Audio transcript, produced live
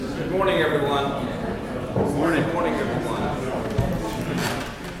Good morning, everyone. Good morning, everyone.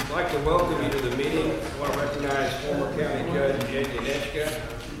 I'd like to welcome you to the meeting. I want to recognize former County Judge Jay Yanechka,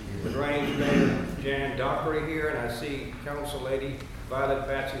 LaGrange Mayor Jan Dockery here, and I see Council Lady Violet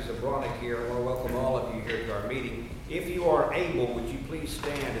Patsy Zabronic here. I want to welcome all of you here to our meeting. If you are able, would you please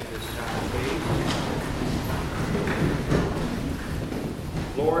stand at this time, please?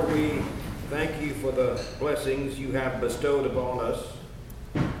 Lord, we thank you for the blessings you have bestowed upon us.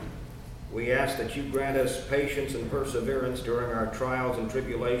 We ask that you grant us patience and perseverance during our trials and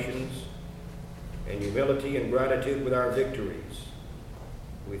tribulations, and humility and gratitude with our victories.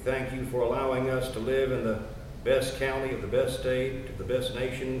 We thank you for allowing us to live in the best county of the best state, of the best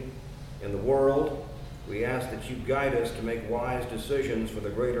nation in the world. We ask that you guide us to make wise decisions for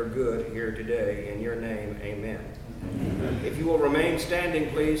the greater good here today. In your name, amen. Amen. If you will remain standing,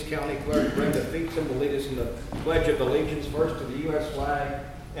 please, County Clerk Brenda Feetson will lead us in the Pledge of Allegiance, first to the U.S. flag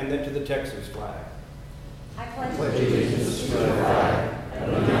and then to the Texas flag. I pledge allegiance to the flag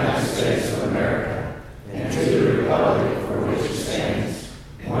of the United States of America and to the republic for which it stands,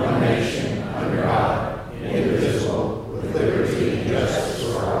 one nation, under God, indivisible, with liberty and justice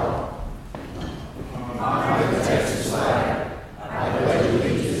for all. On the Texas flag, I pledge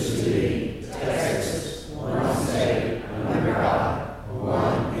allegiance to thee, Texas, one state, under God,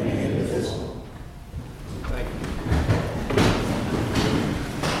 one and indivisible. Thank you.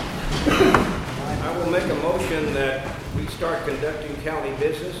 I will make a motion that we start conducting county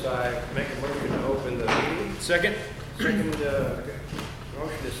business. I make a motion to open the meeting. Second. Motion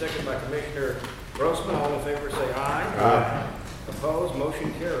is second by Commissioner Grossman. All in favor say aye. Aye. Opposed?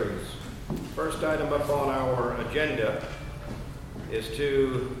 Motion carries. First item up on our agenda is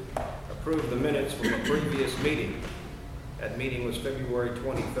to approve the minutes from a previous meeting. That meeting was February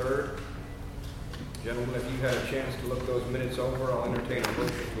 23rd. Gentlemen, if you had a chance to look those minutes over, I'll entertain a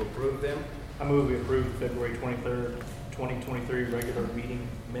motion to approve them. I move we approve February 23rd, 2023 regular meeting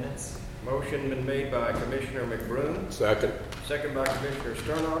minutes. Motion been made by Commissioner McBroom. Second. Second by Commissioner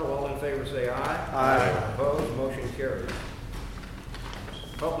Sternadel. All in favor say aye. Aye. Opposed? Motion carries.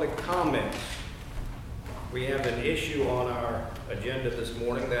 Public comments. We have an issue on our agenda this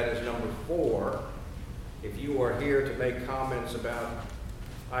morning. That is number 4. If you are here to make comments about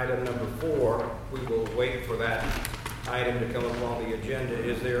item number 4, we will wait for that item to come up on the agenda.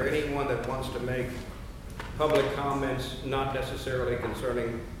 Is there anyone that wants to make public comments not necessarily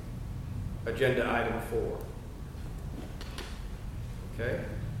concerning agenda item 4? Okay.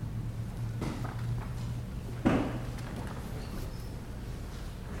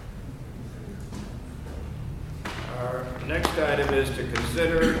 Our next item is to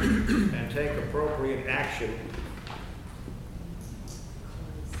consider and take appropriate action.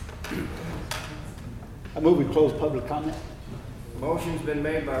 I move we close public comment. Motion's been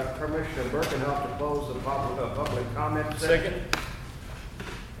made by Commissioner Birkenhoff to close the public comment section.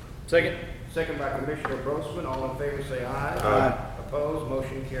 Second. Second by Commissioner Grossman. All in favor say aye. Aye. Opposed?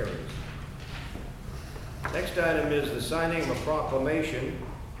 Motion carries. Next item is the signing of a proclamation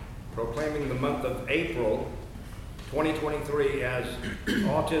proclaiming the month of April 2023 as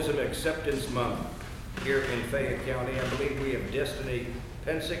Autism Acceptance Month here in Fayette County. I believe we have Destiny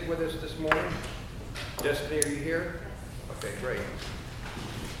Pensick with us this morning. Destiny, are you here? Okay, great.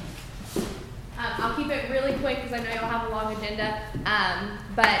 I'll keep it really quick because I know you'll have a long agenda.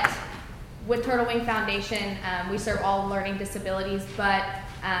 But with Turtle Wing Foundation, we serve all learning disabilities, but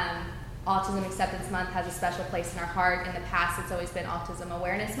Autism Acceptance Month has a special place in our heart. In the past, it's always been Autism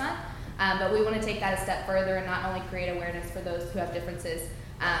Awareness Month, but we want to take that a step further and not only create awareness for those who have differences,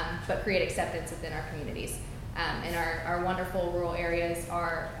 but create acceptance within our communities. And our wonderful rural areas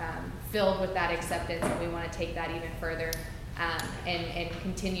are filled with that acceptance, and we want to take that even further and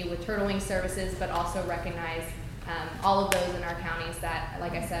continue with Turtle Wing services, but also recognize all of those in our counties that,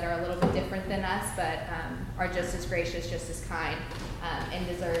 like I said, are a little bit different than us, but are just as gracious, just as kind, and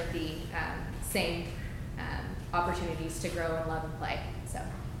deserve the same opportunities to grow and love and play. So,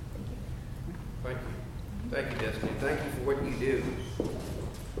 thank you. Thank you. Thank you, Destiny. Thank you for what you do.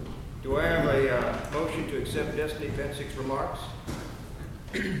 Do I have a motion to accept Destiny Pensick's remarks?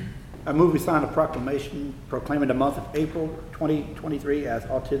 I move we sign a proclamation proclaiming the month of April 2023 as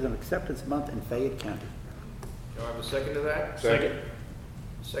Autism Acceptance Month in Fayette County. Do I have a second to that? Second.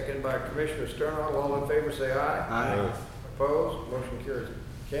 Second by Commissioner Sternadel. All in favor say aye. Aye. Opposed? Motion carries.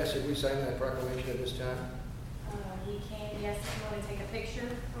 Cassie, we sign that proclamation at this time? We can, yes, if you want to take a picture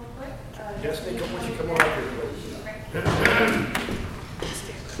real quick. Destiny, why don't you come on up here, please?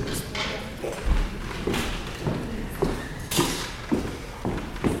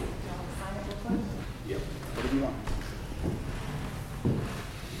 Yep. What do you want?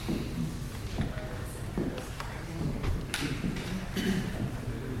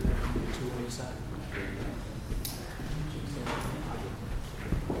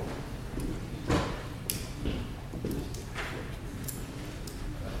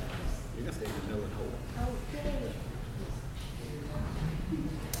 You can stay in the middle and hold it. Oh, yay.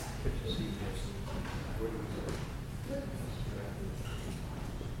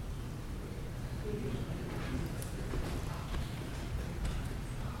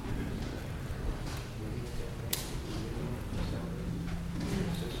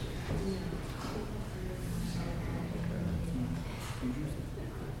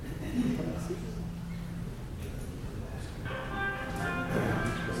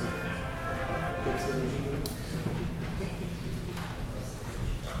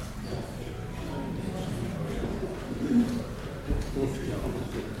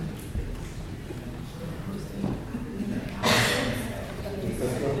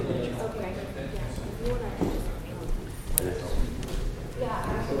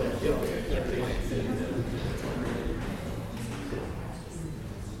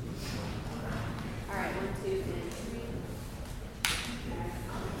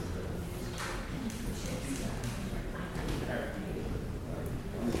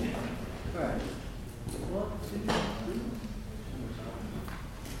 All right, 1, 2, and 3.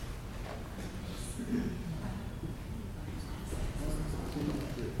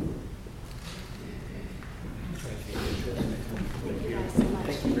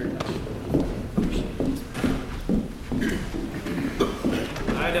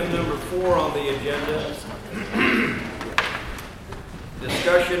 Item number 4 on the agenda,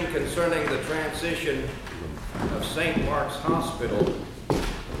 discussion concerning the transition of St. Mark's Hospital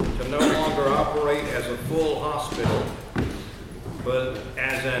to no longer operate as a full hospital, but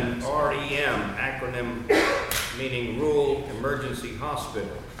as an REM, acronym meaning Rural Emergency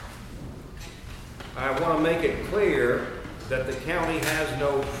Hospital. I want to make it clear that the county has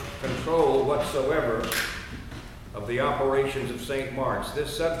no control whatsoever of the operations of St. Mark's.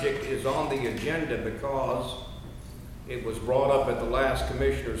 This subject is on the agenda because it was brought up at the last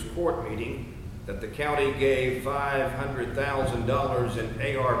Commissioners Court meeting that the county gave $500,000 in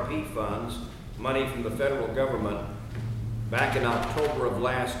ARP funds, money from the federal government, back in October of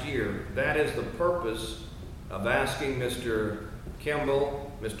last year. That is the purpose of asking Mr.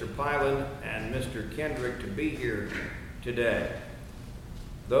 Kimball, Mr. Pylan, and Mr. Kendrick to be here today.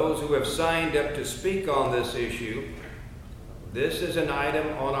 Those who have signed up to speak on this issue, this is an item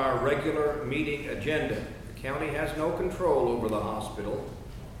on our regular meeting agenda. The county has no control over the hospital.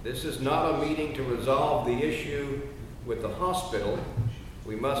 This is not a meeting to resolve the issue with the hospital.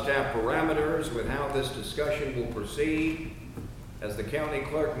 We must have parameters with how this discussion will proceed. As the county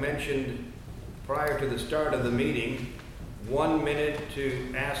clerk mentioned prior to the start of the meeting, 1 minute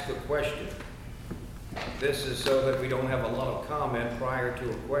to ask a question. This is so that we don't have a lot of comment prior to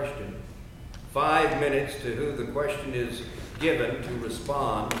a question. 5 minutes to who the question is given to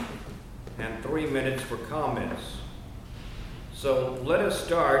respond, and 3 minutes for comments. So let us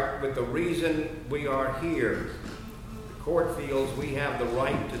start with the reason we are here. The court feels we have the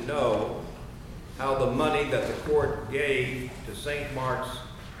right to know how the money that the court gave to St. Mark's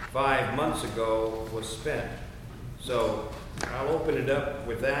 5 months ago was spent. So I'll open it up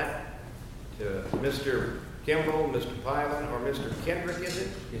with that to Mr. Kimball, Mr. Pylan, or Mr. Kendrick, is it?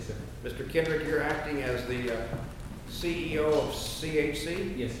 Yes, sir. Mr. Kendrick, you're acting as the CEO of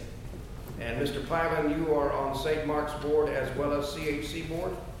CHC? Yes, sir. And Mr. Pylan, you are on St. Mark's board as well as CHC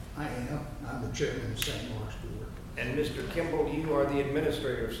board? I am. I'm the chairman of St. Mark's Board. And Mr. Kimball, you are the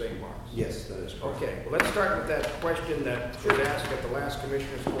administrator of St. Mark's? Yes, that is correct. Okay, well, let's start with that question that was asked at the last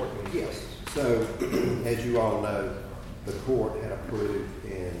Commissioners Court meeting. Yes. So, as you all know, the court had approved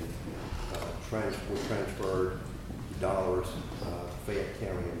and transferred dollars Fayette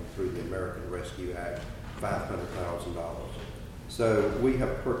County through the American Rescue Act, $500,000. So we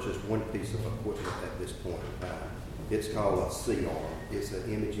have purchased one piece of equipment at this point in time. It's called a C-arm. It's an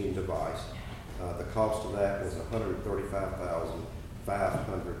imaging device. The cost of that was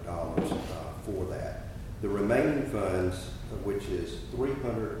 $135,500 for that. The remaining funds, which is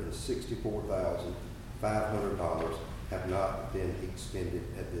 $364,500, have not been expended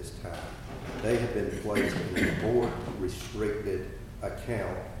at this time. They have been placed in the board restricted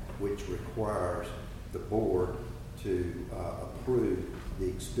account, which requires the board to approve the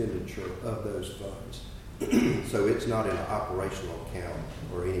expenditure of those funds. So it's not an operational account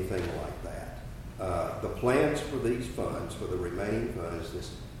or anything like that. The plans for these funds, for the remaining funds,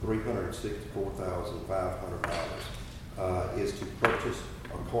 this $364,500, is to purchase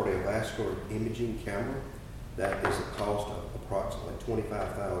a cardiovascular imaging camera. That is a cost of approximately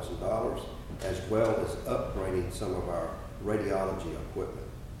 $25,000, as well as upgrading some of our radiology equipment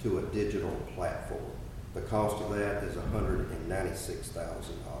to a digital platform. The cost of that is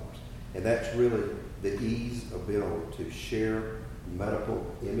 $196,000. And that's really the ease of being able to share medical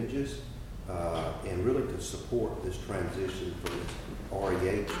images and really to support this transition from this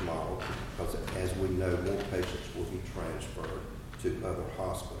REH model, because as we know, more patients will be transferred to other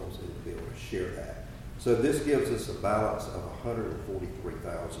hospitals and to be able to share that. So this gives us a balance of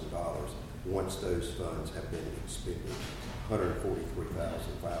 $143,000 once those funds have been expended,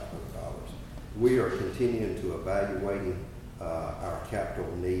 $143,500. We are continuing to evaluating our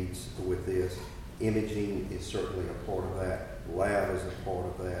capital needs with this. Imaging is certainly a part of that. Lab is a part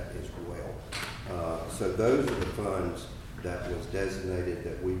of that as well. So those are the funds that was designated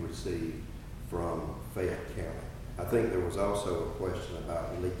that we received from Fayette County. I think there was also a question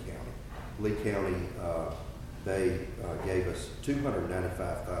about Lee County. Lee County, they gave us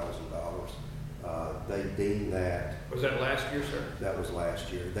 $295,000. They deemed that... Was that last year, sir? That was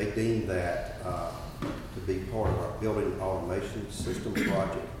last year. They deemed that to be part of our building automation system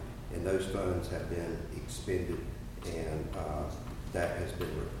project, and those funds have been expended, and that has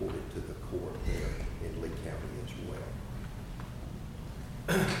been reported to the court there in Lee County as well.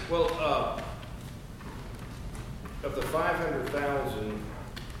 Well, of the $500,000, you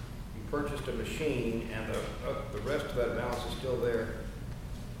purchased a machine, and the rest of that balance is still there.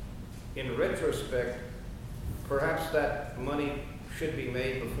 In retrospect, perhaps that money should be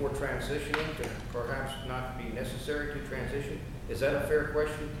made before transitioning to perhaps not be necessary to transition. Is that a fair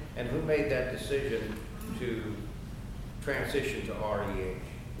question? And who made that decision to transition to REH?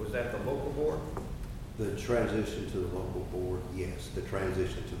 Was that the local board? The transition to the local board, yes. The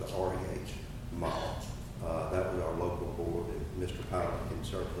transition to the REH model. That was our local board, and Mr. Powell can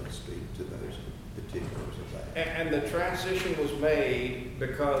certainly speak to those particulars of that. And the transition was made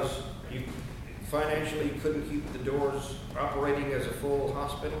because you financially couldn't keep the doors operating as a full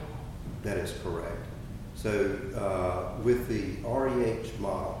hospital? That is correct. So with the REH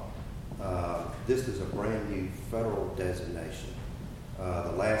model, this is a brand new federal designation.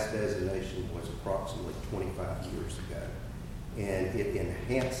 The last designation was approximately 25 years ago, and it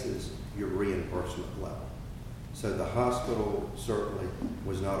enhances your reimbursement level. So the hospital certainly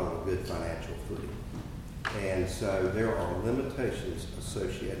was not on a good financial footing. And so there are limitations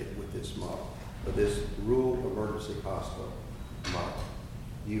associated with this model. But this rural emergency hospital model,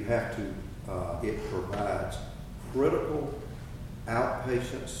 you have to, it provides critical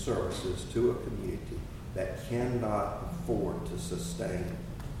outpatient services to a community that cannot afford to sustain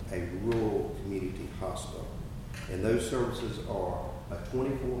a rural community hospital. And those services are a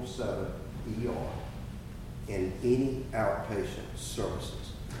 24/7 ER and any outpatient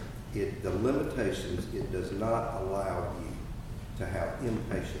services. The limitations, it does not allow you to have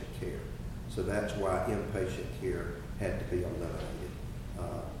inpatient care. So that's why inpatient care had to be eliminated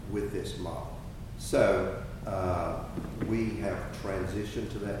with this model. So we have transitioned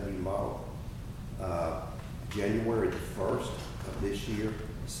to that new model. January the 1st of this year,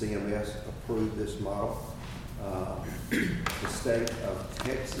 CMS approved this model. The state of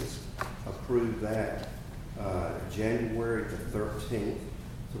Texas approved that January the 13th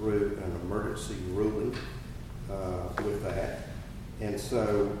through an emergency ruling with that. And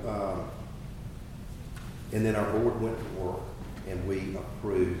so, and then our board went to work and we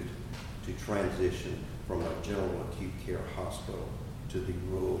approved to transition from a general acute care hospital to the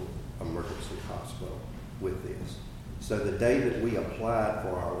rural emergency hospital with this. So the day that we applied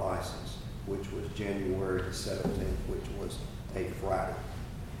for our license, which was January the 17th, which was a Friday,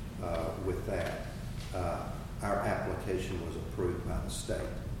 with that, our application was approved by the state.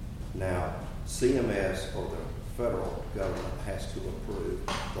 Now, CMS or the federal government has to approve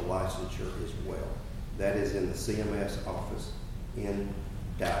the licensure as well. That is in the CMS office in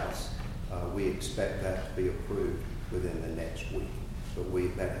Dallas. We expect that to be approved within the next week, but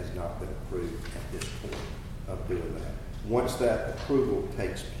that has not been approved at this point of doing that. Once that approval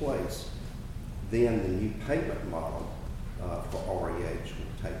takes place, then the new payment model for REH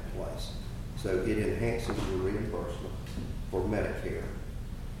will take place. So it enhances your reimbursement for Medicare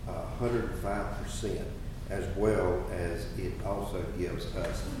 105%, as well as it also gives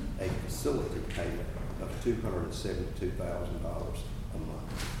us a facility payment of $272,000 a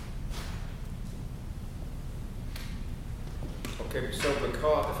month. Okay, so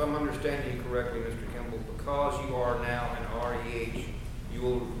because, if I'm understanding you correctly, Mr. Kimball, because you are now an REH, you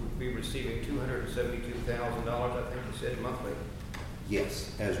will be receiving $272,000, I think you said, monthly? Yes,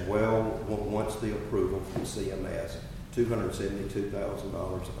 as well, once the approval from CMS, $272,000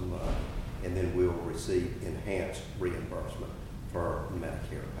 a month, and then we'll receive enhanced reimbursement for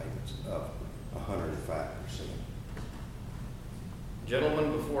Medicare payments of 105%.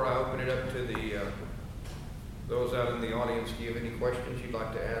 Gentlemen, before I open it up to those out in the audience, do you have any questions you'd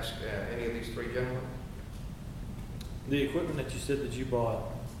like to ask any of these three gentlemen? The equipment that you said that you bought,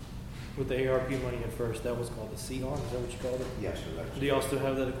 with the ARP money at first, that was called the C-arm, is that what you called it? Yes, sir. That's Do y'all still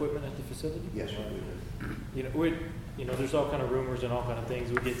have that equipment at the facility? Yes, sir, we do. There's all kind of rumors and all kind of things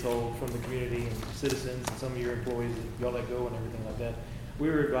we get told from the community and citizens and some of your employees that y'all let go and everything like that. We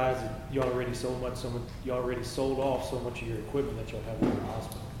were advised that y'all already sold off so much of your equipment that y'all have in the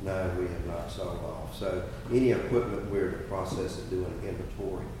hospital. No, we have not sold off. So any equipment, we're in the process of doing an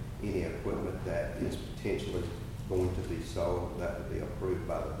inventory. Any equipment that is potentially going to be sold, that would be approved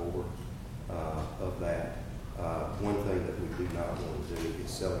by the board of that. One thing that we do not want to do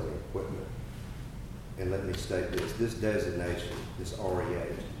is selling equipment. And let me state this designation, this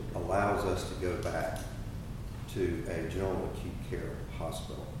REA, allows us to go back to a general acute care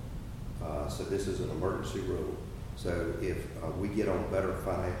hospital. So this is an emergency rule. So if we get on better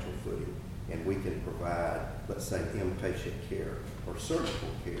financial footing and we can provide, let's say, inpatient care or surgical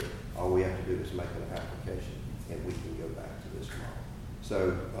care, all we have to do is make an application and we can go back to this model.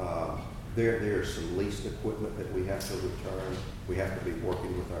 So there's some leased equipment that we have to return. We have to be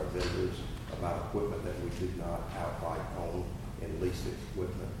working with our vendors about equipment that we do not outright own and lease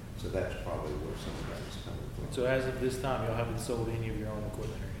equipment. So that's probably where some of that is coming from. So as of this time, y'all haven't sold any of your own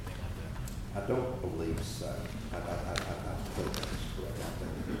equipment or anything like that? I don't believe so. I think that's correct. I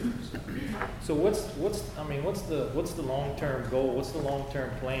think so. So what's the long-term goal? What's the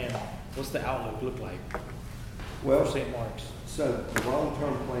long-term plan? What's the outlook look like for St. Mark's? So the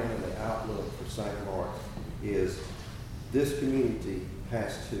long-term plan and the outlook for St. Mark's is this community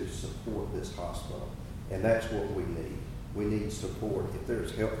has to support this hospital, and that's what we need. We need support. If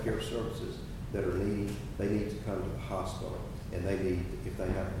there's healthcare services that are needed, they need to come to the hospital, and they need, if they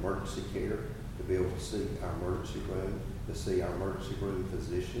have emergency care, to be able to see our emergency room, to see our emergency room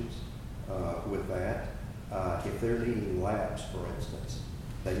physicians with that. If they're needing labs, for instance,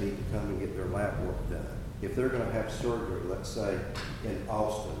 they need to come and get their lab work done. If they're going to have surgery, let's say in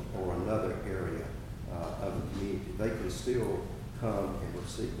Austin or another area of the community, they can still come and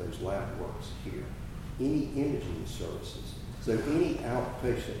receive those lab works here. Any imaging services, so any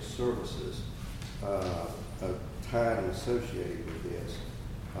outpatient services tied and associated with this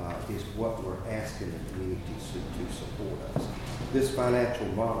is what we're asking the community to support us. This financial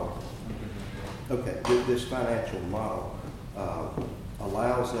model, this financial model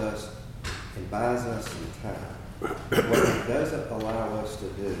allows us and buys us some time. What it doesn't allow us to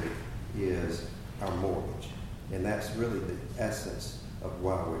do is our mortgage, and that's really the essence of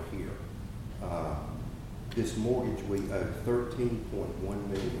why we're here. This mortgage, we owe $13.1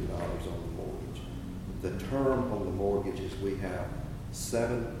 million on the mortgage. The term on the mortgage is we have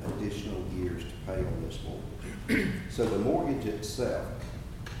 7 additional years to pay on this mortgage. So the mortgage itself,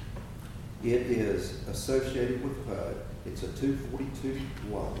 it is associated with HUD. It's a 242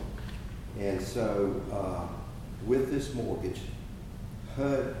 loan. And so with this mortgage,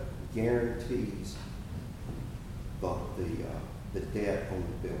 HUD guarantees the debt on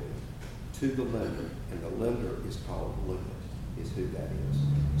the building to the lender, and the lender is called Lumen, is who that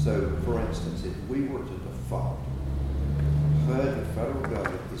is. So, for instance, if we were to default, HUD, the federal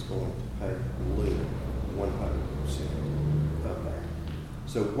government, is going to pay Lumen 100% of that.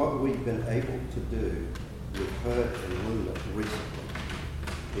 So what we've been able to do with HUD and Lumen recently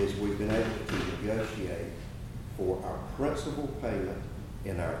is we've been able to negotiate for our principal payment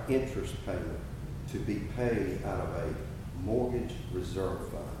and our interest payment to be paid out of a mortgage reserve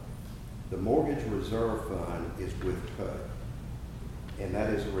fund. The mortgage reserve fund is with HUD, and that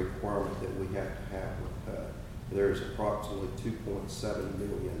is a requirement that we have to have with HUD. There's approximately $2.7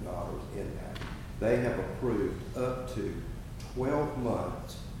 million in that. They have approved up to 12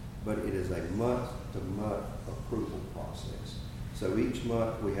 months, but it is a month-to-month approval process. So each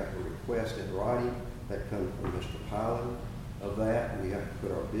month we have to request in writing that comes from Mr. Pilot of that. We have to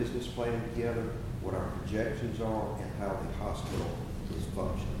put our business plan together, what our projections are, and how the hospital is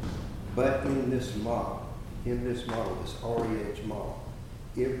functioning. But in this model, this REH model,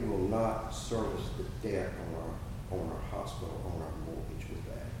 it will not service the debt on our hospital, on our mortgage with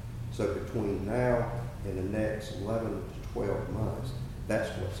that. So between now and the next 11 to 12 months, that's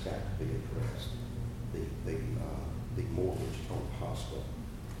what's got to be addressed, the mortgage on the hospital.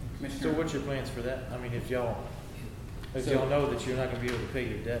 So what's your plans for that? I mean, if y'all know that you're not going to be able to pay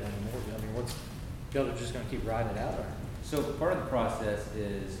your debt anymore, I mean, y'all are just going to keep riding it out? Or? So part of the process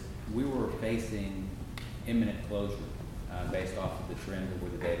is we were facing imminent closure based off of the trend of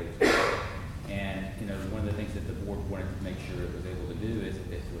where the data was going. And one of the things that the board wanted to make sure it was able to do is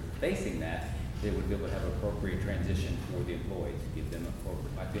if we're facing that, they would be able to have appropriate transition for the employees, give them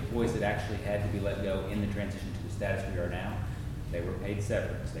appropriate, like the employees that actually had to be let go in the transition to the status we are now, They were paid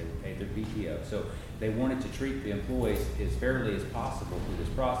severance. They were paid their PTO. So they wanted to treat the employees as fairly as possible through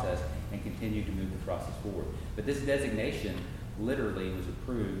this process and continue to move the process forward. But this designation literally was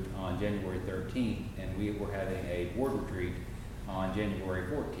approved on January 13th, and we were having a board retreat on January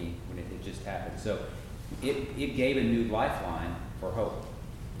 14th when it had just happened. So it gave a new lifeline for hope.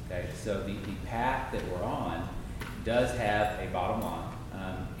 Okay, so the path that we're on does have a bottom line.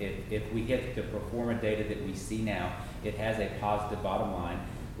 If we hit the pro forma data that we see now, it has a positive bottom line.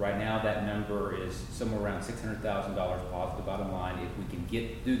 Right now, that number is somewhere around $600,000 positive bottom line if we can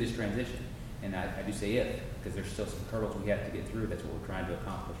get through this transition. And I do say if, because there's still some hurdles we have to get through. That's what we're trying to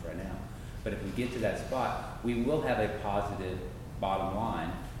accomplish right now. But if we get to that spot, we will have a positive bottom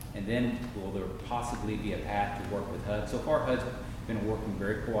line. And then will there possibly be a path to work with HUD? So far, HUD's been working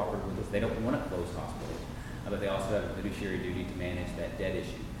very cooperative with us. They don't want to close hospitals, but they also have a fiduciary duty to manage that debt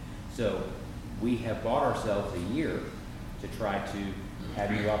issue. So we have bought ourselves a year to try to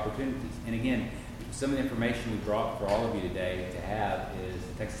have new opportunities. And again, some of the information we brought for all of you today to have is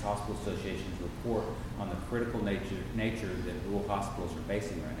the Texas Hospital Association's report on the critical nature that rural hospitals are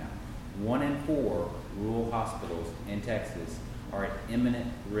facing right now. 1 in 4 rural hospitals in Texas are at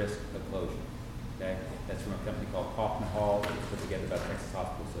imminent risk of closure. Okay? That's from a company called Kaufman Hall that was put together by the Texas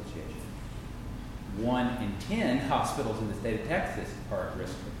Hospital Association. 1 in 10 hospitals in the state of Texas are at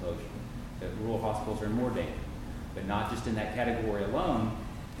risk of closure. The rural hospitals are in more danger. But not just in that category alone,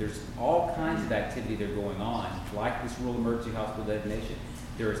 there's all kinds of activity that are going on, like this rural emergency hospital designation.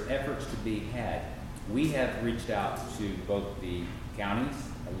 There is efforts to be had. We have reached out to both the counties,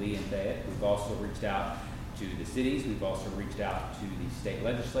 Lee and Fayette. We've also reached out to the cities. We've also reached out to the state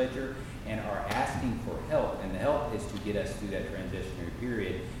legislature and are asking for help. And the help is to get us through that transitionary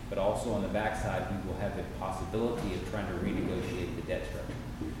period, but also on the backside, we will have the possibility of trying to renegotiate the debt structure.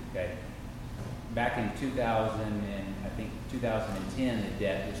 Okay. Back in 2010, the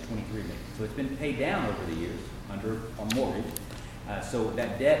debt was $23 million. So it's been paid down over the years under a mortgage. So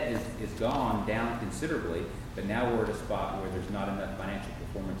that debt is gone down considerably, but now we're at a spot where there's not enough financial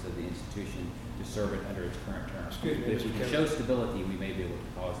performance of the institution to serve it under its current terms. Excuse me, but if we can show stability, we may be able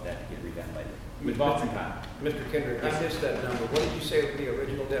to cause that to get redone later. We've bought some time. Mr. Kendrick, I missed that number. What did you say the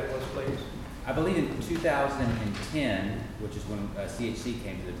original debt was, please? I believe in 2010, which is when CHC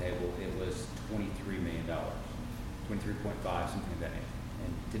came to the table, it was $23 million, 23.5, something like that.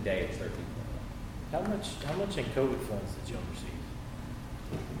 And today it's 13.1. How much in COVID funds did y'all receive?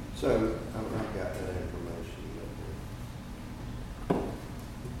 So I've got that information.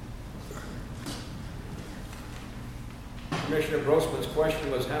 Commissioner Grossman's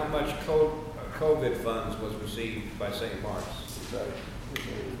question was how much COVID funds was received by St. Mark's?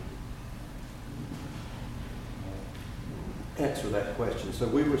 Answer that question. So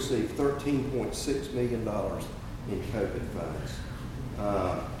we received $13.6 million in COVID funds.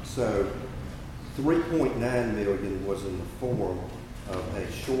 So $3.9 million was in the form of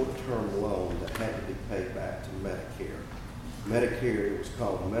a short-term loan that had to be paid back to Medicare. Medicare, it was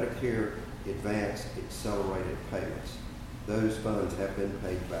called Medicare Advanced Accelerated Payments. Those funds have been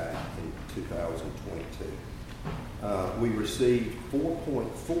paid back in 2022. We received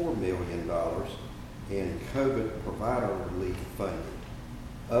 $4.4 million in COVID provider relief funding.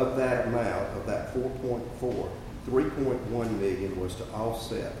 Of that amount, of that 4.4, 3.1 million was to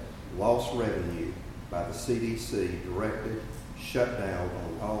offset lost revenue by the CDC directed shutdown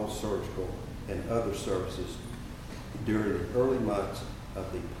on all surgical and other services during the early months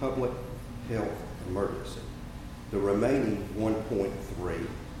of the public health emergency. The remaining 1.3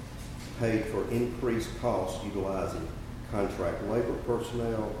 paid for increased costs utilizing contract labor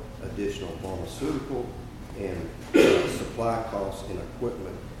personnel, additional pharmaceutical and supply costs and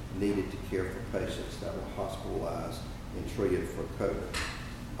equipment needed to care for patients that were hospitalized and treated for COVID.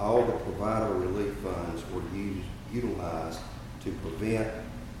 All the provider relief funds were utilized to prevent,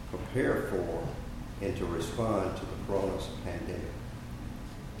 prepare for, and to respond to the coronavirus pandemic.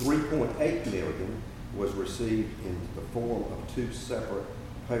 $3.8 million was received in the form of 2 separate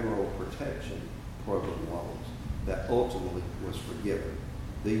payroll protection program loans that ultimately was forgiven.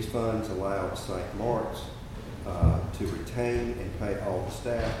 These funds allowed St. Mark's to retain and pay all the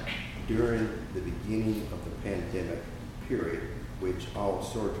staff during the beginning of the pandemic period, which all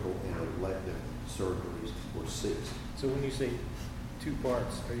surgical and elective surgeries were ceased. So when you say 2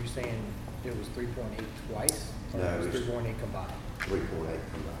 parts, are you saying it was 3.8 twice? Or No, it was it's 3.8 combined? 3.8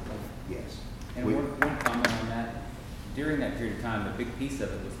 combined, yes. And one comment on that, during that period of time, the big piece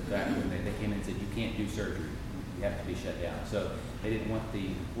of it was the fact when they came in and said, you can't do surgery, you have to be shut down. So they didn't want the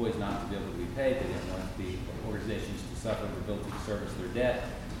employees not to be able to be paid, they didn't want the organizations to suffer the ability to service their debt.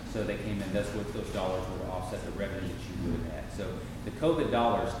 So they came in, that's what those dollars were to offset the revenue that you would have had. So the COVID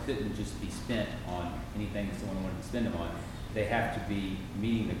dollars couldn't just be spent on anything that someone wanted to spend them on. They have to be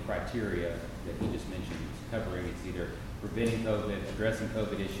meeting the criteria that he just mentioned. It's covering, it's either preventing COVID, addressing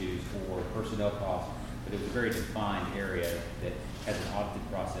COVID issues, or personnel costs. But it was a very defined area that has an audited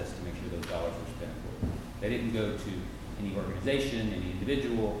process to make sure those dollars were spent for. They didn't go to any organization, any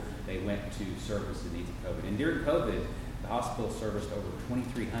individual. They went to service the needs of COVID. And during COVID, the hospital serviced over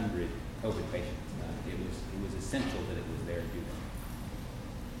 2,300 COVID patients. It was essential that it was there to do that.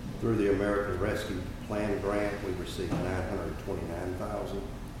 Through the American Rescue Plan grant, we received $929,000.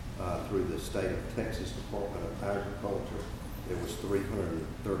 Through the state of Texas Department of Agriculture, it was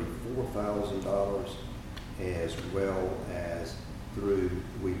 $334,000, as well as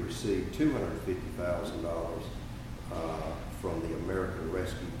we received $250,000 from the American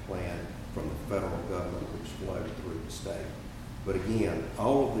Rescue Plan from the federal government, which flowed through the state. But again,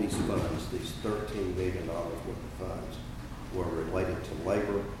 all of these funds, these $13 million worth of funds, were related to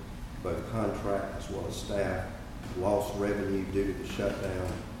labor, both contract as well as staff, lost revenue due to the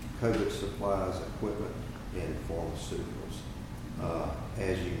shutdown, COVID supplies, equipment, and pharmaceuticals.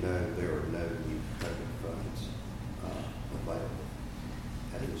 As you know, there are no new COVID funds available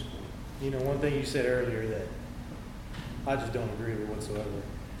at this point. You know, one thing you said earlier that I just don't agree with whatsoever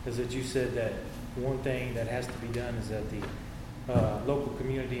is that you said that one thing that has to be done is that the local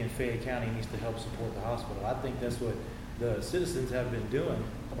community in Fayette County needs to help support the hospital. I think that's what the citizens have been doing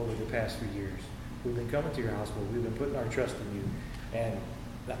over the past few years. We've been coming to your hospital. We've been putting our trust in you. And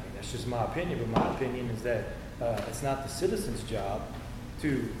I mean, that's just my opinion, but my opinion is that it's not the citizens' job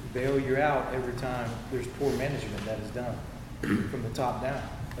to bail you out every time there's poor management that is done from the top down.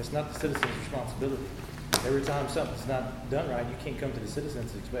 That's not the citizens' responsibility. Every time something's not done right, you can't come to the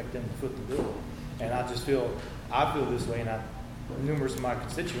citizens and expect them to foot the bill. And I feel this way, and numerous of my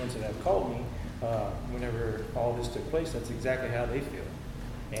constituents that have called me whenever all this took place, that's exactly how they feel.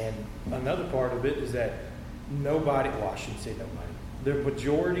 And another part of it is that nobody, well, I shouldn't say nobody, the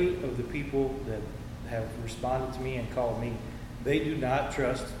majority of the people that have responded to me and called me, they do not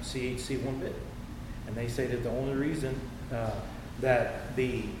trust CHC one bit. And they say that the only reason that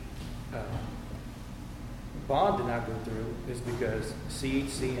the bond did not go through is because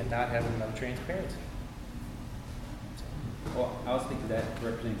CHC and not having enough transparency. Well, I'll speak to that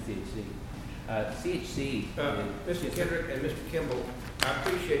representing CHC. CHC. Mr. Kendrick and Mr. Kimball, I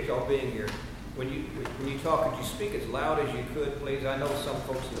appreciate y'all being here. When you talk, could you speak as loud as you could, please? I know some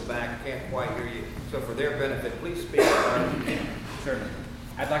folks in the back can't quite hear you, so for their benefit, please speak as loud as you can. Certainly.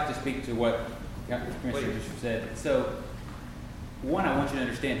 I'd like to speak to what Commissioner Bishop said. So, one, I want you to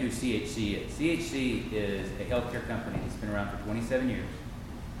understand who CHC is. CHC is a healthcare company that's been around for 27 years.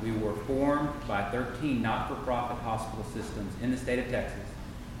 We were formed by 13 not-for-profit hospital systems in the state of Texas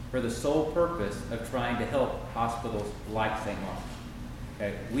for the sole purpose of trying to help hospitals like St. Mark's.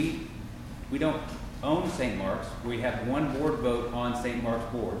 Okay, we don't own St. Mark's. We have one board vote on St. Mark's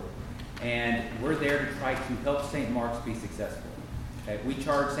board, and we're there to try to help St. Mark's be successful. Okay, we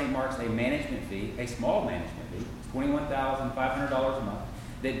charge St. Mark's a management fee, a small management fee, it's $21,500 a month,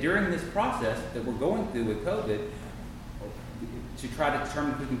 that during this process that we're going through with COVID, to try to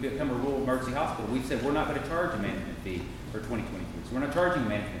determine if we can become a rural emergency hospital, we've said we're not going to charge a management fee for 2023. So we're not charging a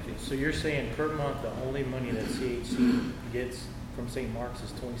management fee. So you're saying per month the only money that CHC gets from St. Mark's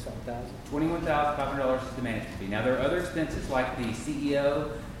is $27,000? $21,500 is the management fee. Now there are other expenses like the CEO,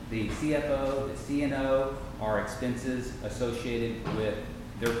 the CFO, the CNO are expenses associated with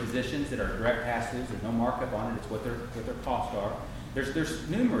their positions that are direct pass-throughs. There's no markup on it. It's what their costs are. There's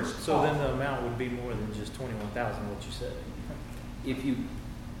numerous costs. So then the amount would be more than just $21,000, what you said. If you,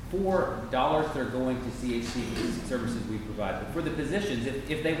 for dollars that are going to CHC for the services we provide, but for the positions,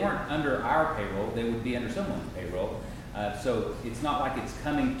 if they weren't under our payroll, they would be under someone's payroll. So it's not like it's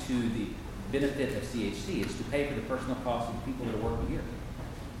coming to the benefit of CHC. It's to pay for the personal costs of the people that are working here.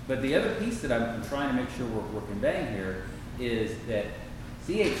 But the other piece that I'm trying to make sure we're conveying here is that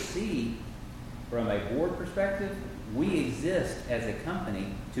CHC, from a board perspective, we exist as a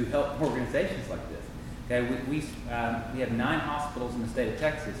company to help organizations like this. Okay, we have 9 hospitals in the state of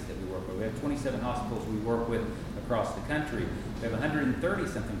Texas that we work with. We have 27 hospitals we work with across the country. We have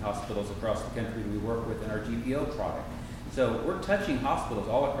 130-something hospitals across the country that we work with in our GPO product. So we're touching hospitals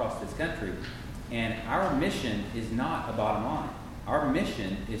all across this country, and our mission is not a bottom line. Our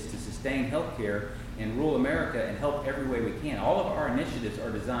mission is to sustain healthcare in rural America and help every way we can. All of our initiatives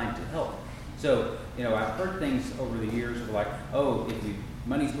are designed to help. So, I've heard things over the years of like, oh, if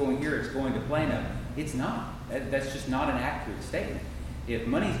money's going here, it's going to Plano. It's not. That's just not an accurate statement. If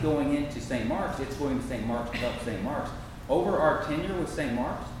money's going into St. Mark's, it's going to St. Mark's to help St. Mark's. Over our tenure with St.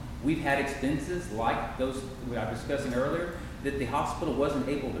 Mark's, We've had expenses like those we I was discussing earlier that the hospital wasn't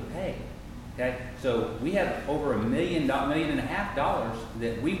able to pay. Okay, so we have over $1.5 million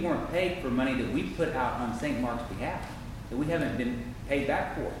that we weren't paid for money that we put out on St. Mark's behalf that we haven't been paid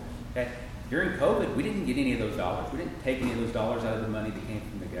back for. Okay, during COVID, we didn't get any of those dollars. We didn't take any of those dollars out of the money that came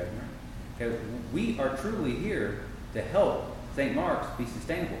from the governor. Okay, we are truly here to help St. Mark's be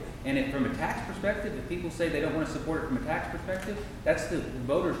sustainable. And if, from a tax perspective, if people say they don't want to support it from a tax perspective, that's the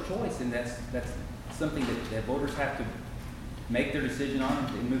voter's choice, and that's something that voters have to make their decision on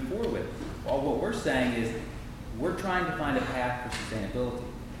and move forward with. Well, what we're saying is we're trying to find a path for sustainability.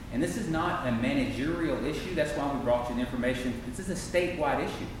 And this is not a managerial issue. That's why we brought you the information. This is a statewide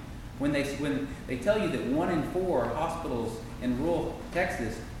issue. When they tell you that 1 in 4 hospitals in rural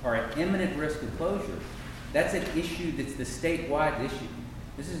Texas are at imminent risk of closure, that's an issue that's the statewide issue.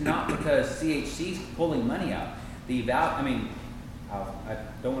 This is not because CHC is pulling money out. I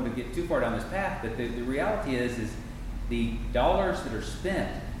don't want to get too far down this path, but the reality is the dollars that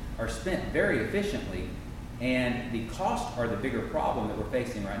are spent very efficiently, and the costs are the bigger problem that we're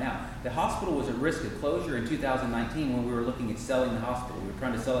facing right now. The hospital was at risk of closure in 2019 when we were looking at selling the hospital. We were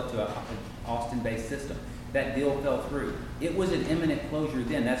trying to sell it to an Austin-based system. That deal fell through. It was an imminent closure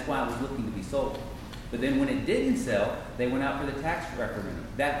then. That's why it was looking to be sold. But then when it didn't sell, they went out for the tax referendum.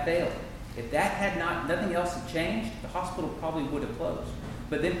 That failed. If that had nothing else had changed, the hospital probably would have closed.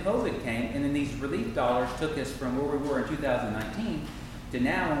 But then COVID came, and then these relief dollars took us from where we were in 2019 to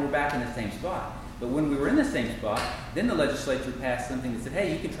now, when we're back in the same spot. But when we were in the same spot, then the legislature passed something that said,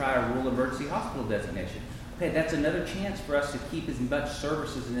 hey, you can try a rural emergency hospital designation. Okay, that's another chance for us to keep as much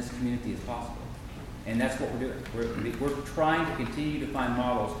services in this community as possible. And that's what we're doing. We're trying to continue to find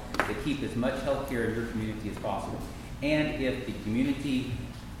models that keep as much health care in your community as possible. And if the community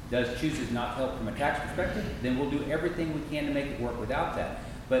chooses not to help from a tax perspective, then we'll do everything we can to make it work without that.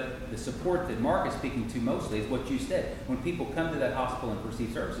 But the support that Mark is speaking to mostly is what you said. When people come to that hospital and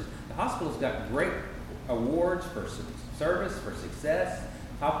receive services, the hospital's got great awards for service, for success,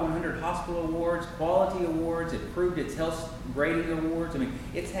 top 100 hospital awards, quality awards, improved its health grading awards. I mean,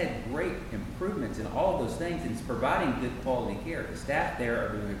 it's had great improvements in all of those things, and it's providing good quality care. The staff there are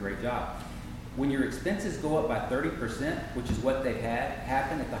doing a great job. When your expenses go up by 30%, which is what they've had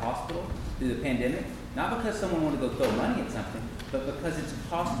happen at the hospital through the pandemic, not because someone wanted to go throw money at something, but because it's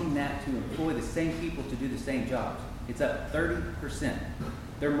costing that to employ the same people to do the same jobs. It's up 30%.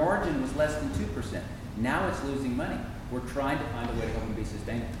 Their margin was less than 2%. Now it's losing money. We're trying to find a way to help them be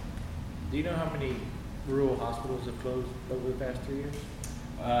sustainable. Do you know how many rural hospitals have closed over the past 3 years?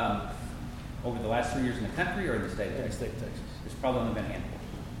 Over the last 3 years in the country or in the state of Texas? State of Texas. There's probably only been a handful.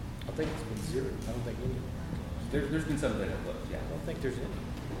 I think it's been 0. I don't think any. There's been some that have closed, yeah. I don't think there's any. I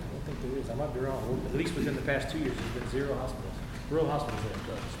don't think there is. I might be wrong. At least within the past 2 years, there's been 0 hospitals. Rural hospitals that have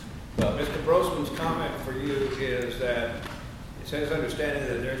closed. Well, Mr. Brosman's comment for you is that it's his understanding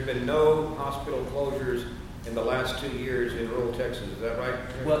that there's been no hospital closures in the last 2 years in rural Texas. Is that right?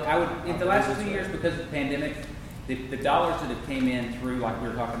 Well, in the last 2 years, because of the pandemic, the dollars that have came in through, like we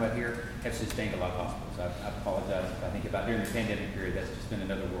were talking about here, have sustained a lot of hospitals. I apologize if I think about during the pandemic period, that's just been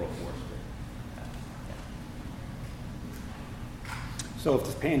another world for us. So if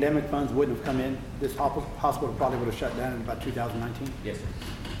the pandemic funds wouldn't have come in, this hospital probably would have shut down in about 2019? Yes, sir.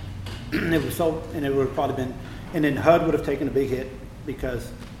 It would have probably been, and then HUD would have taken a big hit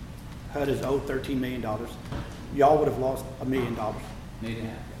because HUD is owed $13 million. Y'all would have lost $1 million. $1.5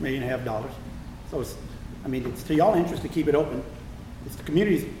 million. So it's to y'all interest to keep it open. It's the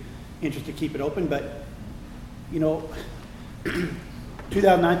community's interest to keep it open, but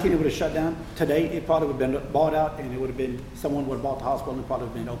 2019 it would have shut down. Today it probably would have been bought out, and it would have been, someone would have bought the hospital and it probably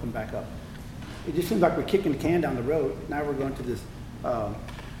would have been opened back up. It just seems like we're kicking the can down the road. Now we're going to this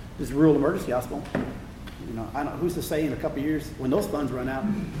rural emergency hospital. I don't know who's to say in a couple of years when those funds run out,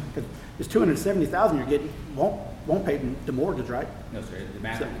 because this $270,000 you're getting won't pay the mortgage, right? No, sir.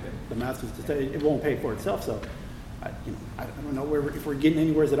 The math is to say it won't pay for itself. So, I don't know if we're getting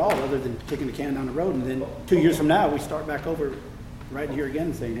anywhere at all, other than kicking the can down the road, and then 2 years from now we start back over right here again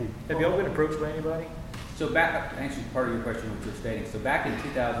and saying, hey. Have y'all been approached by anybody? So back, actually part of your question which you're stating. So back in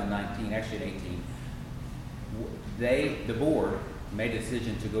 2019, actually in 18, the board made a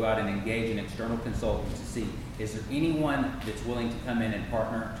decision to go out and engage an external consultant to see, is there anyone that's willing to come in and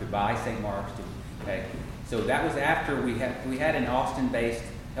partner to buy St. Mark's? Okay, so that was after we had an Austin-based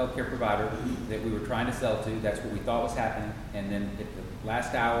healthcare provider that we were trying to sell to. That's what we thought was happening, and then at the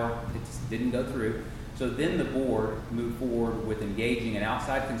last hour, it just didn't go through. So then the board moved forward with engaging an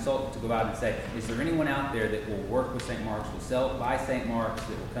outside consultant to go out and say, is there anyone out there that will work with St. Mark's, will buy St. Mark's,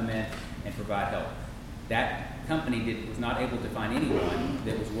 that will come in and provide help? that company was not able to find anyone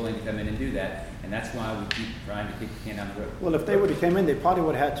that was willing to come in and do that, and that's why we keep trying to kick the can down the road. Well, if they would have came in, they probably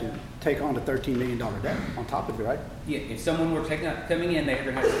would have had to take on the $13 million debt on top of it, right? Yeah, if someone were coming in, they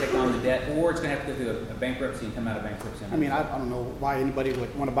either have to take on the debt, or it's going to have to go through a bankruptcy and come out of bankruptcy. I mean, I don't know why anybody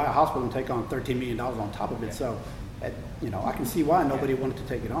would want to buy a hospital and take on $13 million on top of it. Yeah. So, I can see why nobody wanted to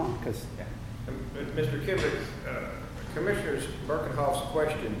take it on, because Yeah. Mr. Kivick, Commissioner Birkenhoff's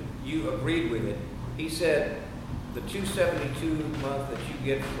question, you agreed with it. He said the $272 a month that you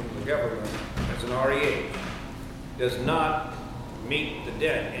get from the government as an REH does not meet the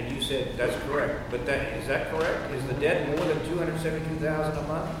debt, and you said that's correct. But is that correct? Is the debt more than $272,000 a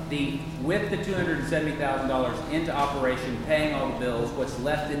month? With the $270,000 into operation, paying all the bills, what's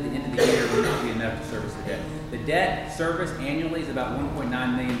left at the end of the year will not be enough to service the debt. The debt service annually is about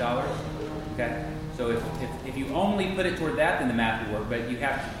 $1.9 million. Okay, so if you only put it toward that, then the math would work. But you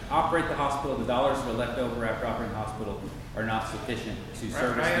have to operate the hospital. The dollars that are left over after operating the hospital are not sufficient to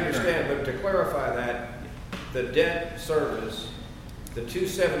service. I understand, but to clarify that, the debt service, the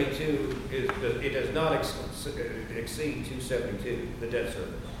 272 it does not exceed 272. The debt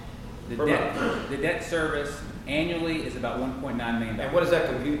service. The debt service annually is about $1.9 million. And what does that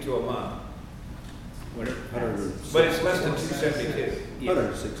compute to a month? But it's less than 272. Yeah.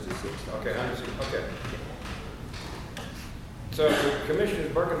 166. Okay, 160. Okay. So to Commissioner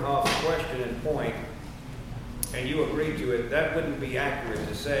Birkenhoff's question and point, and you agreed to it, that wouldn't be accurate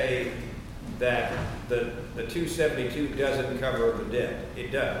to say that the 272 doesn't cover the debt.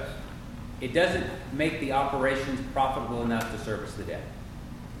 It does. It doesn't make the operations profitable enough to service the debt.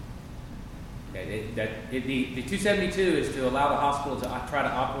 Okay, the 272 is to allow the hospital to try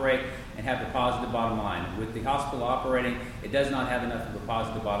to operate and have a positive bottom line. With the hospital operating, it does not have enough of a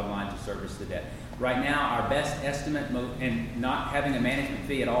positive bottom line to service the debt. Right now, our best estimate, and not having a management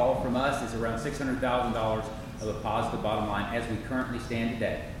fee at all from us, is around $600,000 of a positive bottom line as we currently stand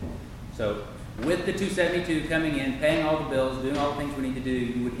today. So with the 272 coming in, paying all the bills, doing all the things we need to do,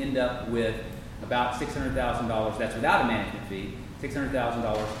 you would end up with about $600,000. That's without a management fee,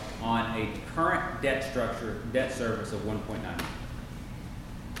 $600,000 on a current debt service of 1.9.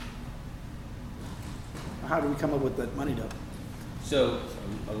 how do we come up with that money though? So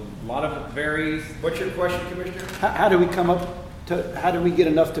a lot of it varies. What's your question, Commissioner? How do we come up to, how do we get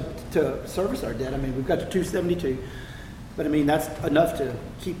enough to service our debt? I mean, we've got the 272, but I mean, that's enough to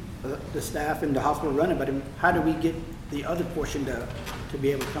keep the staff in the hospital running, but I mean, how do we get the other portion to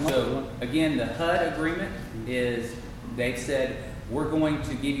be able to come up with one? Again, the HUD agreement is, they've said, we're going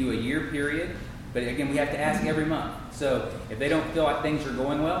to give you a year period, but again, we have to ask every month. So if they don't feel like things are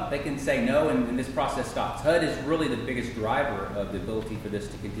going well, they can say no, and this process stops. HUD is really the biggest driver of the ability for this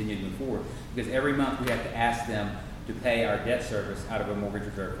to continue to move forward, because every month we have to ask them to pay our debt service out of a mortgage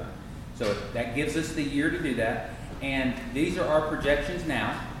reserve fund. So that gives us the year to do that, and these are our projections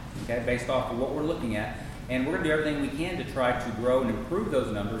now, okay, based off of what we're looking at, and we're going to do everything we can to try to grow and improve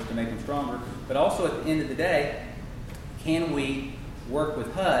those numbers to make them stronger, but also at the end of the day, can we work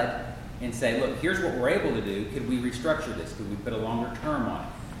with HUD and say, look, here's what we're able to do. Could we restructure this? Could we put a longer term on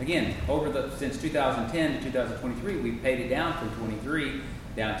it? Again, since 2010 to 2023, we've paid it down from 23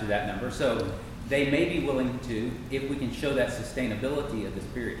 down to that number. So they may be willing to, if we can show that sustainability of this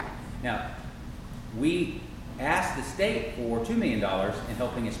period. Now, we asked the state for $2 million in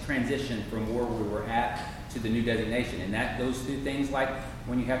helping us transition from where we were at to the new designation. And that goes through things like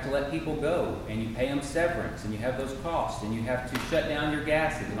when you have to let people go and you pay them severance and you have those costs and you have to shut down your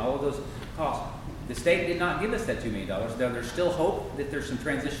gases and all of those costs. The state did not give us that $2 million. Now, there's still hope that there's some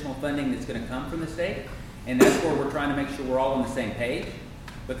transitional funding that's going to come from the state. And that's where we're trying to make sure we're all on the same page.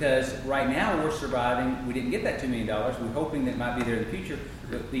 Because right now we're surviving. We didn't get that $2 million. We're hoping that it might be there in the future.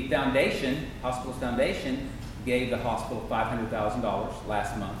 The foundation, Hospitals Foundation, gave the hospital $500,000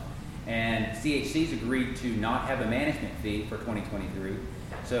 last month. And CHC's agreed to not have a management fee for 2023.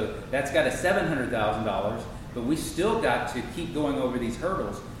 So that's got a $700,000, but we still got to keep going over these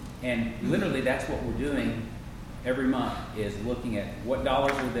hurdles. And literally that's what we're doing every month, is looking at what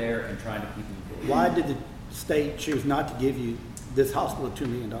dollars are there and trying to keep them forward. Why did the state choose not to give you this hospital $2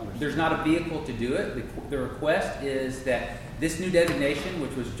 million? There's not a vehicle to do it. The request is that this new designation,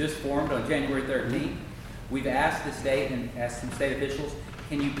 which was just formed on January 13th, we've asked the state and asked some state officials,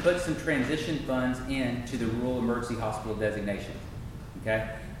 can you put some transition funds into the rural emergency hospital designation? Okay,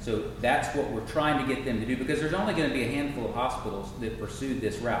 so that's what we're trying to get them to do, because there's only going to be a handful of hospitals that pursue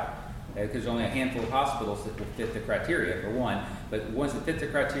this route. Okay? Because there's only a handful of hospitals that will fit the criteria, for one, but the ones that fit the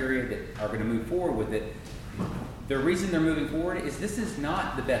criteria that are going to move forward with it, the reason they're moving forward is this is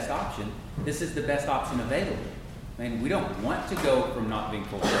not the best option. This is the best option available. I mean, we don't want to go from not being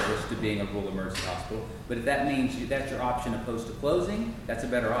full service to being a rural emergency hospital, but if that means that's your option opposed to closing, that's a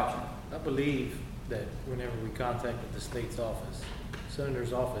better option. I believe that whenever we contacted the state's office,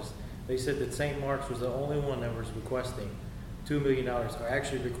 Senator's office, they said that St. Mark's was the only one that was requesting $2 million, or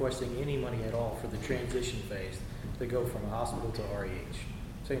actually requesting any money at all for the transition phase to go from a hospital to REH.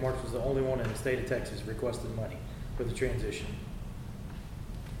 St. Mark's was the only one in the state of Texas requesting money for the transition.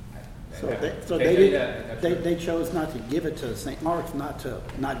 They chose not to give it to St. Mark's,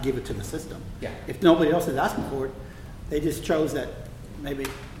 not give it to the system. Yeah. If nobody else is asking for it, they just chose that. Maybe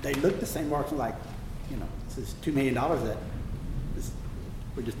they looked at St. Mark's and like, this is $2 million that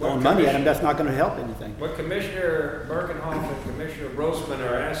we're just throwing money at them. That's not going to help anything. What Commissioner Birkenhoff and Commissioner Grossman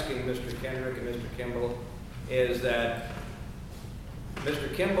are asking Mr. Kendrick and Mr. Kimball is that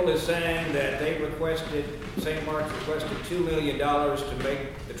Mr. Kimball is saying that St. Mark's requested $2 million to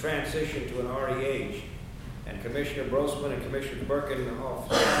make the transition to an REH. And Commissioner Grossman and Commissioner Birkenhoff's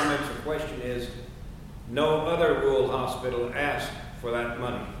comments or question is, no other rural hospital asked for that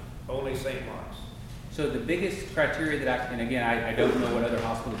money, only St. Mark's. So the biggest criteria that I don't know what other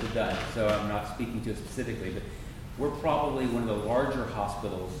hospitals have done, so I'm not speaking to it specifically, but we're probably one of the larger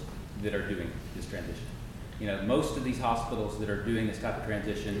hospitals that are doing this transition. Most of these hospitals that are doing this type of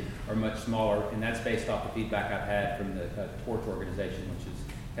transition are much smaller, and that's based off the feedback I've had from the TORCH organization, which is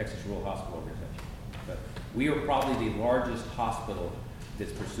Texas Rural Hospital Organization. But we are probably the largest hospital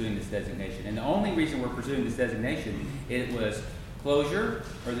that's pursuing this designation. And the only reason we're pursuing this designation, it was closure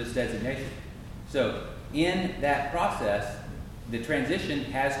or this designation. So in that process, the transition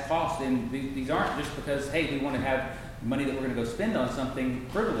has costs, and these aren't just because, hey, we want to have money that we're going to go spend on something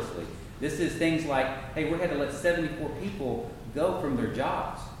frivolously. This is things like, hey, we had to let 74 people go from their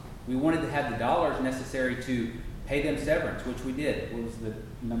jobs. We wanted to have the dollars necessary to pay them severance, which we did. What was the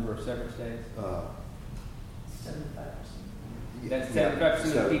number of severance days? 75%. That's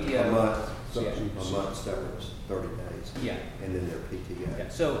 75% of PTO. A month severance, 30 days. Yeah. And then their PTO. Yeah.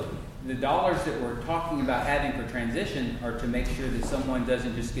 So the dollars that we're talking about having for transition are to make sure that someone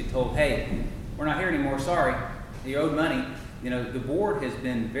doesn't just get told, hey, we're not here anymore, sorry, you owed money. The board has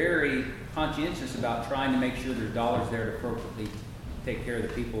been very conscientious about trying to make sure there's dollars there to appropriately take care of the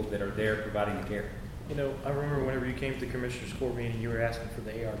people that are there providing the care. I remember whenever you came to the Commissioners Court meeting, you were asking for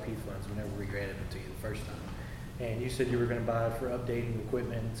the ARP funds whenever we granted them to you the first time. And you said you were going to buy for updating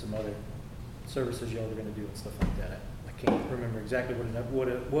equipment and some other services y'all were going to do and stuff like that. I can't remember exactly what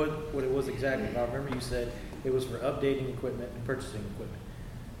it was exactly, but I remember you said it was for updating equipment and purchasing equipment.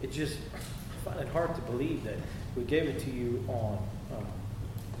 I find it hard to believe that we gave it to you on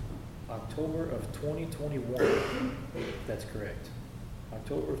October of 2021. That's correct.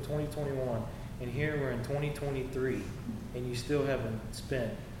 October of 2021. And here we're in 2023, and you still haven't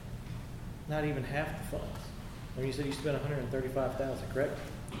spent not even half the funds. You said you spent $135,000, correct?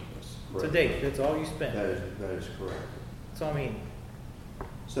 Correct. To date, that's all you spent. That is correct.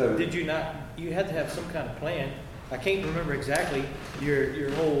 So did you not? You had to have some kind of plan. I can't remember exactly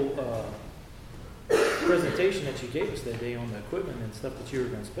your whole presentation that you gave us that day on the equipment and stuff that you were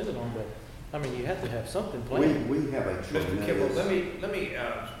going to spend it on, but you had to have something planned. We have a Mr. Kimball, let me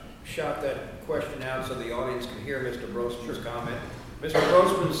shout that question out so the audience can hear Mr. Grossman's comment. Mr.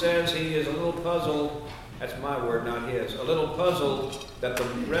 Grossman says he is a little puzzled, that's my word, not his, a little puzzled that the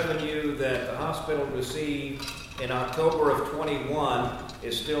revenue that the hospital received in October of 21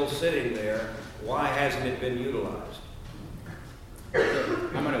 is still sitting there. Why hasn't it been utilized?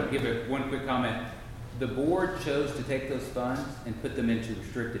 I'm going to give it one quick comment. The board chose to take those funds and put them into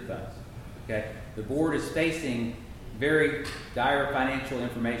restricted funds. Okay? The board is facing very dire financial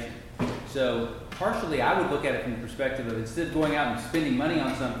information. So partially I would look at it from the perspective of instead of going out and spending money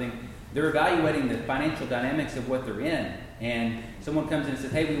on something, they're evaluating the financial dynamics of what they're in. And someone comes in and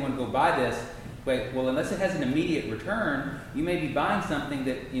says, hey, we want to go buy this. But, well, unless it has an immediate return, you may be buying something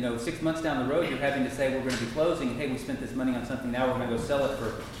that, 6 months down the road, you're having to say, we're going to be closing. Hey, we spent this money on something. Now we're going to go sell it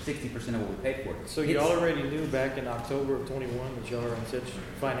for 60% of what we paid for it. So you already knew back in October of 21 that y'all are in such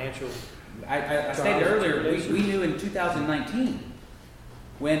financial... I stated earlier, we knew in 2019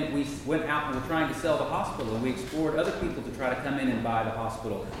 when we went out and were trying to sell the hospital, and we explored other people to try to come in and buy the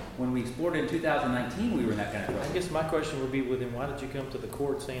hospital. When we explored it in 2019, we were in that kind of trouble. I guess my question would be, well, then why did you come to the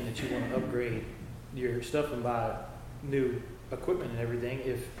court saying that you want to upgrade your stuff and buy new equipment and everything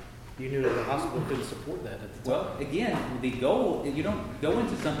if you knew that the hospital couldn't support that at the time? Well, again, the goal, you don't go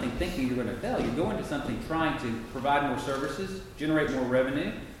into something thinking you're going to fail. You go into something trying to provide more services, generate more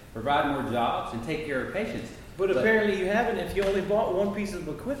revenue, provide more jobs, and take care of patients. But apparently you haven't if you only bought one piece of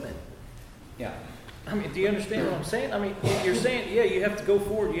equipment. Yeah. I mean, do you understand what I'm saying? I mean, you're saying, yeah, you have to go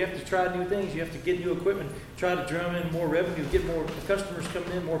forward. You have to try new things. You have to get new equipment, try to drum in more revenue, get more customers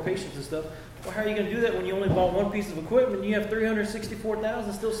coming in, more patients and stuff. Well, how are you going to do that when you only bought one piece of equipment and you have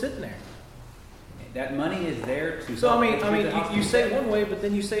 $364,000 still sitting there? That money is there to. So I mean, you say it one way, but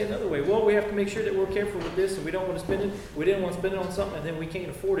then you say it another way. Well, we have to make sure that we're careful with this, and we don't want to spend it. We didn't want to spend it on something, and then we can't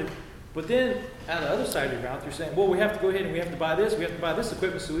afford it. But then, out of the other side of your mouth, you're saying, well, we have to go ahead and we have to buy this. We have to buy this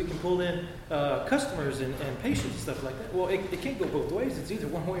equipment so we can pull in customers and patients and stuff like that. Well, it can't go both ways. It's either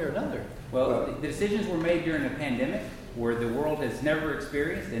one way or another. Well, the decisions were made during a pandemic where the world has never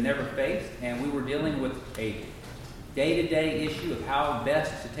experienced and never faced, and we were dealing with a day-to-day issue of how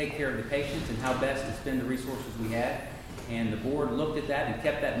best to take care of the patients and how best to spend the resources we had. And the board looked at that and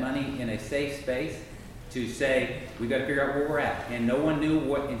kept that money in a safe space to say, we've got to figure out where we're at. And no one knew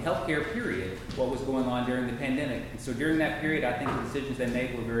what, in healthcare period, what was going on during the pandemic. And so during that period, I think the decisions they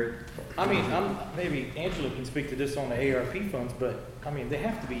made were very... I mean, maybe Angela can speak to this on the ARP funds, but, I mean, they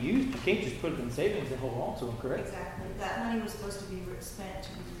have to be used. You can't just put it in savings and hold on to them, correct? Exactly. That money was supposed to be spent to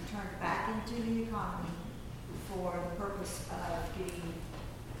be returned back into the economy for the purpose of getting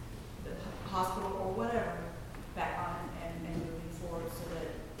the hospital or whatever back on and moving forward so that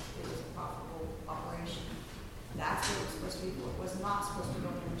it was a profitable operation. That's what it was supposed to be for. It was not supposed to go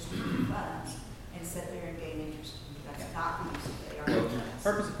in restricted funds and sit there and gain interest. That's not the use of the ARP The funds.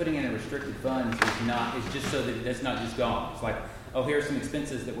 purpose of putting it in restricted funds is just so that it's not just gone. It's like, oh, here's some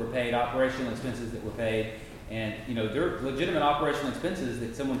expenses that were paid, operational expenses that were paid, and they're legitimate operational expenses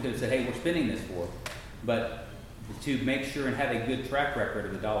that someone could have said, hey, we're spending this for. But to make sure and have a good track record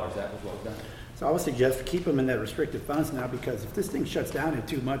of the dollars, that was what was done. So I would suggest to keep them in that restricted funds now, because if this thing shuts down in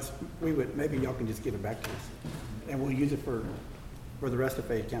 2 months, maybe y'all can just give it back to us, and we'll use it for the rest of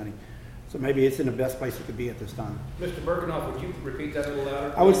Fayette County. So maybe it's in the best place it could be at this time. Mr. Bergenoff, would you repeat that a little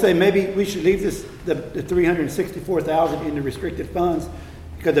louder? I would say maybe we should leave the $364,000 in the restricted funds,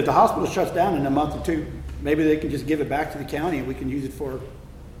 because if the hospital shuts down in a month or two, maybe they can just give it back to the county and we can use it for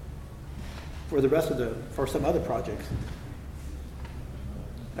the rest of for some other projects.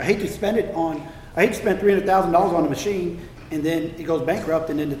 I hate to spend $300,000 on a machine and then it goes bankrupt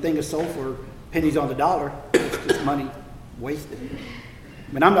and then the thing is sold for pennies on the dollar. It's just money wasted.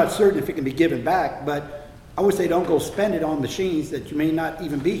 I mean, I'm not certain if it can be given back, but I would say don't go spend it on machines that you may not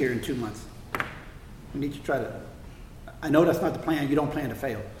even be here in 2 months. We need to try to, I know that's not the plan, you don't plan to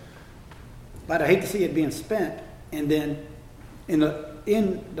fail. But I hate to see it being spent and then in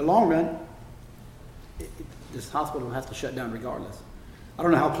the long run, this hospital has to shut down regardless. I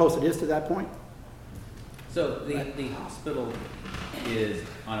don't know how close it is to that point. So the hospital is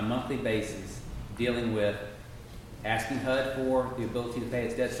on a monthly basis dealing with asking HUD for the ability to pay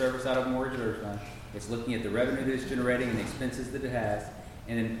its debt service out of mortgage reserve fund. It's looking at the revenue that it's generating and the expenses that it has,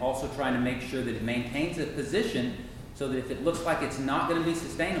 and then also trying to make sure that it maintains a position so that if it looks like it's not going to be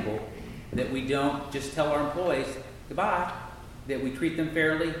sustainable, that we don't just tell our employees goodbye, that we treat them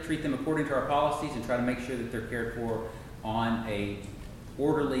fairly, treat them according to our policies, and try to make sure that they're cared for on a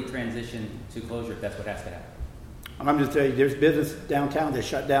orderly transition to closure if that's what has to happen. I'm just telling you, there's business downtown that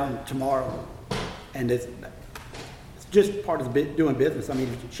shut down tomorrow, and it's just part of doing business. I mean,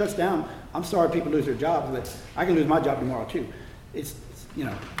 if it shuts down, I'm sorry people lose their jobs, but I can lose my job tomorrow too. It's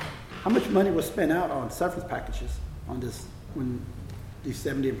how much money was spent out on severance packages on this when these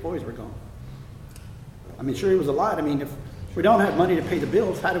 70 employees were gone? I mean, sure, it was a lot. I mean, if we don't have money to pay the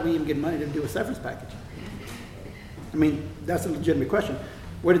bills, how do we even get money to do a severance package? I mean, that's a legitimate question.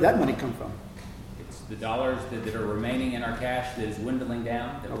 Where did that money come from? It's the dollars that are remaining in our cash that is dwindling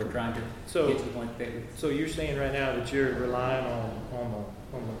down, that we're trying to get to the point that So you're saying right now that you're relying on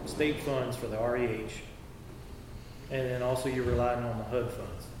the state funds for the REH, and then also you're relying on the HUD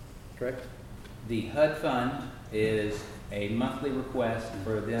funds, correct? the HUD fund is a monthly request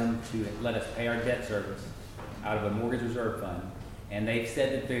for them to let us pay our debt service out of a mortgage reserve fund. And they've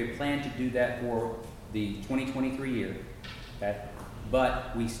said that they plan to do that for the 2023 year. Okay?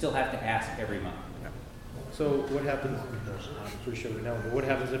 But we still have to ask every month. So what happens, I'm pretty sure we know, but what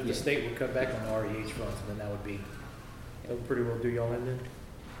happens if the state would cut back on the REH funds, and then that would pretty well do y'all in then?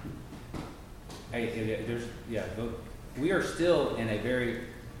 Hey, we are still in a very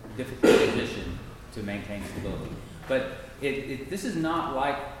difficult position to maintain stability. But this is not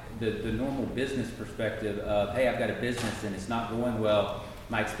like the normal business perspective of, hey, I've got a business and it's not going well,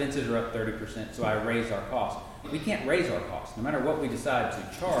 my expenses are up 30%, so I raise our costs. We can't raise our costs. No matter what we decide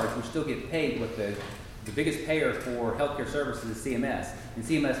to charge, we still get paid what the biggest payer for healthcare services is CMS. And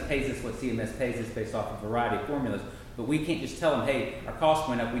CMS pays us what CMS pays us based off of a variety of formulas. But we can't just tell them, hey, our costs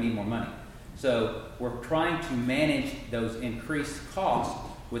went up, we need more money. So we're trying to manage those increased costs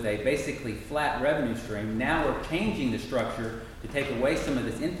with a basically flat revenue stream. Now we're changing the structure to take away some of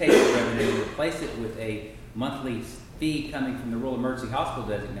this inpatient revenue and replace it with a monthly fee coming from the rural emergency hospital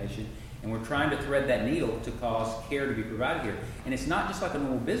designation. And we're trying to thread that needle to cause care to be provided here. And it's not just like a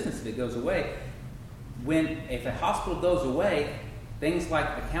normal business if it goes away. If a hospital goes away, things like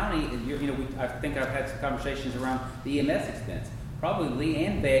a county, I think I've had some conversations around the EMS expense. Probably Lee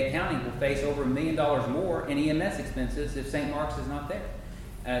and Fayette County will face over $1 million more in EMS expenses if St. Mark's is not there.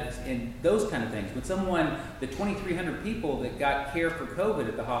 And those kind of things. When the 2,300 people that got care for COVID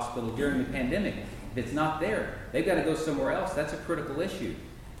at the hospital during the pandemic, if it's not there, they've got to go somewhere else. That's a critical issue.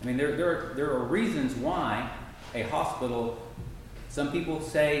 I mean, there are reasons why a hospital, some people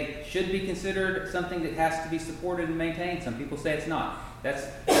say, should be considered something that has to be supported and maintained. Some people say it's not. That's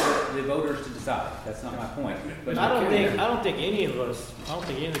for the voters to decide. That's not my point. But I don't think any of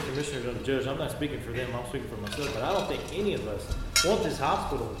the commissioners or the judge, I'm not speaking for them, I'm speaking for myself, but I don't think any of us want this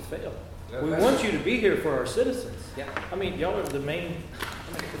hospital to fail. We want you to be here for our citizens. Yeah. I mean, y'all are the main.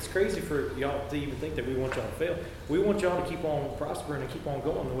 It's crazy for y'all to even think that we want y'all to fail. We want y'all to keep on prospering and keep on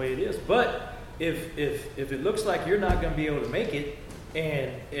going the way it is. But if it looks like you're not going to be able to make it,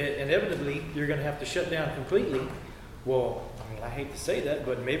 and inevitably you're going to have to shut down completely, well, I mean, I hate to say that,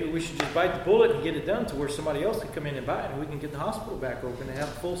 but maybe we should just bite the bullet and get it done to where somebody else can come in and buy it, and we can get the hospital back open and have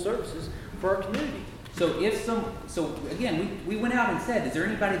full services for our community. So again, we went out and said, is there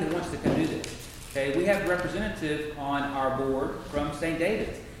anybody that wants to come do this? Okay, we have a representative on our board from St.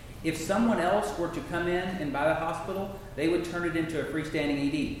 David's. If someone else were to come in and buy the hospital, they would turn it into a freestanding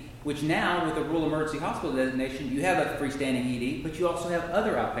ED, which now with the rural emergency hospital designation, you have a freestanding ED, but you also have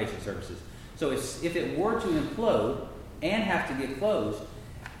other outpatient services. So if it were to implode and have to get closed,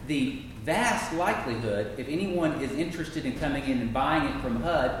 the vast likelihood, if anyone is interested in coming in and buying it from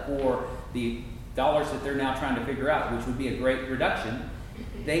HUD for the dollars that they're now trying to figure out, which would be a great reduction,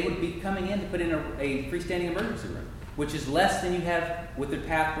 they would be coming in to put in a freestanding emergency room, which is less than you have with the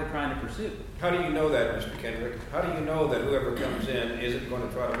path we're trying to pursue. How do you know that, Mr. Kendrick? How do you know that whoever comes in isn't going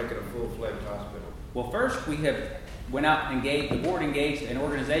to try to make it a full-fledged hospital? Well, first we went out and the board engaged an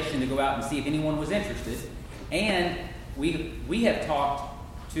organization to go out and see if anyone was interested, and we have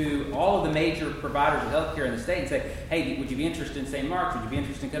talked to all of the major providers of healthcare in the state and say, hey, would you be interested in St. Mark's? Would you be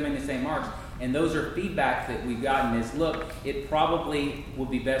interested in coming to St. Mark's? And those are feedback that we've gotten is, look, it probably would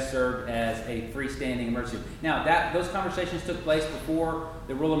be best served as a freestanding emergency room. Now, those conversations took place before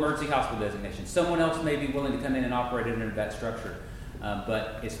the rural emergency hospital designation. Someone else may be willing to come in and operate it under that structure.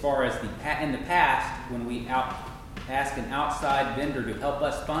 But as far as in the past, when we asked an outside vendor to help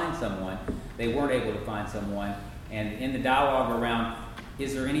us find someone, they weren't able to find someone. And in the dialogue around,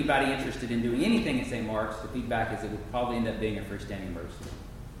 is there anybody interested in doing anything at St. Mark's, the feedback is it would probably end up being a freestanding emergency room.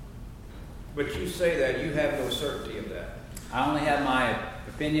 But you say that you have no certainty of that. I only have my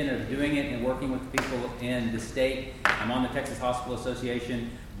opinion of doing it and working with people in the state. I'm on the Texas Hospital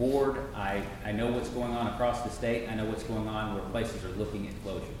Association board. I know what's going on across the state. I know what's going on where places are looking at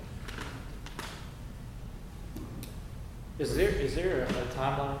closure. Is there a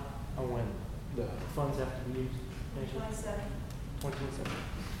timeline on when the funds have to be used? 2027.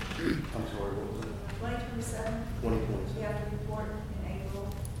 2027. I'm sorry, what was it? 2027. 2027. We have to report in April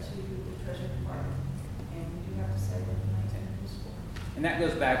to the Treasury Department, and we do have to say what the maintainer is for. And that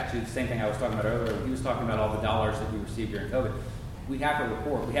goes back to the same thing I was talking about earlier. He was talking about all the dollars that we received during COVID. We have to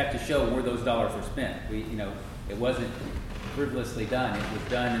report. We have to show where those dollars were spent. It wasn't frivolously done. It was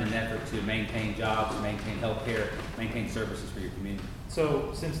done in an effort to maintain jobs, maintain health care, maintain services for your community.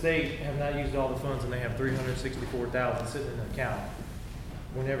 So since they have not used all the funds and they have $364,000 sitting in an account,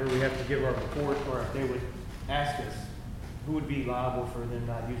 whenever we have to give our report, or if they would ask us who would be liable for them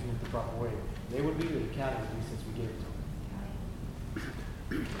not using it the proper way, they would be, or the county would be, since we gave it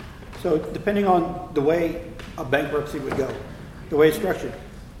to them. So depending on the way a bankruptcy would go, the way it's structured,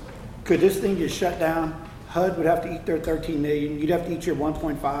 could this thing just shut down? HUD would have to eat their $13 million. You'd have to eat your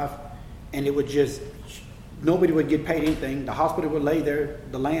 1.5, and it would just, nobody would get paid anything. The hospital would lay there.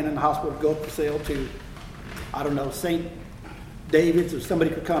 The land in the hospital would go up for sale to, I don't know, St. David's, or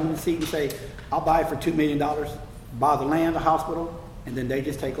somebody could come and see and say, I'll buy it for $2 million, buy the land, the hospital, and then they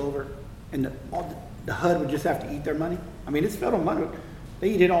just take over. And the HUD would just have to eat their money. I mean, it's federal money.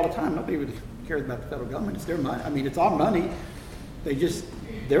 They eat it all the time. Nobody really cares about the federal government. It's their money. I mean, it's our money.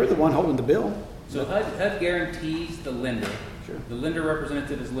 They're the one holding the bill. So HUD guarantees the lender. Sure. The lender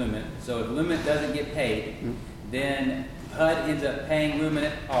representative is Lumen. So if Lumen doesn't get paid, then HUD ends up paying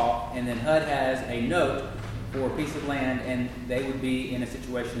Lumen off, and then HUD has a note for a piece of land, and they would be in a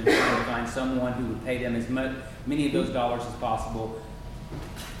situation of trying to find someone who would pay them as many of those dollars as possible.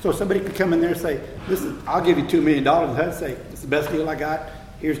 So somebody could come in there and say, listen, I'll give you $2 million, and HUD say, it's the best deal I got.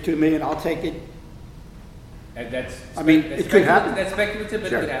 here's $2 million, I'll take it. That's. I mean, that's it could happen. That's speculative, but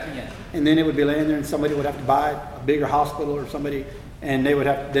Sure. it could happen, yeah. And then it would be laying there and somebody would have to buy a bigger hospital or somebody, and they would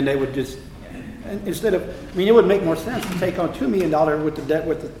have, then they would just, and instead of, I mean, it would make more sense to take on $2 million with the debt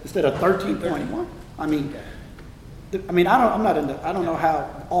instead of 13.1. I mean, I don't know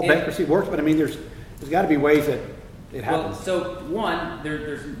how all bankruptcy works, but I mean, there's got to be ways that it happens. Well, so one,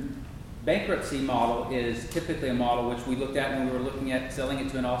 there's bankruptcy model is typically a model which we looked at when we were looking at selling it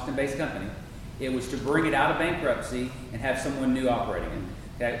to an Austin-based company. It was to bring it out of bankruptcy and have someone new operating it.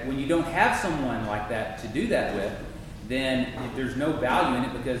 Okay? When you don't have someone like that to do that with, then there's no value in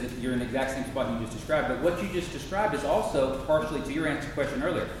it because you're in the exact same spot you just described. But what you just described is also partially to your answer question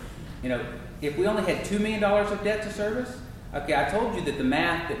earlier. You know, if we only had $2 million of debt to service, okay, I told you that the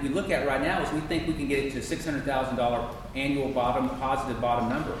math that we look at right now is we think we can get it to $600,000 annual positive bottom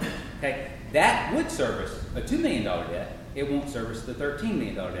number. Okay, that would service a $2 million debt. It won't service the $13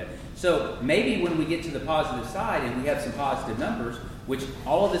 million debt. So maybe when we get to the positive side and we have some positive numbers, which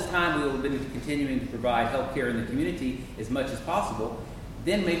all of this time we will have been continuing to provide health care in the community as much as possible,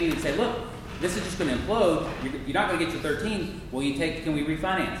 then maybe we'd say, look, this is just going to implode. You're not going to get your 13. Well, can we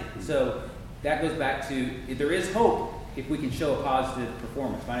refinance it? So that goes back to, there is hope if we can show a positive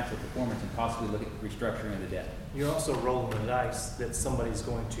performance, financial performance, and possibly look at restructuring of the debt. You're also rolling the dice that somebody's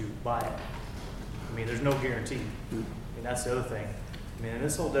going to buy it. I mean, there's no guarantee. I mean, that's the other thing. I mean, and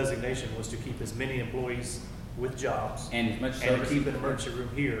this whole designation was to keep as many employees with jobs And as much and service to keep an emergency room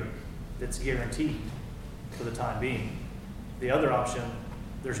here that's guaranteed for the time being. The other option,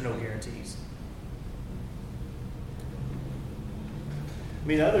 there's no guarantees. I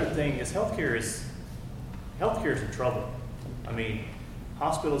mean, the other thing is healthcare is in trouble. I mean,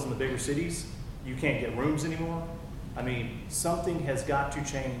 hospitals in the bigger cities, you can't get rooms anymore. I mean, something has got to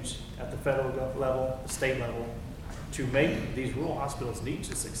change at the federal level, the state level, to make these rural hospitals need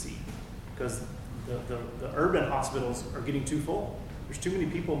to succeed. Because the urban hospitals are getting too full. There's too many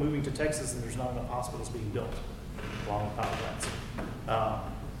people moving to Texas and there's not enough hospitals being built along with power plants.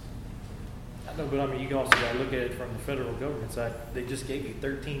 I know, but I mean, you can also gotta look at it from the federal government side. They just gave you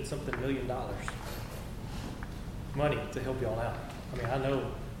 $13-something million money to help y'all out. I mean, I know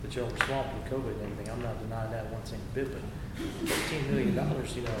that y'all were swamped with COVID and everything. I'm not denying that one single bit, but $13 million,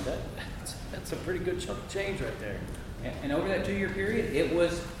 you know, that's a pretty good chunk of change right there. And over that 2-year period, it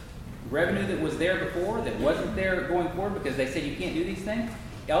was revenue that was there before that wasn't there going forward because they said you can't do these things.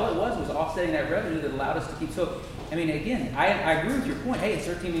 All it was offsetting that revenue that allowed us to keep. So, I mean, again, I agree with your point. Hey, it's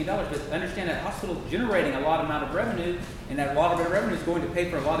 $13 million, but understand that hospital is generating a lot amount of revenue, and that a lot of that revenue is going to pay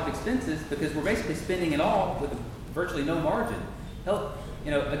for a lot of expenses because we're basically spending it all with virtually no margin. Health,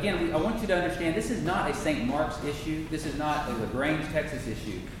 again, I want you to understand this is not a St. Mark's issue. This is not a LaGrange, Texas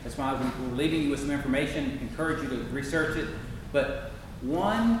issue. That's why we're leaving you with some information, encourage you to research it. But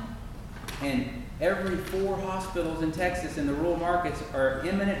 1 in every 4 hospitals in Texas in the rural markets are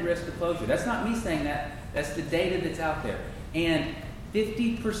imminent risk of closure. That's not me saying that. That's the data that's out there. And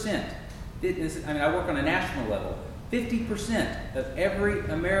 50%, I work on a national level, 50% of every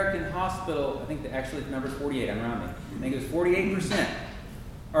American hospital, I think actually the number is 48, I'm rounding. I think it was 48%,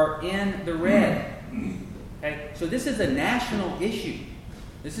 are in the red. Okay? So this is a national issue.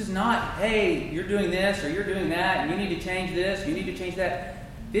 This is not, hey, you're doing this or you're doing that, and you need to change this, you need to change that.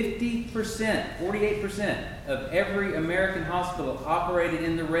 50%, 48% of every American hospital operated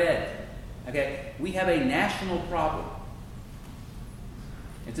in the red. Okay, we have a national problem.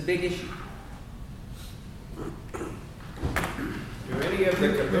 It's a big issue. Do any of the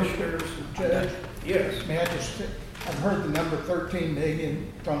commissioners? Judge? Yes. May I just, I've heard the number 13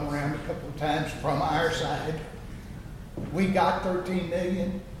 million thrown around a couple of times from our side. We got 13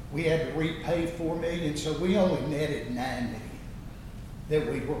 million. We had to repay 4 million, so we only netted 9 million that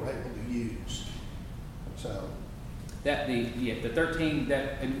we were able to use. So That the 13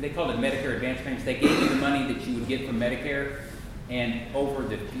 that they called it Medicare advance payments. They gave you the money that you would get from Medicare, and over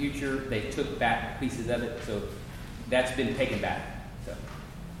the future they took back pieces of it. So that's been taken back. So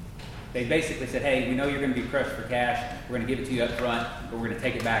they basically said, "Hey, we know you're going to be crushed for cash. We're going to give it to you up front, but we're going to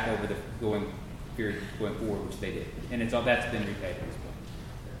take it back over the going period going forward," which they did, and it's all that's been repaid at this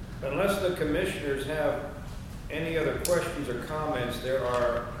point. Unless the commissioners have any other questions or comments, there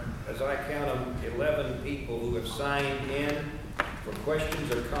are, as I count them, 11 people who have signed in for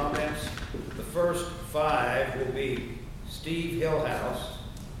questions or comments. The first 5 will be Steve Hillhouse,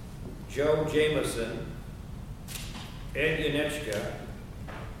 Joe Jameson, Ed Yanechka,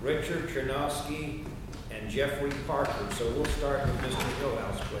 Richard Chernowski, and Jeffrey Parker. So we'll start with Mr.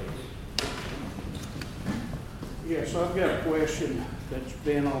 Hillhouse, please. Yes, I've got a question that's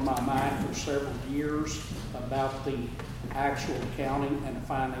been on my mind for several years about the actual accounting and the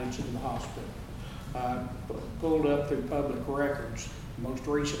financing of the hospital. I pulled up through public records the most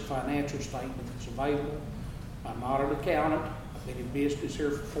recent financial statement that's available. I'm not an accountant. I've been in business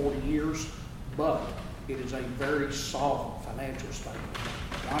here for 40 years, but it is a very solid financial statement.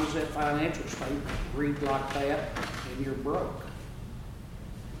 As long as that financial statement reads like that, and you're broke.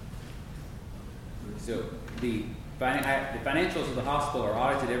 So the financials of the hospital are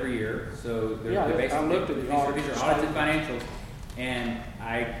audited every year, so they're basically, I looked at the these are audited financials, and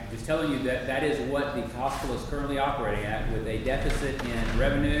I was telling you that that is what the hospital is currently operating at, with a deficit in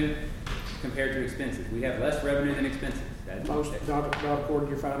revenue compared to expenses. We have less revenue than expenses. That's Not according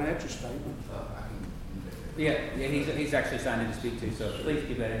to your financial statement. yeah, he's actually signed in to speak to, so please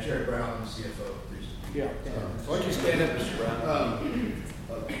keep that in. Jerry Brown, I'm the CFO, please. Yeah. Why don't you stand up, Mr. Brown?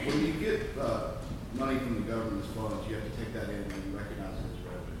 When you get money from the government's funds, you have to take that in and you recognize it as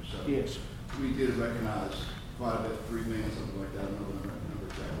revenue. So Yes. we did recognize quite a bit, $3 million, something like that. I don't know the number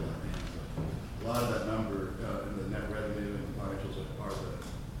exactly offhand, but a lot of that number in the net revenue and the financials are part of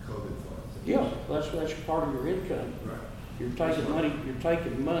the COVID funds. Yeah, that's part of your income. Right. You're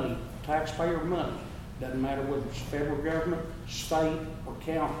taking money, taxpayer money, doesn't matter whether it's federal government, state, or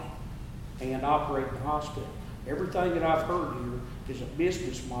county, and operate the hospital. Everything that I've heard here is a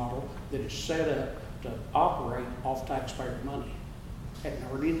business model that is set up to operate off taxpayer money. Haven't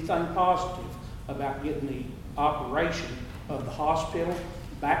heard anything positive about getting the operation of the hospital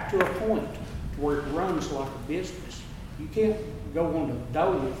back to a point where it runs like a business. You can't go on the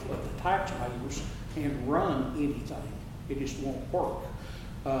dole of the taxpayers and run anything. It just won't work.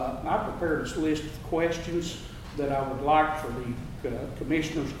 I prepared this list of questions that I would like for the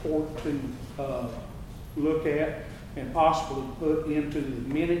Commissioners Court to look at and possibly put into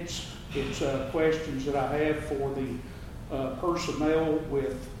the minutes. It's questions that I have for the personnel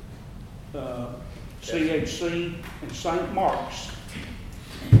with CHC and St. Mark's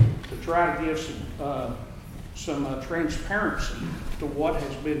to try to give some transparency to what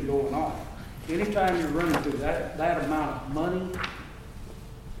has been going on. Anytime you're running through that amount of money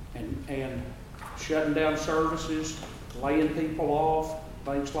and shutting down services, laying people off,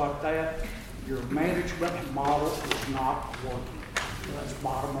 things like that, your management model is not working. That's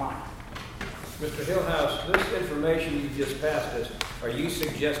bottom line. Mr. Hillhouse, this information you just passed us, are you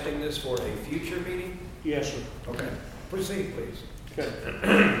suggesting this for a future meeting? Yes, sir. Okay. Proceed, please.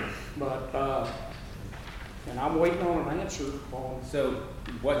 Okay. But, and I'm waiting on an answer on So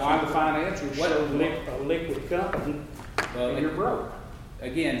what why the financials show a liquid company and you're broke.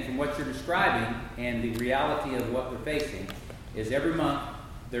 Again, from what you're describing and the reality of what we're facing is every month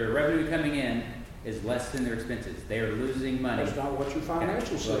their revenue coming in is less than their expenses. They are losing money. That's not what your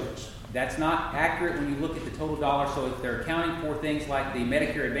financial says. That's not accurate when you look at the total dollar. So if they're accounting for things like the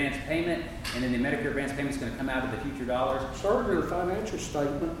Medicare advance payment, and then the Medicare advance payment is going to come out of the future dollars. Sir, your financial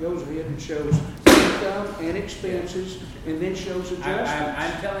statement goes ahead and shows income and expenses, and then shows adjustments.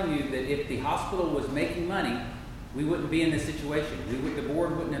 I'm telling you that if the hospital was making money, we wouldn't be in this situation. The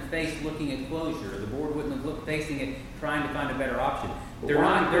board wouldn't have faced looking at closure. The board wouldn't have facing it, trying to find a better option. They're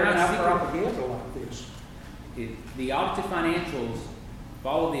not propaganda like this. The audited financials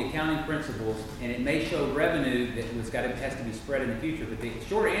follow the accounting principles, and it may show revenue that has to be spread in the future. But the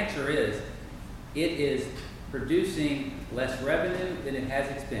short answer is, it is producing less revenue than it has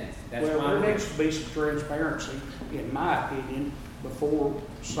expense. That's well, there needs to be some transparency, in my opinion, before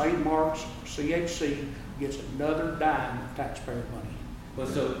St. Mark's CHC gets another dime of taxpayer money. Well,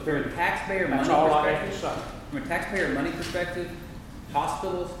 so from a taxpayer That's money all I have to perspective, say. from a taxpayer money perspective,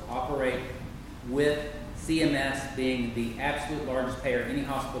 hospitals operate with CMS being the absolute largest payer of any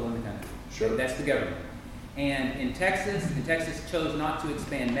hospital in the country. Sure. That's the government. And in Texas chose not to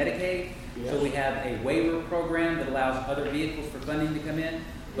expand Medicaid, so we have a waiver program that allows other vehicles for funding to come in.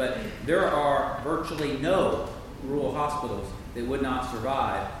 But there are virtually no rural hospitals that would not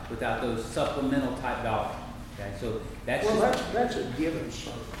survive without those supplemental type dollars. Okay, so that's that's a given,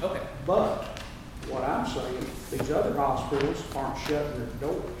 sir. Okay. But what I'm saying, these other hospitals aren't shutting their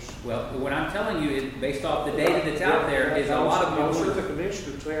doors. Well, what I'm telling you is, based off the data that's out there, is a lot of most people. of the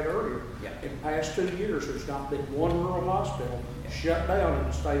commissioner said earlier. Yeah. In the past 2 years, there's not been one rural hospital shut down in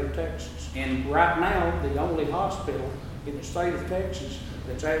the state of Texas. And right now, the only hospital in the state of Texas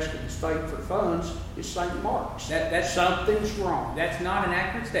that's asking the state for funds is St. Mark's. Something's wrong. That's not an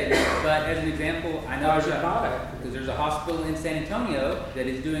accurate statement, but as an example, I know Why is it not accurate? because there's a hospital in San Antonio that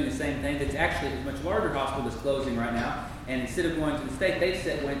is doing the same thing. That's actually a much larger hospital that's closing right now. And instead of going to the state,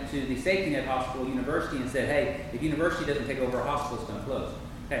 they went to the safety net hospital, university, and said, hey, if university doesn't take over a hospital, it's going to close.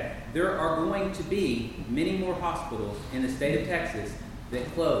 Okay, there are going to be many more hospitals in the state of Texas that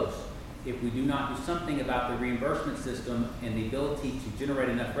close. if we do not do something about the reimbursement system and the ability to generate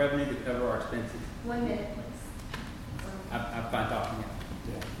enough revenue to cover our expenses. 1 minute, please. I'm fine talking now.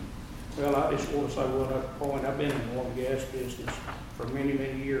 Yeah. Well, I just want to say one point. I've been in the oil and gas business for many,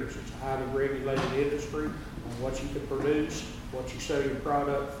 many years. It's a highly regulated industry on what you can produce, what you sell your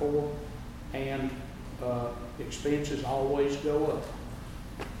product for, and expenses always go up.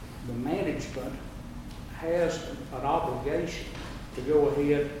 The management has an obligation to go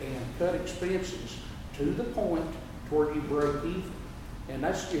ahead and cut expenses to the point to where you break even. And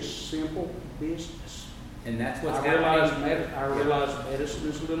that's just simple business. And that's what's I realize happening. medicine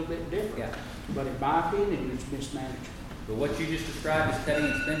is a little bit different. Yeah. But in my opinion, it's mismanagement. But what you just described as cutting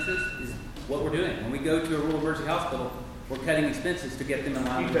expenses is what we're doing. When we go to a rural emergency hospital, we're cutting expenses to get them in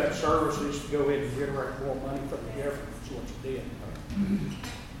line. You cut services to go ahead and generate more money from the government, is what you did.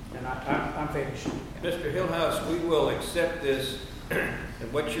 And I'm finished. Mr. Hillhouse, we will accept this,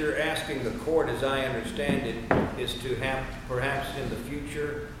 and what you're asking the court, as I understand it, is to have perhaps in the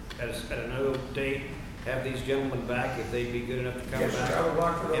future, at another date, have these gentlemen back if they'd be good enough to come Yes, back. sir. I would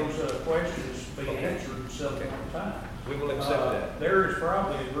like for those questions to be Okay. answered some time. We will accept that. There is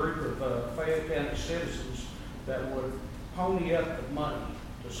probably a group of Fayette County citizens that would pony up the money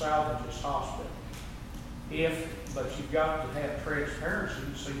to salvage this hospital. But you've got to have transparency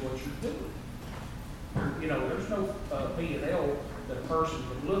to see what you're doing. You know, there's no P&L that a person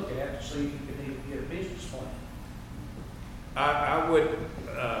can look at to see if you can even get a business plan. I would,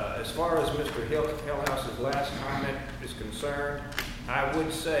 as far as Mr. Hillhouse's last comment is concerned, I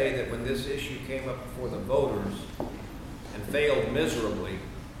would say that when this issue came up before the voters and failed miserably,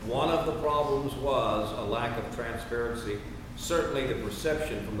 one of the problems was a lack of transparency, certainly the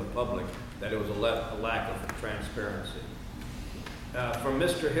perception from the public that it was a lack of transparency. From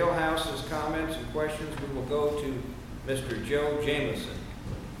Mr. Hillhouse's comments and questions, we will go to Mr. Joe Jameson.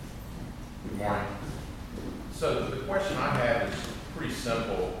 Good morning. So the question I have is pretty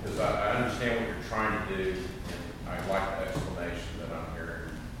simple, because I understand what you're trying to do, and I like the explanation that I'm hearing,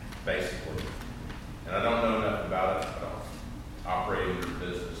 basically. And I don't know enough about it. I don't operate in your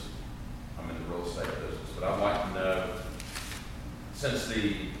business. I'm in the real estate business. But I'd like to know, since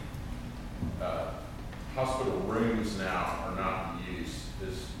the hospital rooms now are not in use,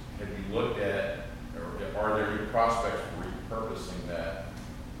 have you looked at, or are there any prospects for repurposing that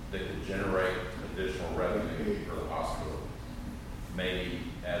could generate additional revenue for the hospital? Maybe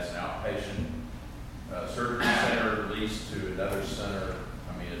as an outpatient surgery center leased to another center.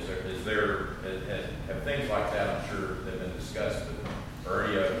 I mean, have things like that, I'm sure, have been discussed, but are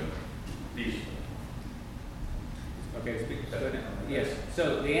any of them feasible? Okay, yes.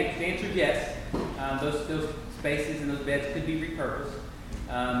 So the answer is yes. Those spaces and those beds could be repurposed.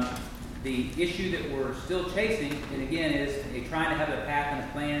 The issue that we're still chasing, and again, is trying to have a path and a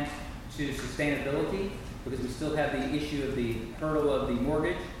plan to sustainability, because we still have the issue of the hurdle of the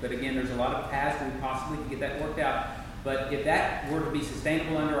mortgage. But again, there's a lot of paths where we possibly could get that worked out. But if that were to be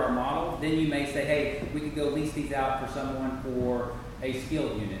sustainable under our model, then you may say, hey, we could go lease these out for someone for a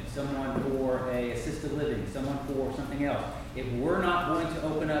skilled unit, someone for a assisted living, someone for something else. If we're not going to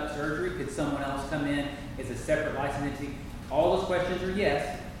open up surgery, could someone else come in as a separate licensed entity? All those questions are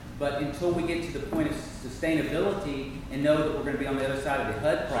yes, but until we get to the point of sustainability and know that we're going to be on the other side of the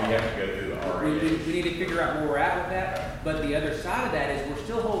HUD So problem, you have to go through the REA. we need to figure out where we're at with that. But the other side of that is we're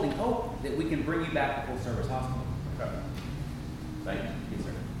still holding hope that we can bring you back to full service hospital. Okay. Thank you. Yes,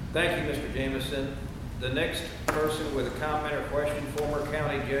 sir. Thank you, Mr. Jameson. The next person with a comment or question, former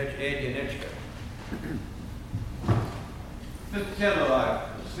County Judge Ed Yanichka. Mr. Kendall,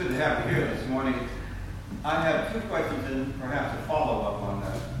 it's good to have you here this morning. I have two questions and perhaps a follow-up on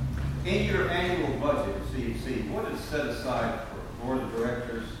that. In your annual budget, CHC, what is set aside for board of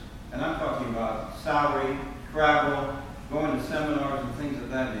directors? And I'm talking about salary, travel, going to seminars and things of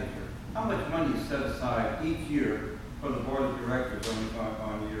that nature. How much money is set aside each year for the board of directors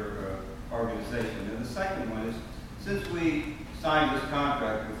on your organization? And the second one is, since we signed this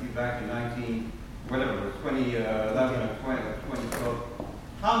contract with you back in 2011 or 2012,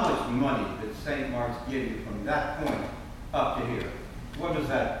 how much money did St. Mark's give you from that point up to here? What does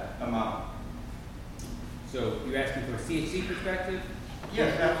that amount? So you're asking from a CHC perspective?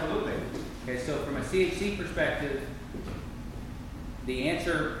 Yes, absolutely. Okay, so from a CHC perspective, the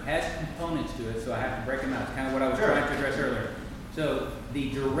answer has components to it, so I have to break them out. It's kind of what I was trying to address earlier. So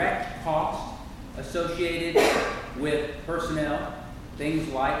the direct cost associated with personnel, things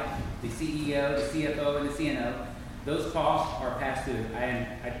like the CEO, the CFO, and the CNO, those costs are passed through. I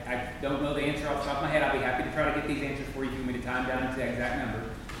don't know the answer off the top of my head. I'll be happy to try to get these answers for you if you want me to time down into the exact number.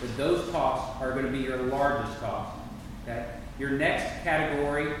 But those costs are going to be your largest cost. Okay? Your next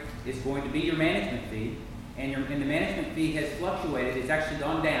category is going to be your management fee, and the management fee has fluctuated. It's actually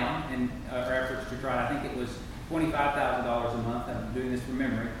gone down in our efforts to try. I think it was $25,000 a month. I'm doing this from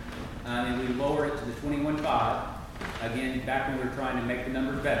memory, and we lowered it to the $21,500. Again, back when we were trying to make the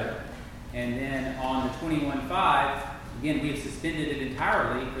numbers better. And then on the $21,500, again, we have suspended it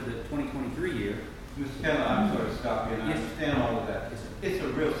entirely for the 2023 year. Mr. Kendall, I'm sorry to stop you, and I Yes. understand all of that. Yes, sir. It's a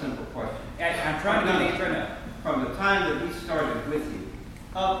real simple question. I'm trying to get the answer now. From the time that we started with you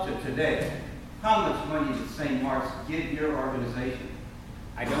up to today, how much money did St. Mark's give your organization?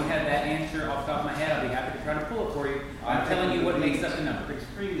 I don't have that answer off the top of my head. I'll be happy to try to pull it for you. I'm telling you what makes up the number.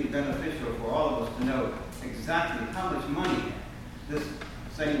 Extremely beneficial for all of us to know exactly how much money this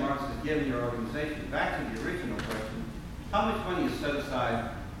St. Mark's has given your organization. Back to the original question, how much money is set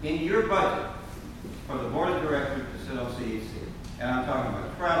aside in your budget for the board of directors to sit on CHC? And I'm talking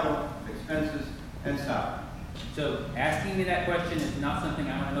about travel, expenses, and salary. So asking me that question is not something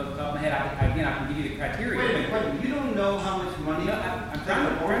I want to know off the top of my head. I can give you the criteria. Wait a minute. You don't know how much money No, I'm the trying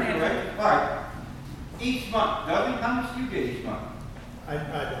to board of answer. directors. All right. Each month, Dudley, how much do you get each month? I don't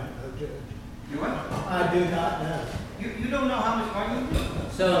know, Judge. You what? I do not know. You don't know how much money you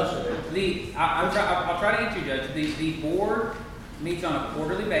get? So I'll try to answer you, Judge. The board meets on a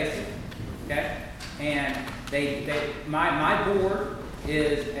quarterly basis, okay? And my board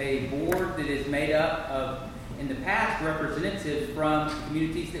is a board that is made up of, in the past, representatives from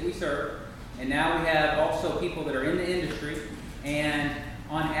communities that we serve, and now we have also people that are in the industry. And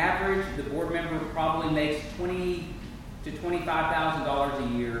on average, the board member probably makes $20,000 to $25,000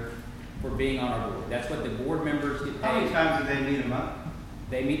 a year for being on our board. That's what the board members get How many paid. times do they meet a month?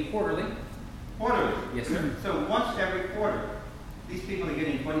 They meet quarterly. Quarterly. Yes, sir. So once every quarter, these people are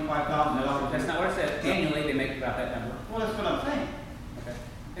getting $25,000. No, that's not what I said. Annually, they make about that number. Well, that's what I'm saying. Okay.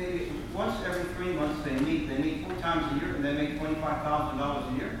 Once every 3 months they meet 4 times a year, and they make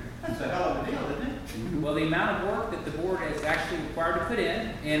 $25,000 a year. That's a hell of a deal, isn't it? Well, the amount of work that the board is actually required to put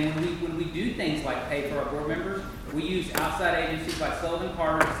in, and when we do things like pay for our board members, we use outside agencies like Sullivan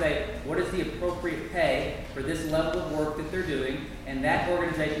Carter to say, what is the appropriate pay for this level of work that they're doing, and that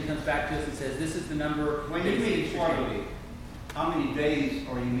organization comes back to us and says, this is the number. When you meet quarterly, how many days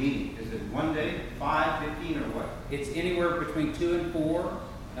are you meeting? Is it 1 day, 5, 15, or what? It's anywhere between 2 and 4.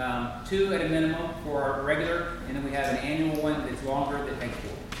 2 at a minimum for our regular, and then we have an annual one that's longer that takes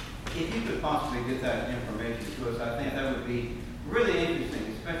 4. If you could possibly get that information to us, I think that would be really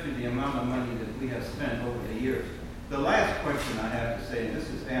interesting, especially the amount of money that we have spent over the years. The last question I have to say, and this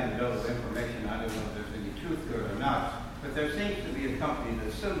is anecdotal information, I don't know if there's any truth to it or not, but there seems to be a company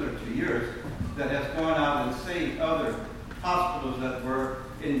that's similar to yours that has gone out and saved other hospitals that were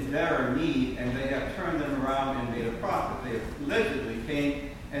in dire need, and they have turned them around and made a profit. They allegedly came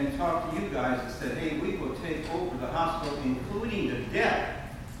and talked to you guys and said, hey, we will take over the hospital, including the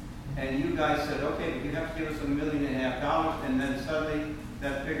debt. And you guys said, okay, but you have to give us $1.5 million, and then suddenly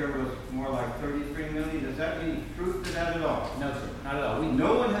that figure was more like $33 million. Does that mean truth to that at all? No, sir, not at all.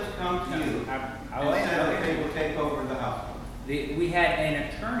 No one has come to you I and said, okay, we'll take over the hospital. We had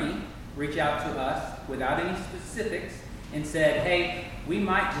an attorney reach out to us without any specifics and said, hey, we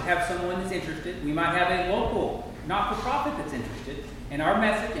might have someone that's interested. We might have a local not-for-profit that's interested. And our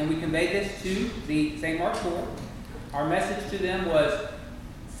message, and we conveyed this to the St. Mark's board, our message to them was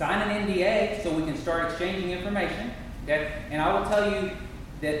sign an NDA so we can start exchanging information. Okay? And I will tell you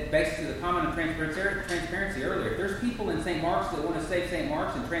that based to the comment of transparency earlier, if there's people in St. Mark's that want to save St.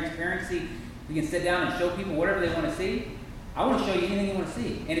 Mark's and transparency, we can sit down and show people whatever they want to see. I want to show you anything you want to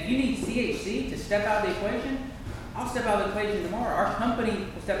see. And if you need CHC to step out of the equation, I'll step out of the equation tomorrow. Our company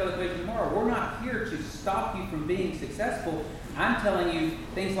will step out of the equation tomorrow. We're not here to stop you from being successful. I'm telling you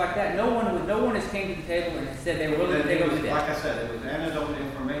things like that. No one has came to the table and said they were willing to take over the debt. Like I said, it was anecdotal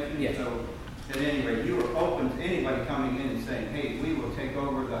information. Yes. So at any rate, you were open to anybody coming in and saying, hey, we will take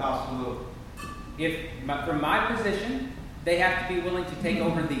over the hospital. From my position, they have to be willing to take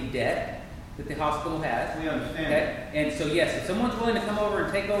over the debt that the hospital has. We understand. Okay? And so yes, if someone's willing to come over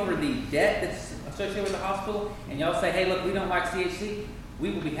and take over the debt that's associated with the hospital, and y'all say, hey, look, we don't like CHC,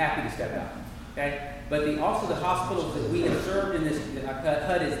 we will be happy to step out. Okay? But also the hospitals that we have served in this,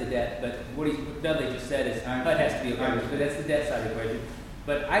 HUD is the debt, but what Dudley just said is HUD has to be okay, but that's the debt side of the equation.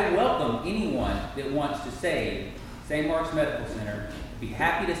 But I welcome anyone that wants to save St. Mark's Medical Center, be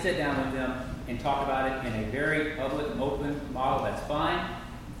happy to sit down with them and talk about it in a very public, open model. That's fine.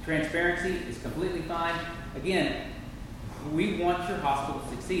 Transparency is completely fine. Again, we want your hospital to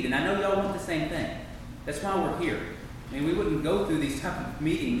succeed, and I know y'all want the same thing. That's why we're here. I mean, we wouldn't go through these type of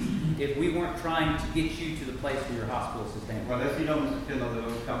meetings if we weren't trying to get you to the place where your hospital is sustainable. Well, as you know, Mr. Kendall, it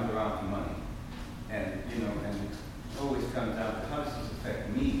always comes around to money. And, you know, and always comes down to how does this affect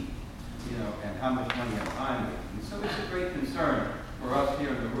me, you know, and how much money am I making? And so it's a great concern for us here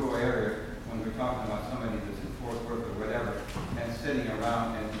in the rural area when we're talking about somebody that's in Fort Worth or whatever and sitting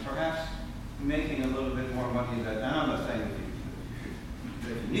around and perhaps making a little bit more money than, and I'm not saying that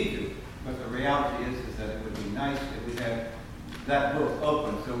you need to, but the reality is that it would be nice if we had that book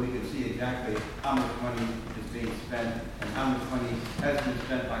open so we could see exactly how much money is being spent and how much money has been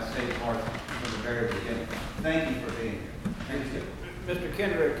spent by state parks from the very beginning. Thank you for being here. Thank you. Mr.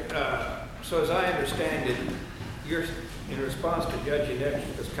 Kendrick, so as I understand it, you're in response to Judge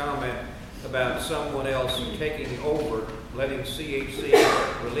Inex's comment about someone else taking over, letting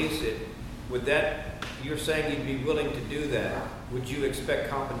CHC release it. Would that, you're saying you'd be willing to do that? Would you expect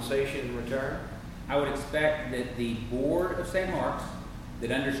compensation in return? I would expect that the board of St. Mark's,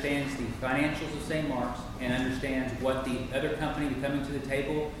 that understands the financials of St. Mark's and understands what the other company coming to the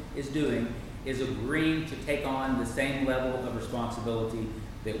table is doing, is agreeing to take on the same level of responsibility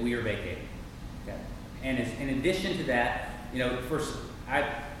that we are vacating. Okay? And in addition to that, you know,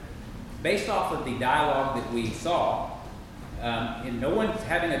 based off of the dialogue that we saw, and no one's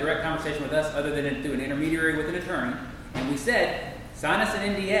having a direct conversation with us other than through an intermediary with an attorney, and we said, sign us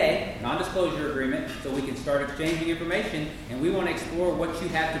an NDA, non-disclosure agreement, so we can start exchanging information, and we want to explore what you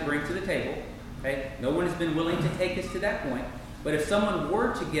have to bring to the table. Okay? No one has been willing to take us to that point, but if someone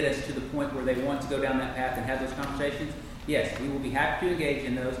were to get us to the point where they want to go down that path and have those conversations, yes, we will be happy to engage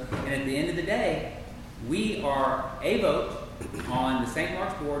in those, and at the end of the day, we are a vote on the St.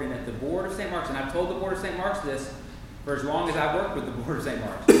 Mark's board, and at the board of St. Mark's, and I've told the board of St. Mark's this for as long as I've worked with the board of St.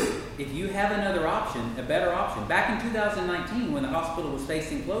 Mark's, if you have another option, a better option, back in 2019 when the hospital was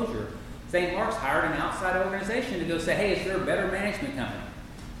facing closure, St. Mark's hired an outside organization to go say, hey, is there a better management company?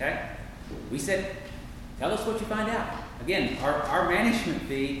 Okay? We said, tell us what you find out. Again, our management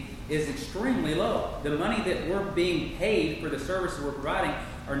fee is extremely low. The money that we're being paid for the services we're providing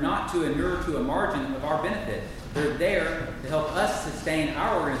are not to inure to a margin of our benefit. They're there to help us sustain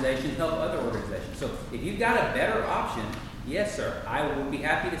our organization, help other organizations. So if you've got a better option, yes, sir, I will be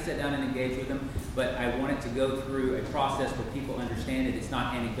happy to sit down and engage with them, but I want it to go through a process where people understand it. It's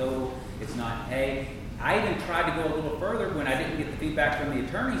not anecdotal. It's not, hey. I even tried to go a little further when I didn't get the feedback from the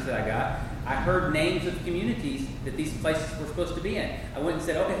attorneys that I got. I heard names of communities that these places were supposed to be in. I went and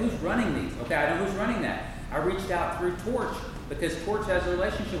said, okay, who's running these? Okay, I know who's running that. I reached out through Torch because Torch has a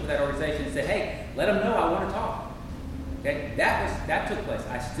relationship with that organization and said, hey, let them know I want to talk. Okay, that took place.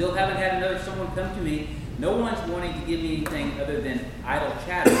 I still haven't had someone come to me. No one's wanting to give me anything other than idle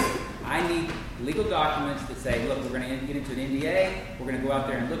chatter. I need legal documents that say, look, we're going to get into an NDA, we're going to go out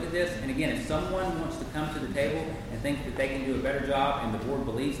there and look at this, and again, if someone wants to come to the table and think that they can do a better job, and the board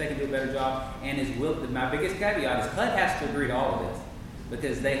believes they can do a better job, and my biggest caveat is HUD has to agree to all of this,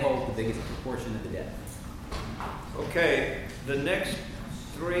 because they hold the biggest proportion of the debt. Okay, the next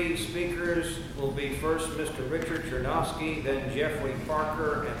three speakers will be first Mr. Richard Chernosky, then Jeffrey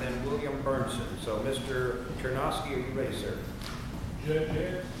Parker, and then William Burnson. So, Mr. Chernosky, are you ready, sir? Judge,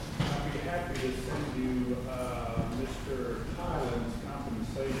 I'd be happy to send you Mr. Hyland's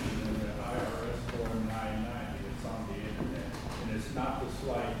compensation in the IRS Form 990. It's on the internet. And it's not to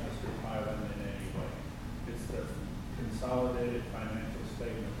slight Mr. Hyland in any way. It's the consolidated financial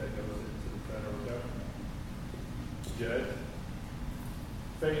statement that goes into the federal government. Judge,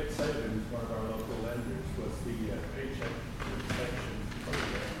 Fayette Savings, one of our local lenders, was the paycheck protection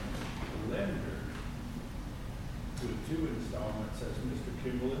program lender with 2 installments, as Mr.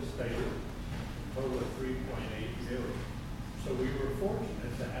 Kimball has stated, a total of $3.8 million. So we were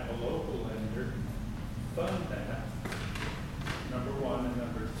fortunate to have a local lender fund that, number one, and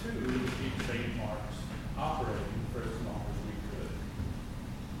number two, to keep St. Mark's operating for as long as we could.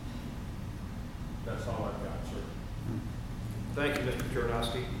 That's all I've got, sir. Thank you, Mr.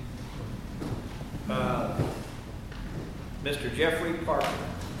 Chernosky. Mr. Jeffrey Parker.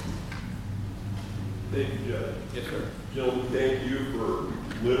 Thank you, Judge. Yes, sir. Gentlemen, thank you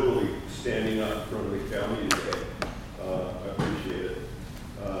for literally standing up in front of the county today. I appreciate it.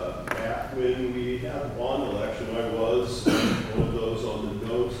 Back when we had the bond election, I was one of those on the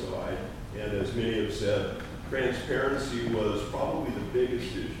no side, and as many have said, transparency was probably the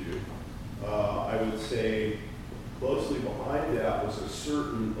biggest issue. I would say closely behind that was a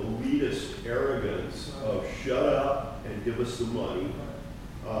certain elitist arrogance of shut up and give us the money.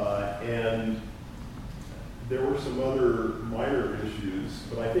 And there were some other minor issues,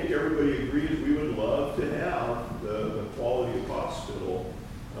 but I think everybody agrees we would love to have the quality of hospital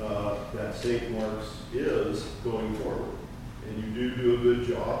that St. Mark's is going forward. And you do a good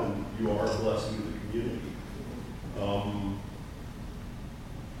job, and you are a blessing to the community. So I'll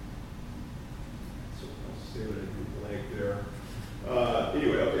say what I do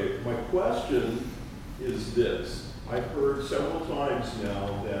my question is this. I've heard several times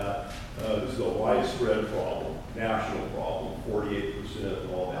now that this is a widespread problem, national problem, 48%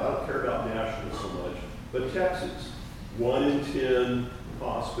 and all that. I don't care about national so much, but Texas, 1 in 10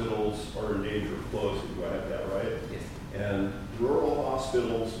 hospitals are in danger of closing. Do I have that right? Yes. And rural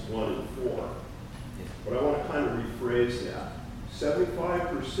hospitals, 1 in 4. Yes. But I want to kind of rephrase that.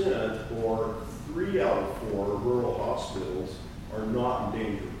 75% or 3 out of 4 rural hospitals are not in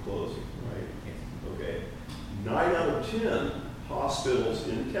danger of closing, right? Yes. Okay. 9 out of 10 hospitals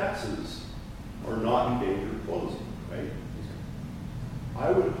in Texas are not in danger of closing, right?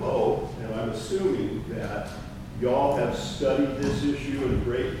 I would hope, and I'm assuming, that y'all have studied this issue in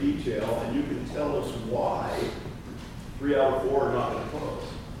great detail, and you can tell us why 3 out of 4 are not going to close.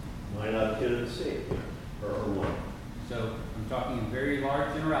 9 out of 10 are the same, or 1. So I'm talking in very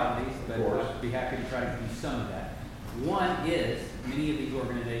large generalities, but Of course. I'd be happy to try to give you some of that. One is many of these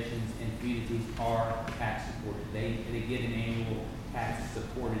organizations and communities are tax supported. They get an annual tax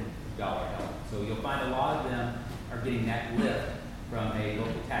supported dollar element. So you'll find a lot of them are getting that lift from a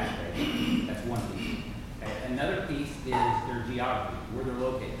local taxpayer. That's one piece. Okay. Another piece is their geography, where they're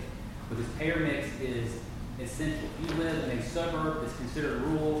located. Because payer mix is essential. If you live in a suburb that's considered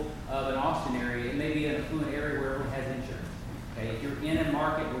rural of an Austin area, it may be an affluent area where everyone has insurance. Okay. If you're in a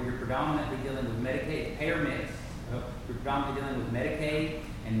market where you're predominantly dealing with Medicaid, payer mix, you're predominantly dealing with Medicaid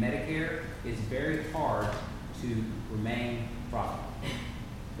and Medicare, it's very hard to remain profitable.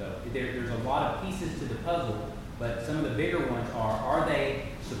 So there's a lot of pieces to the puzzle, but some of the bigger ones are they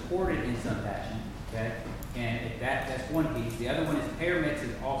supported in some fashion? Okay, and if that's one piece. The other one is payer mix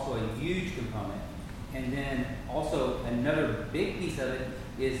is also a huge component, and then also another big piece of it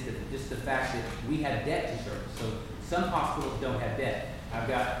is just the fact that we have debt to service. So some hospitals don't have debt. I've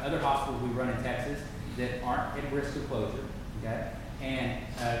got other hospitals we run in Texas that aren't at risk of closure. Okay, and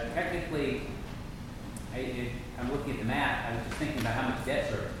technically, I'm looking at the math. I was just thinking about how much debt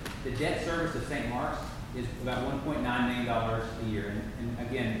service. The debt service of St. Mark's is about $1.9 million a year. And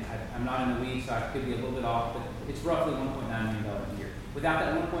again, I'm not in the weeds, so I could be a little bit off, but it's roughly $1.9 million a year. Without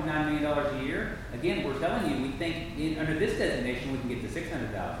that $1.9 million a year, again, we're telling you, we think under this designation we can get to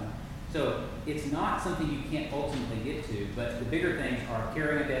 $600,000. So it's not something you can't ultimately get to, but the bigger things are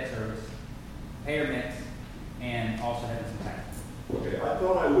carrying a debt service, payer mix, and also having some tax. Okay, I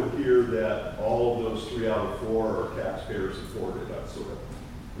thought I would hear that all of those 3 out of 4 are taxpayer supported. I'm sort of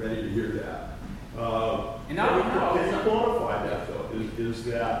ready to hear that. And can you quantify that though? Is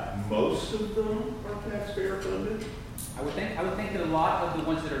that most of them are taxpayer funded? I would think that a lot of the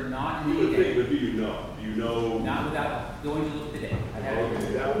ones that are not in You would the think, but do you know? Do you know? not without going to look at the data.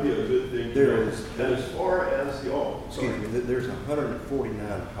 Okay, that would be a good thing. There is. And as far as the Excuse me, there's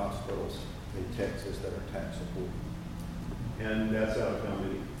 149 hospitals in Texas that are tax supported. And that's out of how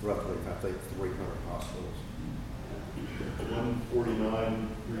many? Roughly, I think, 300 hospitals. 149,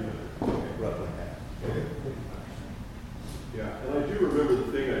 300. Okay. Roughly half. Okay. Yeah, and I do remember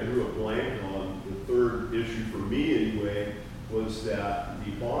the thing I drew a blank on, the third issue for me anyway, was that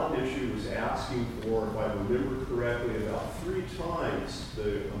the bond issue was asking for, if I remember correctly, about 3 times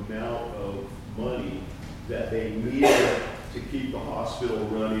the amount of money that they needed to keep the hospital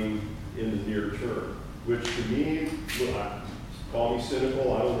running in the near term, which to me, call me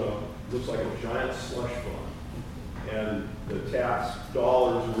cynical, I don't know, looks like a giant slush fund. And the tax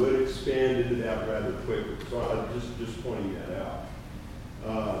dollars would expand into that rather quickly. So I'm just pointing that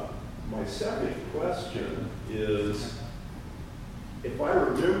out. My second question is, if I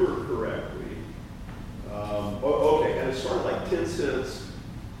remember correctly, okay, and it started like 10 cents,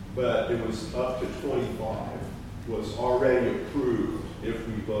 but it was up to 25, was already approved if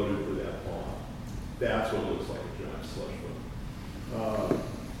we voted for that bond. That's what looks like a giant slush fund.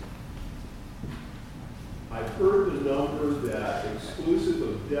 I've heard the number that exclusive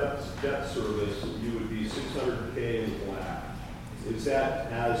of debt service, you would be $600K in the black. Is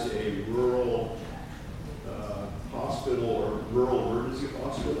that as a rural hospital or rural emergency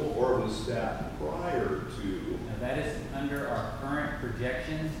hospital, or was that prior to? Now that is under our current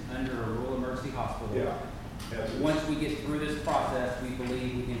projections under a rural emergency hospital. Yeah. Once we get through this process, we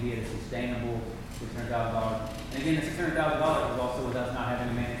believe we can be at a sustainable $600,000. And again, the $600,000 is also with us not having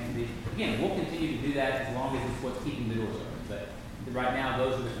a management fee. Again, we'll continue to do that as long as it's what's keeping the doors open. But right now,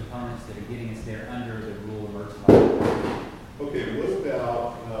 those are the components that are getting us there under the rural emergency hospital. Okay, what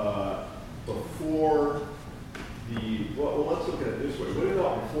about before the, well, let's look at it this way. What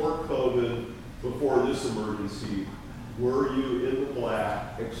about before COVID, before this emergency, were you in the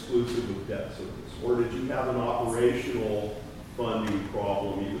black exclusive of debt service? Or did you have an operational funding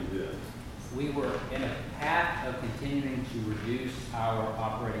problem even then? We were in a path of continuing to reduce our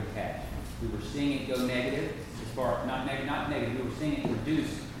operating cash. We were seeing it go negative, as far, not negative, we were seeing it reduce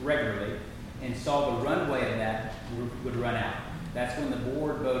regularly, and saw the runway of that would run out. That's when the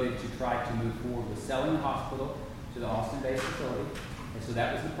board voted to try to move forward with selling the hospital to the Austin-based facility. And so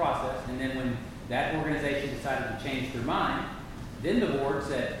that was the process. And then when that organization decided to change their mind, then the board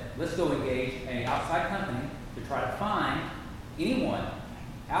said, let's go engage an outside company to try to find anyone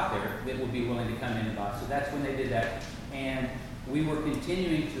out there that would be willing to come in and buy. So that's when they did that. And we were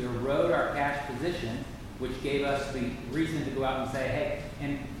continuing to erode our cash position, which gave us the reason to go out and say, hey,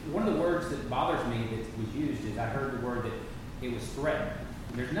 and one of the words that bothers me that was used is I heard the word that it was threatened.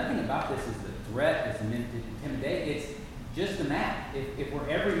 There's nothing about this as a threat, as an intimidation. It's just the math. If we're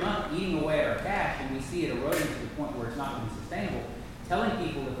every month eating away at our cash and we see it eroding to the point where it's not going to be sustainable, telling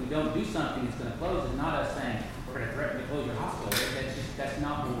people if we don't do something it's going to close is not us saying we're going to threaten to close your hospital. That's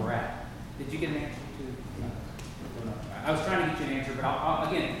not where we're at. Did you get an answer to? I was trying to get you an answer, but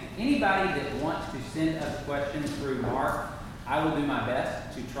again, anybody that wants to send us questions through Mark, I will do my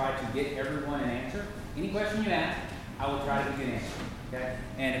best to try to get everyone an answer. Any question you ask, I will try to give you an answer. Okay?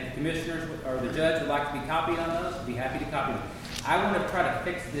 And if the commissioners or the judge would like to be copied on those, I'd be happy to copy them. I want to try to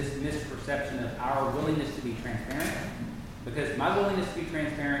fix this misperception of our willingness to be transparent, because my willingness to be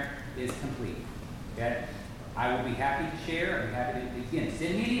transparent is complete. Okay? I will be happy to share. I'll be happy to, again,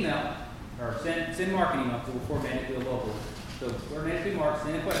 send me an email, or send Mark an email, so we'll coordinate it to a local. So coordinate it to Mark,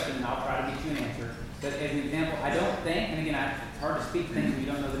 send a question, and I'll try to get you an answer. But as an example, I don't think, and again, it's hard to speak things when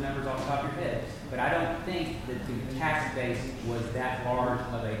you don't know the numbers off the top of your head, but I don't think that the tax base was that large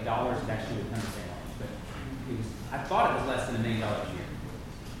of a dollars that actually would come to St. Lawrence. But it was, I thought it was less than $1 million a year.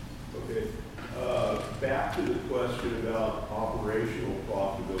 Okay. Back to the question about operational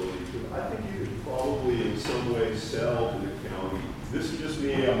profitability. I think you could probably in some way sell to the county. This is just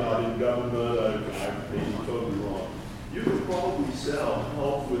me, I'm not in government, I may be totally wrong. You could probably sell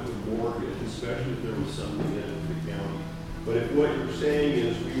help with the mortgage, especially if there was something in it for the county. But if what you're saying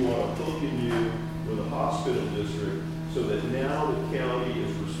is we want to hook in you with a hospital district so that now the county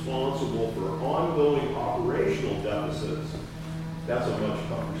is responsible for ongoing operational deficits, that's a much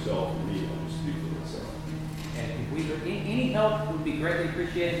tougher sell for me. I'll just speak for myself. And if any help would be greatly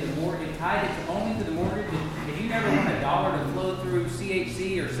appreciated. The mortgage, tied it only to the mortgage. If you never want a dollar to flow through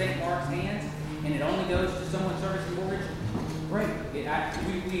CHC or St. Mark's hands, and it only goes to someone servicing mortgage, great.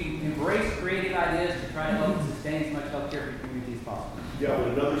 We embrace creative ideas to try to help sustain as much health care for the community as possible. Yeah, but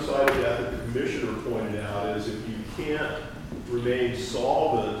another side of that the commissioner pointed out is if you can't remain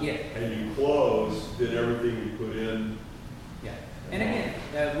solvent and you close, then everything you put in. Yeah. And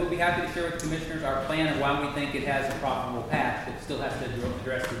again, we'll be happy to share with commissioners our plan and why we think it has a profitable path that still has to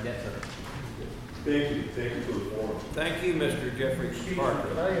address the debt service. Thank you. Thank you for the forum. Thank you, Mr. Jeffrey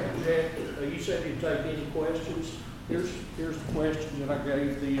Parker. I object. You said you'd take any questions. Here's the question that I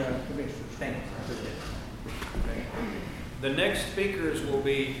gave the commissioners. Thank you. The next speakers will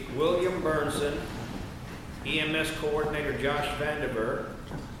be William Burnson, EMS Coordinator Josh Vandiver,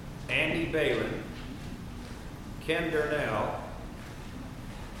 Andy Balin, Ken Durnell,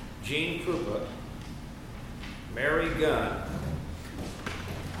 Gene Krupa, Mary Gunn,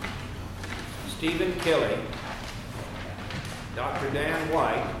 Stephen Kelly, Dr. Dan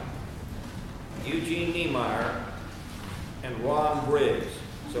White, Eugene Niemeyer, and Ron Briggs.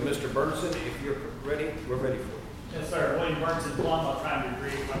 So, Mr. Burnson, if you're ready, we're ready for you. Yes, sir. William Burnson, Plum. I'll try and be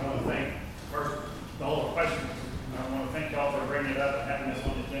brief. I want to thank first the whole question. I want to thank y'all for bringing it up and having this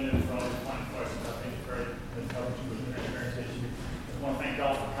on the agenda for all these fine questions. I think it's great. It helps you with the transparency issue. I want to thank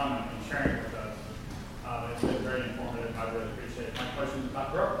y'all for coming and sharing with us. It's been very informative. I really appreciate it. My question is about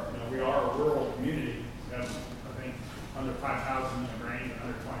growth. We are a rural community. We have, I think, under 5,000 in the range,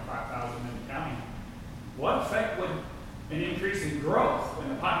 under 25,000 in the county. What effect would an increase in growth in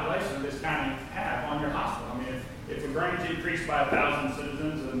the population of this county have on your hospital? I mean, if the range increased by 1,000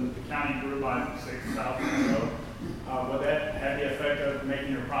 citizens and the county grew by 6,000 or so, would that have the effect of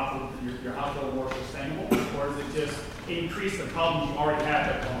making your hospital more sustainable? Or is it just increase the problems you already have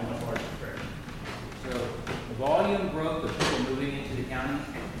at home with large spread? So the volume growth of people moving into the county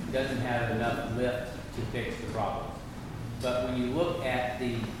doesn't have enough lift to fix the problems. But when you look at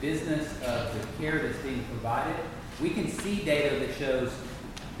the business of the care that's being provided, we can see data that shows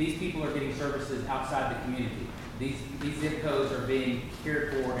these people are getting services outside the community. These zip codes are being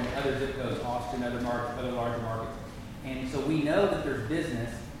cared for in other zip codes, Austin, other larger markets. And so we know that there's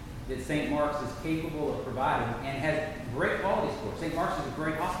business that St. Mark's is capable of providing and has great quality scores. St. Mark's is a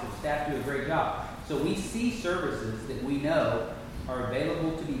great hospital, staff do a great job. So we see services that we know are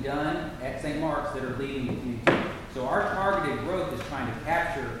available to be done at St. Mark's that are leading the community. So our targeted growth is trying to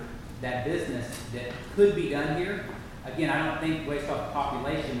capture that business that could be done here. Again, I don't think based off the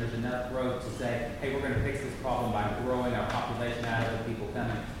population, there's enough growth to say, hey, we're going to fix this problem by growing our population out of the people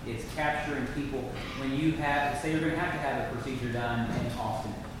coming. It's capturing people. When you have, say you're going to have a procedure done in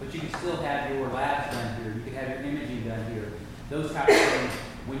Austin, but you can still have your labs done here. You can have your imaging done here. Those types of things.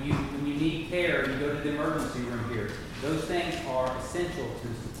 When you need care, you go to the emergency room here. Those things are essential to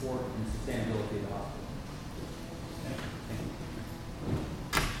the support and sustainability of the hospital.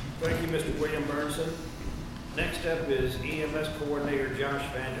 Thank you, Mr. William Burnson. Next up is EMS Coordinator Josh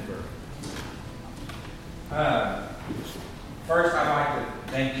Vandenberg. First, I'd like to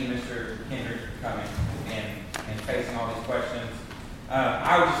thank you, Mr. Kendrick, for coming and facing all these questions.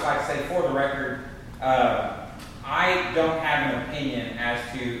 I would just like to say, for the record, I don't have an opinion as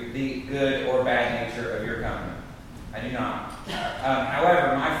to the good or bad nature of your company. I do not.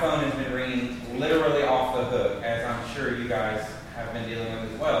 However, my phone has been ringing literally off the hook, as I'm sure you guys have been dealing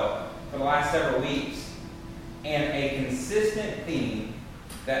with as well, for the last several weeks. And a consistent theme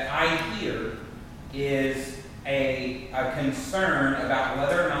that I hear is a concern about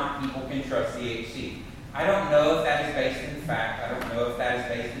whether or not people can trust CHC. I don't know if that is based in fact. I don't know if that is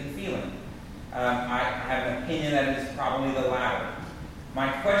based in feeling. I have an opinion that it is probably the latter.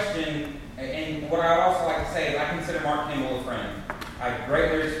 My question, and what I would also like to say is I consider Mark Kimball a friend. I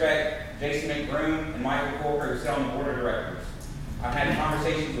greatly respect Jason McBroom and Michael Corker, who sit on the board of directors. I've had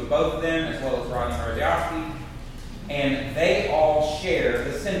conversations with both of them, as well as Rodney Moroziowski, and they all share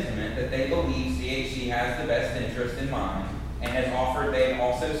the sentiment that they believe CHC has the best interest in mind, and has offered, they've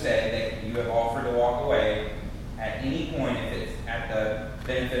also said that you have offered to walk away at any point if it's at the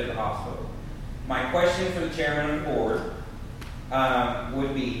benefit of the hospital. My question for the chairman of the board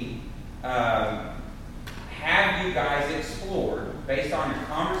would be, have you guys explored, based on your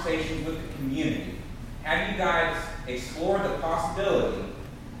conversations with the community, have you guys explored the possibility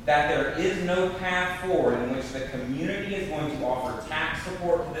that there is no path forward in which the community is going to offer tax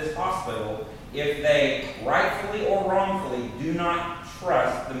support to this hospital if they rightfully or wrongfully do not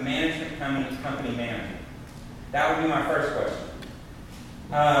trust the management company management? That would be my first question.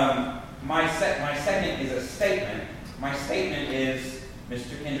 My second is a statement. My statement is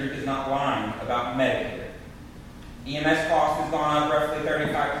Mr. Kendrick is not lying about Medicare. EMS cost has gone up roughly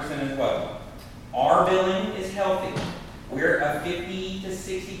 35% as well. Our billing is healthy. We're a 50 to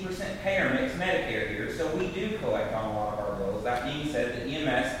 60% payer mix Medicare here, so we do collect on a lot of our bills. That being said, the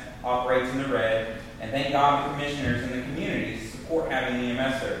EMS operates in the red, and thank God the commissioners and the communities support having the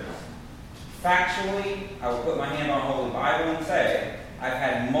EMS service. Factually, I will put my hand on Holy Bible and say, I've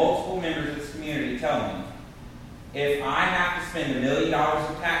had multiple members of this community tell me, if I have to spend $1 million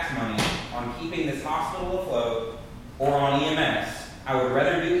of tax money on keeping this hospital afloat or on EMS, I would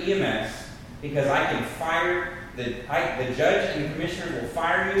rather do EMS because I can fire, the judge and the commissioners will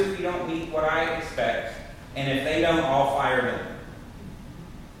fire you if you don't meet what I expect, and if they don't, I'll fire them.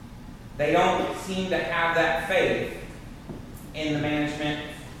 They don't seem to have that faith in the management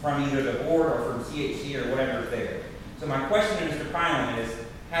from either the board or from CHC or whatever is there. So my question to Mr. Pylan is,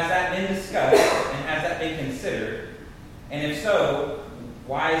 has that been discussed and has that been considered? And if so,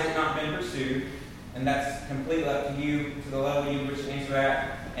 why has it not been pursued? And that's completely up to you, to the level you wish to answer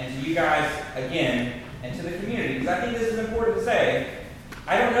that, and to you guys, again, and to the community. Because I think this is important to say.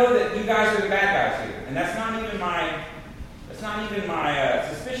 I don't know that you guys are the bad guys here. And that's not even my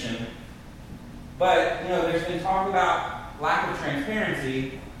suspicion. But, there's been talk about lack of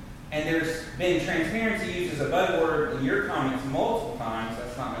transparency, and there's been transparency used as a buzzword in your comments multiple times.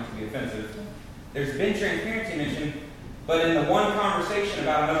 That's not meant to be offensive. There's been transparency mentioned, but in the one conversation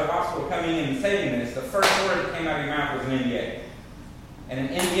about another hospital coming in and saying this, the first word that came out of your mouth was an NDA. And an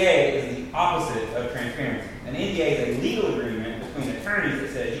NDA is the opposite of transparency. An NDA is a legal agreement between attorneys that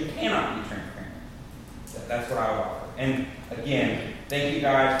says you cannot be transparent. That's what I would offer. And again, thank you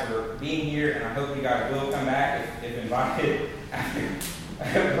guys for being here, and I hope you guys will come back if invited after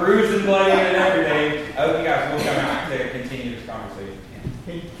bruised and bloody and everything. I hope you guys will come out to continue this conversation.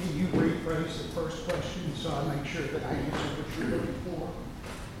 Can you rephrase the first question so I make sure that I answer what you're looking for?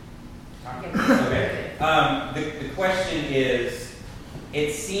 Okay. The question is,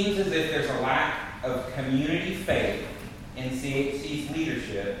 it seems as if there's a lack of community faith in CHC's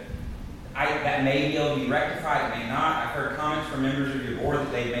leadership. That may be able to be rectified, it may not. I've heard comments from members of your board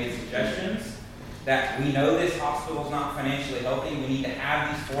that they've made suggestions that we know this hospital is not financially healthy. We need to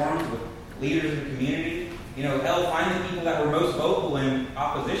have these forums with leaders in the community. Find the people that were most vocal in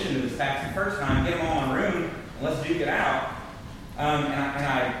opposition to this tax the first time, get them all in a room, and let's duke it out. And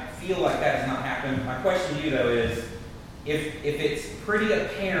I feel like that has not happened. My question to you, though, is if it's pretty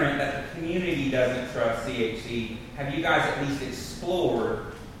apparent that the community doesn't trust CHC, have you guys at least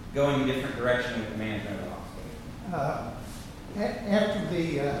explored going a different direction with the management of the hospital? After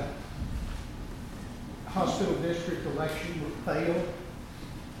the hospital district election failed,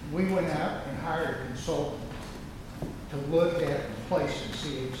 we went out and hired a consultant to look at replacing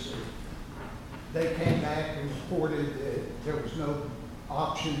CHC. They came back and reported that there was no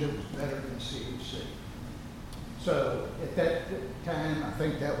option that was better than CHC. So at that time, I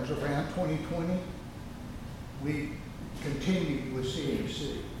think that was around 2020, we continued with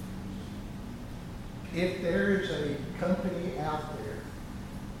CHC. If there is a company out there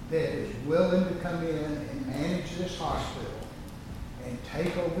that is willing to come in and manage this hospital and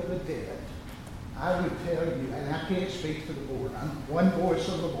take over the debt, I would tell you, and I can't speak for the board, I'm one voice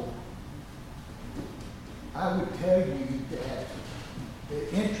of the board. I would tell you that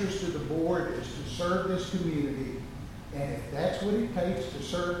the interest of the board is to serve this community, and if that's what it takes to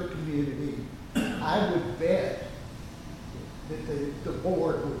serve the community, I would bet that the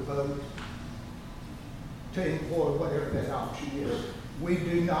board would vote to employ whatever that option is. We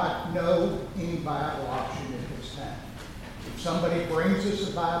do not know any viable option at this time. If somebody brings us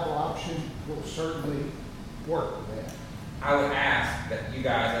a viable option, we'll certainly work with that. I would ask that you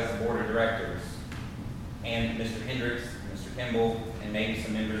guys, as the board of directors, and Mr. Hendricks, Mr. Kimball, and maybe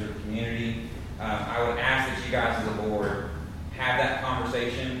some members of the community, I would ask that you guys as a board have that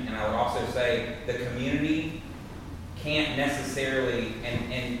conversation, and I would also say the community can't necessarily,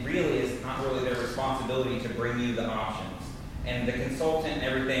 and really it's not really their responsibility to bring you the options. And the consultant and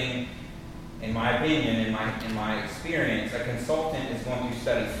everything, in my opinion, in my experience, a consultant is going to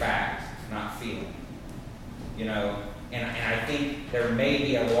study facts, not feeling. You know, and I think there may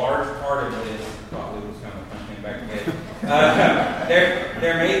be a large part of this, probably was going to punch me back again.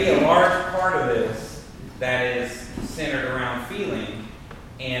 There may be a large part of this that is centered around feeling,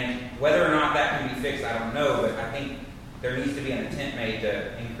 and whether or not that can be fixed, I don't know, but I think there needs to be an attempt made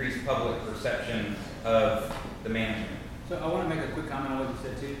to increase public perception of the management. So I want to make a quick comment on what you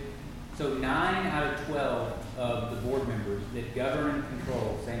said too. So 9 out of 12 of the board members that govern and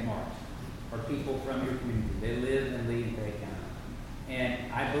control St. Mark's are people from your community. They live and lead in Fayette County.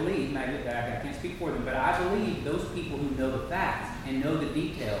 And I believe, and I can't speak for them, but I believe those people who know the facts and know the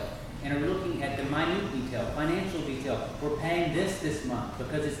detail and are looking at the minute detail, financial detail, we're paying this month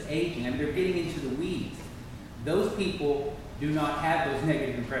because it's aging. I mean, they're getting into the weeds. Those people do not have those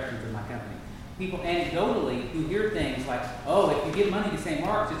negative impressions of my company. People anecdotally who hear things like, oh, if you give money to St.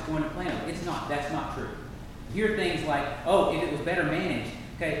 Mark's, it's going to Plano. It's not. That's not true. Hear things like, oh, if it was better managed.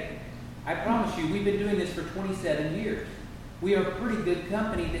 Okay, I promise you, we've been doing this for 27 years. We are a pretty good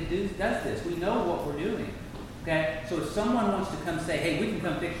company that does this. We know what we're doing. Okay, so if someone wants to come say, hey, we can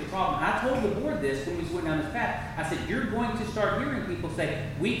come fix your problem. I told the board this when we went down this path. I said, you're going to start hearing people say,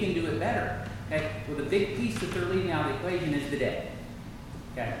 we can do it better. Okay, well, the big piece that they're leaving out of the equation is the debt.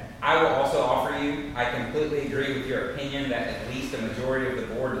 Okay. I will also offer you, I completely agree with your opinion that at least a majority of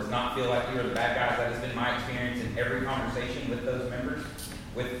the board does not feel like you're the bad guys. That has been my experience in every conversation with those members,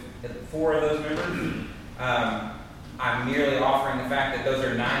 with 4 of those members. I'm merely offering the fact that those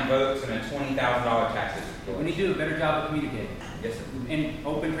are 9 votes and a $20,000 tax issue. We need to do a better job of communicating. Yes, sir. And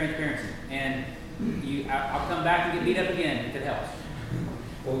open transparency. And I'll come back and get beat up again if it helps.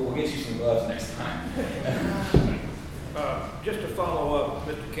 We'll get you some gloves next time. Just to follow up,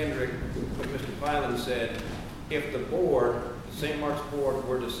 Mr. Kendrick, what Mr. Pylan said, if the board, the St. Mark's board,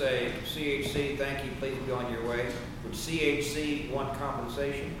 were to say, CHC, thank you, please be on your way, would CHC want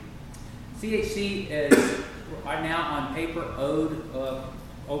compensation? CHC is right now on paper owed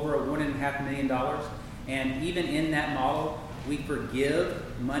over $1.5 million. And even in that model, we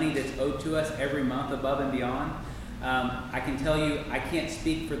forgive money that's owed to us every month above and beyond. I can tell you, I can't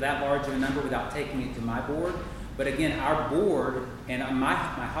speak for that large of a number without taking it to my board. But again, our board and my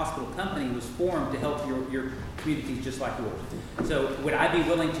hospital company was formed to help your communities just like yours. So would I be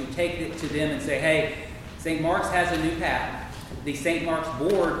willing to take it to them and say, hey, St. Mark's has a new path. The St. Mark's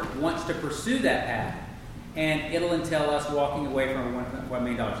board wants to pursue that path. And it'll entail us walking away from $1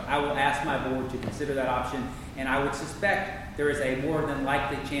 million. I will ask my board to consider that option. And I would suspect there is a more than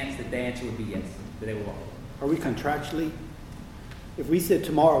likely chance that the answer would be yes, that they will walk away. Are we contractually, if we said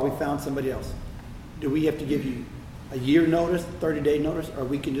tomorrow we found somebody else, do we have to give you a year notice, 30-day notice, or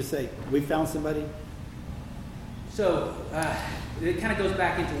we can just say, we found somebody? So it kind of goes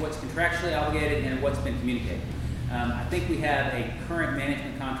back into what's contractually obligated and what's been communicated. I think we have a current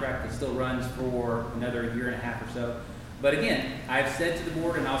management contract that still runs for another 1.5 years or so. But again, I've said to the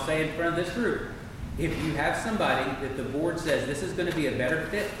board, and I'll say in front of this group, if you have somebody that the board says this is going to be a better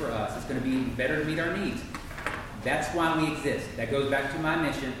fit for us, it's going to be better to meet our needs, that's why we exist. That goes back to my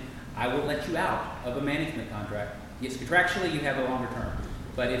mission. I will let you out of a management contract. Yes, contractually you have a longer term.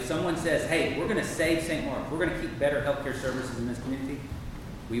 But if someone says, hey, we're gonna save St. Mark's, we're gonna keep better healthcare services in this community,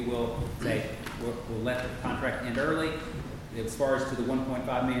 we will say, we'll let the contract end early. As far as to the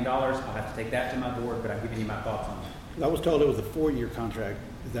 $1.5 million, I'll have to take that to my board, but I've given you my thoughts on that. I was told it was a 4-year contract.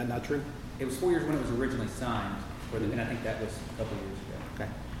 Is that not true? It was 4 years when it was originally signed, and I think that was a couple of years ago. Okay.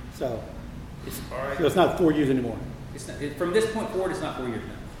 So it's, All right. so it's not 4 years anymore. It's not, from this point forward, it's not 4 years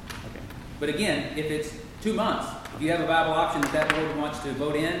now. Okay. But again, if it's 2 months, if you have a viable option that board wants to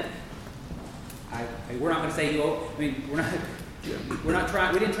vote in, we're not going to say we're not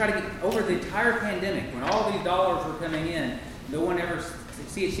trying. We didn't try to get over the entire pandemic when all these dollars were coming in. No one ever,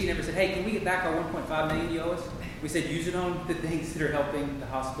 CHC never said, "Hey, can we get back our 1.5 million you owe us?" We said, use it on the things that are helping the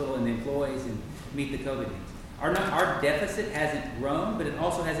hospital and the employees and meet the COVID needs. Our deficit hasn't grown, but it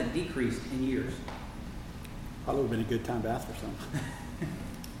also hasn't decreased in years. Probably would have been a good time to ask for some.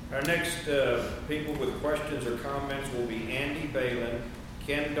 Our next people with questions or comments will be Andy Balin,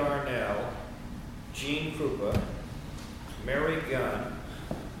 Ken Darnell, Gene Krupa, Mary Gunn,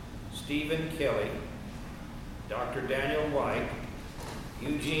 Stephen Kelly, Dr. Daniel White,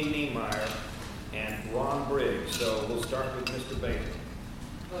 Eugene Niemeyer, and Ron Briggs. So we'll start with Mr. Balin.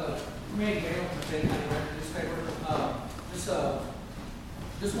 Randy Gale from the State newspaper.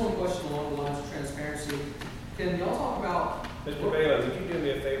 Just one question along the lines of transparency. Can y'all talk about... Mr. Balin, would you do me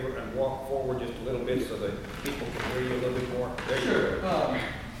a favor and walk forward just a little bit so that people can hear you a little bit more? There you go.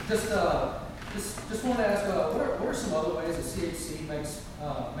 Just wanted to ask, what are some other ways that CHC makes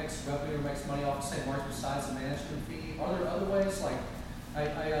revenue or makes money off of St. Mark's besides the management fee? Are there other ways? Like, I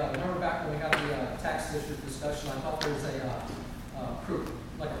remember back when we had the tax district discussion, I thought there was a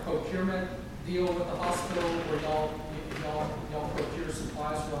procurement deal with the hospital where y'all procure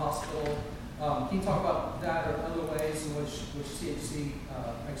supplies for the hospital. Can you talk about that or other ways in which CHC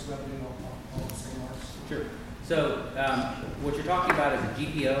makes revenue off of St. Mark's? Sure. So what you're talking about is a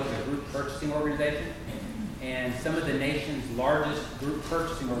GPO, a group purchasing organization, and some of the nation's largest group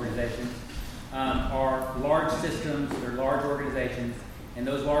purchasing organizations are large systems, they're large organizations, and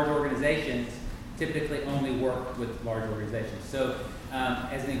those large organizations typically only work with large organizations. So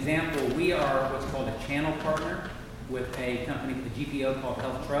as an example, we are what's called a channel partner with a company, a GPO called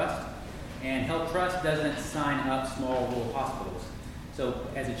Health Trust, and Health Trust doesn't sign up small rural hospitals. So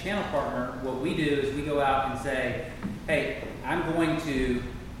as a channel partner, what we do is we go out and say, hey, I'm going to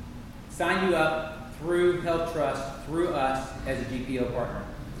sign you up through Health Trust, through us as a GPO partner.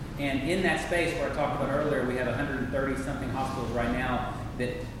 And in that space where I talked about earlier, we have 130-something hospitals right now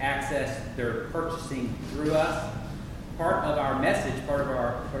that access their purchasing through us. Part of our message, part of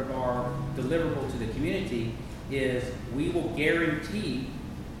our deliverable to the community is we will guarantee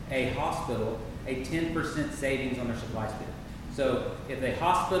a hospital a 10% savings on their supply spend. So if a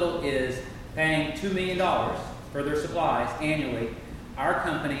hospital is paying $2 million for their supplies annually, our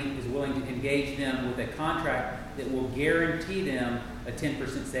company is willing to engage them with a contract that will guarantee them a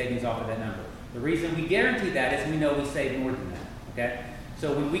 10% savings off of that number. The reason we guarantee that is we know we save more than that, okay?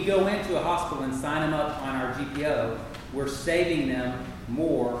 So when we go into a hospital and sign them up on our GPO, we're saving them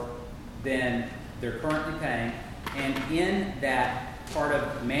more than they're currently paying. And in that part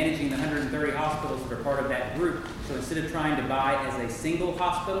of managing the 130 hospitals that are part of that group, so instead of trying to buy as a single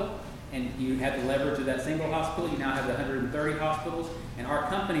hospital, and you have the leverage of that single hospital, you now have the 130 hospitals, and our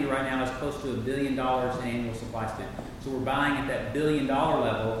company right now is close to $1 billion in annual supply spend. So we're buying at that $1 billion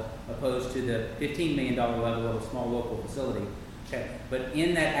level opposed to the $15 million level of a small local facility. Okay. But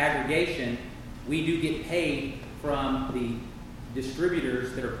in that aggregation, we do get paid from the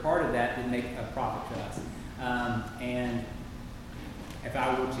distributors that are part of that make a profit to us. And if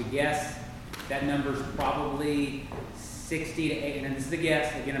I were to guess, that number's probably 60 to 80, and this is a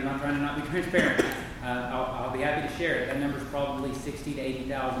guess, again, I'm not trying to not be transparent. I'll be happy to share it. That number's probably $60,000 to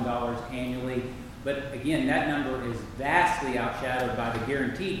 $80,000 annually. But again, that number is vastly outshadowed by the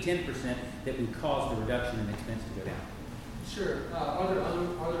guaranteed 10% that would cause the reduction in expense to go down. Sure. Are there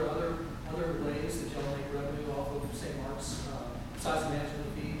other ways that y'all make revenue off of St. Mark's besides the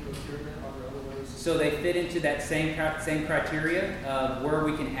management fee, procurement? Are there other ways? So they fit into that same criteria of where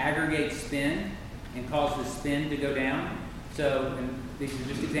we can aggregate spend and cause the spend to go down. So, and these are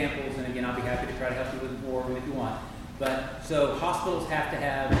just examples, and again, I'll be happy to try to help you with more if you want. But so hospitals have to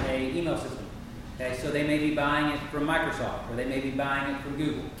have an email system. Okay, so they may be buying it from Microsoft, or they may be buying it from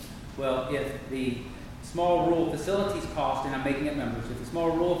Google. Well, if the small rural facilities cost, and I'm making up numbers, if the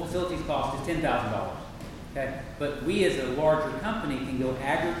small rural facilities cost is $10,000, okay, but we as a larger company can go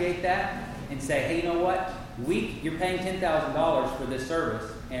aggregate that and say, hey, you know what? You're paying $10,000 for this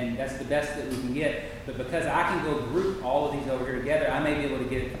service, and that's the best that we can get. But because I can go group all of these over here together, I may be able to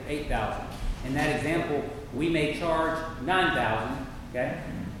get it for $8,000. In that example, we may charge $9,000, okay?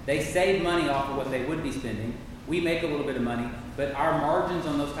 They save money off of what they would be spending. We make a little bit of money, but our margins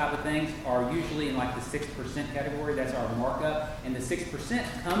on those type of things are usually in like the 6% category. That's our markup. And the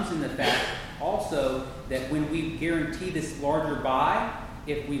 6% comes in the fact also that when we guarantee this larger buy,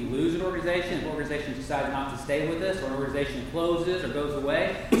 if we lose an organization, if an organization decides not to stay with us, or an organization closes or goes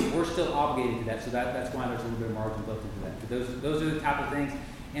away, we're still obligated to that. So that's why there's a little bit of margin built into that. But those are the type of things.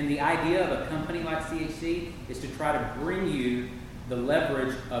 And the idea of a company like CHC is to try to bring you the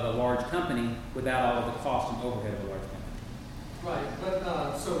leverage of a large company without all of the cost and overhead of a large company. Right,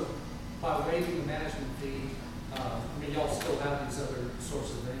 but so by waiving the management fee, I mean, y'all still have these other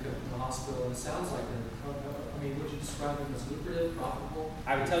sources of income from the hospital, and it sounds like they're, I mean, would you describe them as lucrative, profitable?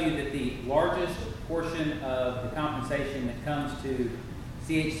 I would tell you that the largest portion of the compensation that comes to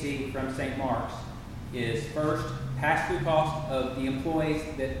CHC from St. Mark's is first pass-through cost of the employees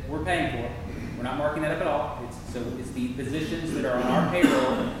that we're paying for. We're not marking that up at all. It's the positions that are on our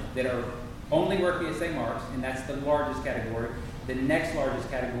payroll that are only working at St. Mark's, and that's the largest category. The next largest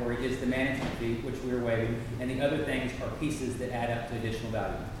category is the management fee, which we're waiving, and the other things are pieces that add up to additional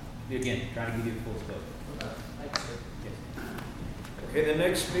value. Again, trying to give you the full scope. Okay, thanks, sir. Yes. Okay, the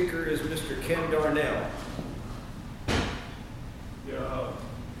next speaker is Mr. Ken Darnell. Yeah,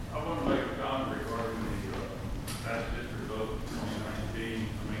 I want to make a comment regarding the past district vote 2019. I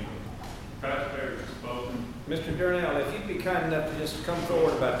mean, taxpayers have spoken. Mr. Darnell, if you'd be kind enough to just come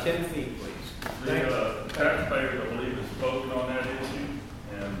forward about 10 feet, please. The taxpayers, I believe, have spoken on that issue,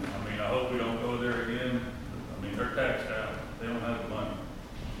 and I mean, I hope we don't go there again. I mean, they're taxed out; they don't have the money,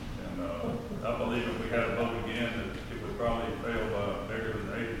 and I believe if we had a vote again, that it would probably fail by bigger than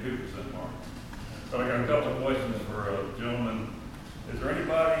the 82% mark. So I got a couple of questions for gentlemen. Is there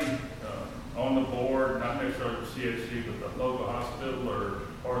anybody on the board, not necessarily the CHC, but the local hospital or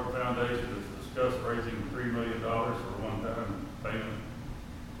part of the foundation that's discussed raising $3 million for one-time payment?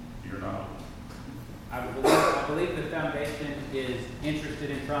 You're not. I believe the foundation is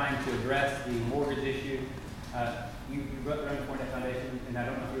interested in trying to address the mortgage issue. You run for that foundation, and I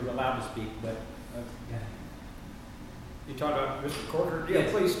don't know if you're allowed to speak, but yeah. You talking about Mr. Corker? Yeah,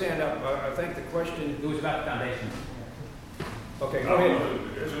 Yes. please stand up. I think the question. It was about the foundation. Okay, go ahead.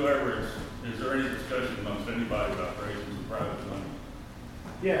 Whoever is there any discussion amongst anybody about raising some private money?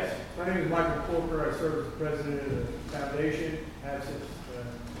 Yes, my name is Michael Corker. I serve as the president of the foundation, have since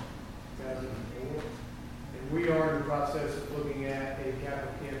 2004. And we are in the process of looking at a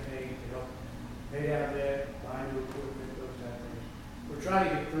capital campaign to help pay down debt, buy new equipment, those kind of things. We're trying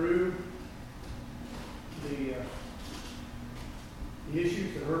to get through the issues,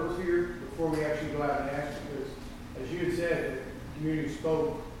 the hurdles here, before we actually go out and ask, because as you had said, the community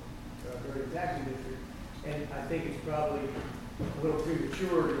spoke during the taxing district, and I think it's probably a little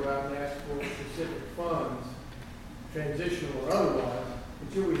premature to go out and ask for specific funds, transitional or otherwise,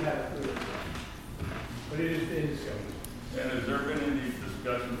 until we have it through. But it is in discussion. And has there been any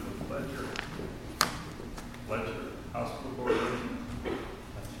discussions with Fletcher Hospital Corporation?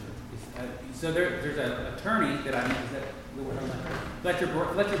 So there's an attorney that I know, is that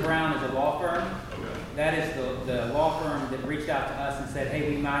Fletcher Brown is a law firm. Okay. That is the law firm that reached out to us and said, hey,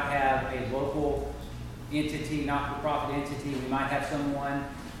 we might have a local entity, not-for-profit entity, we might have someone.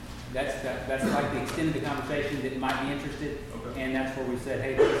 That's like the extent of the conversation that might be interested. Okay. And that's where we said,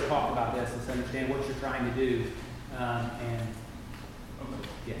 hey, let's talk about this, let's understand what you're trying to do. And Okay.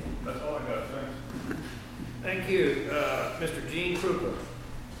 yeah. That's all I got. Thanks. Thank you. Mr. Gene Kruger.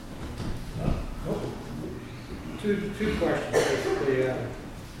 Two questions, basically.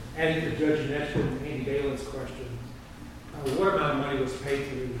 Adding to Judge Neshman and Andy Dalen's question, what amount of money was paid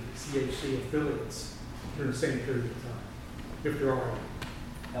to the CHC affiliates during the same period of time, if there are any?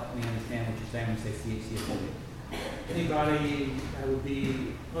 Help me understand what you're saying when you say CHC affiliate. Anybody that would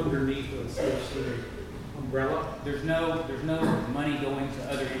be underneath the CHC umbrella? There's no money going to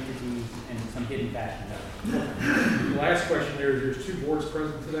other entities in some hidden fashion. The last question there's two boards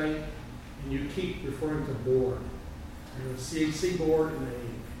present today, and you keep referring to board. There's a CHC board and a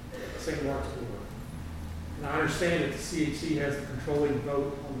St. Mark's board. And I understand that the CHC has the controlling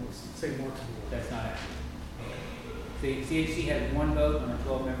vote on the St. Mark's board. That's not accurate. The CHC has one vote on a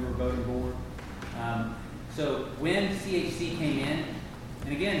 12-member voting board. So when CHC came in,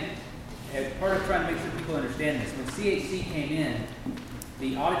 and again, as part of trying to make sure people understand this, when CHC came in,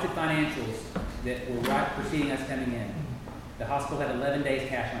 the audited financials that were right preceding us coming in, the hospital had 11 days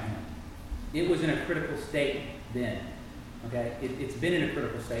cash on hand. It was in a critical state then. Okay, it's been in a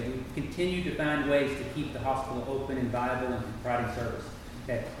critical state. We continue to find ways to keep the hospital open and viable and providing service.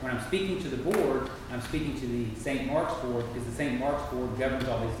 Okay, when I'm speaking to the board, I'm speaking to the St. Mark's board because the St. Mark's board governs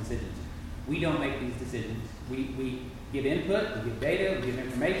all these decisions. We don't make these decisions. We give input, we give data, we give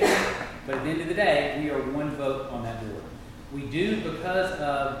information, but at the end of the day, we are one vote on that board. We do because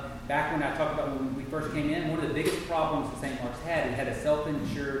of, back when I talked about when we first came in, one of the biggest problems that St. Mark's had, it had a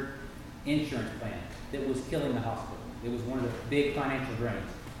self-insured insurance plan that was killing the hospital. It was one of the big financial drains.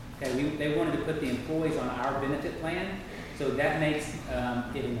 Okay, they wanted to put the employees on our benefit plan, so that makes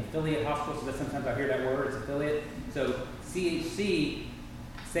it an affiliate hospital, so that sometimes I hear that word, it's affiliate. So CHC,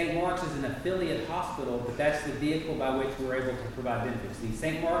 St. Mark's is an affiliate hospital, but that's the vehicle by which we're able to provide benefits. The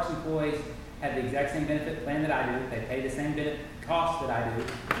St. Mark's employees have the exact same benefit plan that I do. They pay the same benefit cost that I do.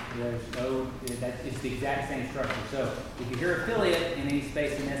 It's the exact same structure. So if you hear affiliate in any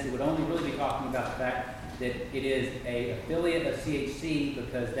space in this, it would only really be talking about the fact that it is an affiliate of CHC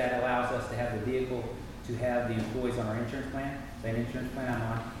because that allows us to have the vehicle to have the employees on our insurance plan, same insurance plan I'm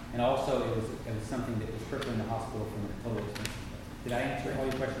on, and also it was something that was crippling the hospital from a total expense. Did I answer all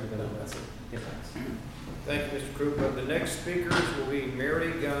your questions? That's it. Yes, sir. Thank you, Mr. Krupa. The next speakers will be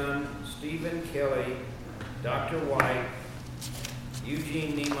Mary Gunn, Stephen Kelly, Dr. White,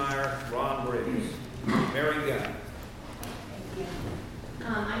 Eugene Niemeyer, Ron Briggs. Mary Gunn. Thank you.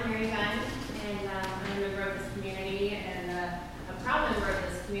 I'm Mary Gunn, and I'm a member of this community and a proud member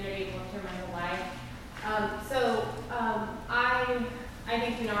of this community. I've lived here my whole life. I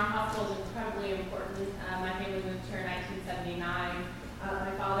think our hospital is incredibly important. My family moved here in 1979.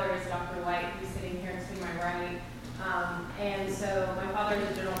 My father is Dr. White, who's sitting here to my right. And so my father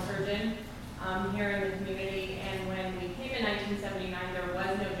is a general surgeon here in the community. And when we came in 1979, there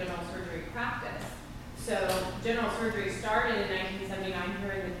was no general surgery practice. So general surgery started in 1979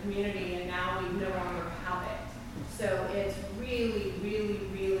 here in the community, and now we no longer have it. So it's really, really,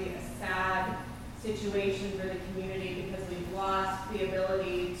 really a sad situation for the community because we've lost the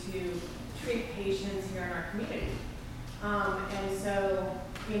ability to treat patients here in our community. And so,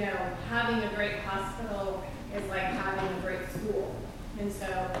 having a great hospital is like having a great school. And so,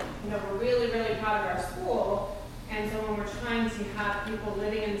 we're really, really proud of our school. And so when we're trying to have people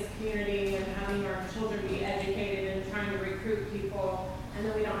living in this community and having our children be educated and trying to recruit people, and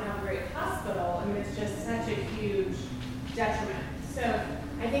then we don't have a great hospital, it's just such a huge detriment. So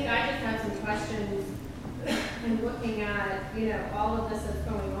I think I just have some questions in looking at, all of this that's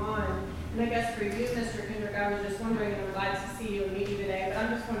going on. And I guess for you, Mr. Kendrick, I was just wondering, and I'm glad to see you and meet you today, but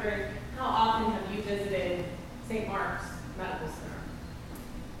I'm just wondering, how often have you visited St. Mark's Medical Center?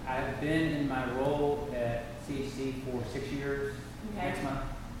 I've been in my role at CHC for 6 years. Okay. Next month.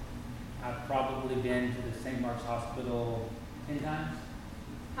 I've probably been to the St. Mark's Hospital 10 times.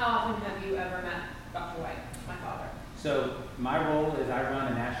 How often have you ever met Dr. White, my father? So my role is I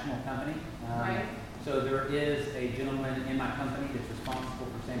run a national company. Right. So there is a gentleman in my company that's responsible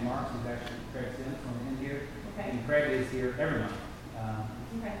for St. Mark's, who's actually Craig Simmons on the end here. Okay. And Craig is here every month.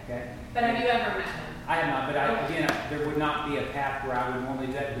 Okay. But have you ever met him? I have not, but again, there would not be a path where I would normally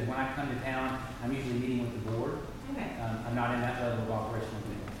do that because when I come to town, I'm usually meeting with the board. Okay. I'm not in that level of operational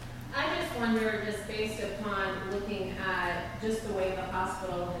meeting. I just wonder, just based upon looking at just the way the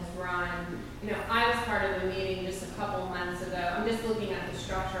hospital has run, I was part of a meeting just a couple months ago. I'm just looking at the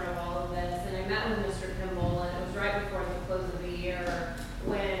structure of all of this, and I met with Mr. Kimball, and it was right before the close of the year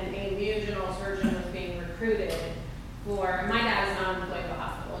when a new general surgeon was being recruited for, my dad is not employed at the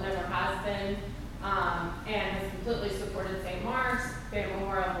hospital, never has been, and has completely supported St. Mark's, been at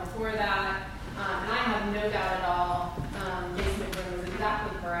Memorial before that, and I have no doubt at all, Jason McBroom was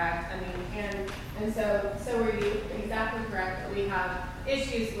exactly correct. And so were you exactly correct that we have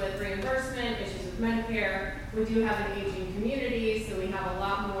issues with reimbursement, issues with Medicare. We do have an aging community, so we have a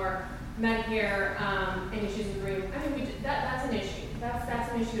lot more Medicare and issues with reimbursement. That's an issue.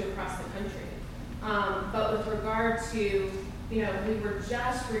 That's an issue across the country. But with regard to, we were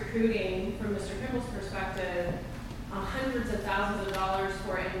just recruiting, from Mr. Kimball's perspective, hundreds of thousands of dollars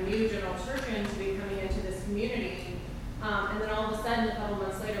for a new general surgeon to be coming into this community, and then all of a sudden, a couple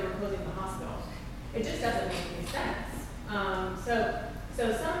months later, we're closing the hospital. It just doesn't make any sense.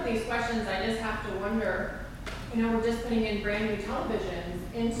 So some of these questions, I just have to wonder, we're just putting in brand new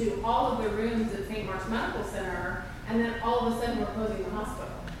televisions into all of the rooms at St. Mark's Medical Center, and then all of a sudden, we're closing the hospital.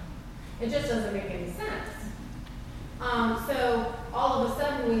 It just doesn't make any sense. So all of a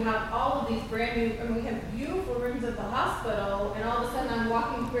sudden we have all of these brand new, we have beautiful rooms at the hospital, and all of a sudden I'm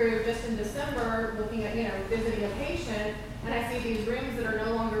walking through just in December looking at, visiting a patient, and I see these rooms that are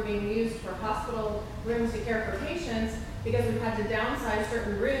no longer being used for hospital rooms to care for patients because we've had to downsize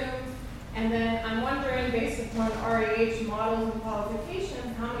certain rooms. And then I'm wondering, based upon RAH models and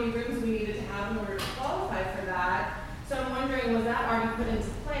qualifications, how many rooms we needed to have in order to qualify for that. So I'm wondering, was that already put into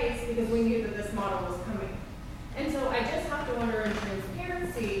place because we knew that this model was coming? And so I just have to wonder in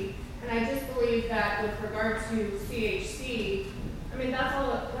transparency, And I just believe that with regard to CHC, I mean, that's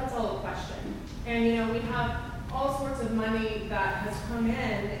all a question. And, you know, we have all sorts of money that has come in,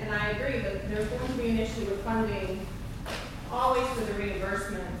 and I agree that there's going to be an issue with funding always for the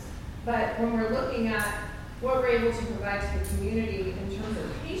reimbursements. But when we're looking at what we're able to provide to the community in terms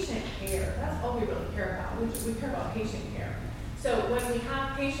of patient care, that's all we really care about. We care about patient care. So when we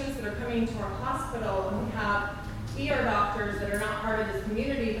have patients that are coming to our hospital and we have ER doctors that are not part of this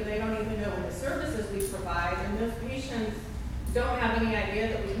community, but they don't even know what the services we provide, and those patients don't have any idea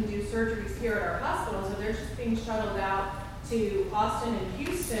that we can do surgeries here at our hospital, so they're just being shuttled out to Austin and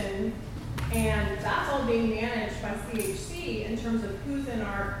Houston, and that's all being managed by CHC in terms of who's in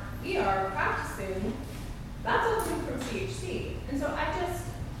our ER practicing. That's all coming from CHC. And so I just,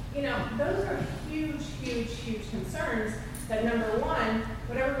 you know, those are huge, huge, huge concerns that, number one,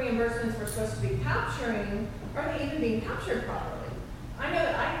 whatever reimbursements we're supposed to be capturing, are they even being captured properly? I know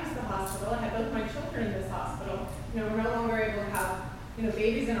that I use the hospital. I have both my children in this hospital. You know, we're no longer able to have, you know,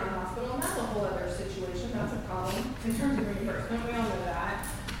 babies in our hospital, and that's a whole other situation. That's a problem in terms of reimbursement. We all know that.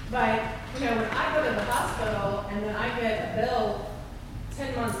 But, you know, when I go to the hospital and then I get a bill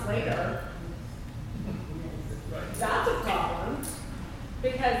 10 months later, that's a problem.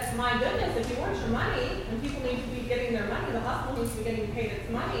 Because, my goodness, if you want your money, and people need to be getting their money, the hospital needs to be getting paid its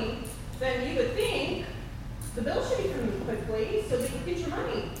money, then you would think the bill should be coming quickly so that you get your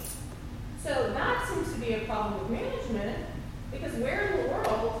money. So that seems to be a problem with management, because where in the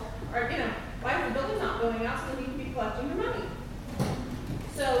world are, you know, why is the building not going out so that you can be collecting your money?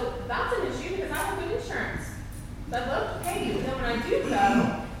 So that's an issue, because I have good insurance. So I'd love to pay you, and then when I do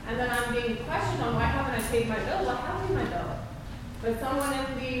go, and then I'm being questioned on why haven't I paid my bill, well, I have paid my bill. But someone in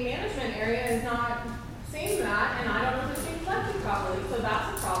the management area is not seeing that, and I don't know if it's being collected properly, so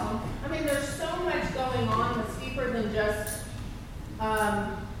that's a problem. I mean, there's so much going on that's deeper than just,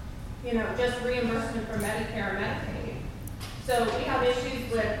 you know, just reimbursement for Medicare or Medicaid. So we have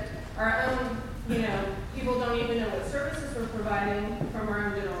issues with our own, you know, people don't even know what services we're providing from our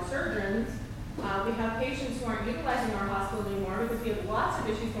own general surgeons. We have patients who aren't utilizing our hospital anymore because we have lots of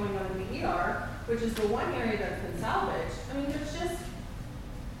issues going on in the ER, which is the one area that's been salvaged. I mean, there's just,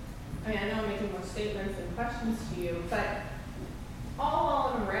 I mean, I know I'm making more statements and questions to you, but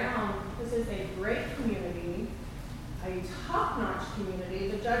all around, this is a great community, a top-notch community.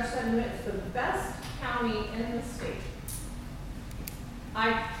 The judge said it's the best county in the state.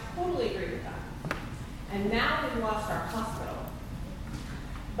 I totally agree with that. And now we've lost our hospital.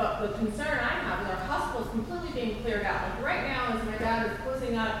 But the concern I have is our hospital is completely being cleared out. Like right now, as my dad is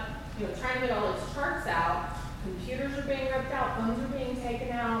closing up, you know, trying to get all his charts out, computers are being ripped out, phones are being taken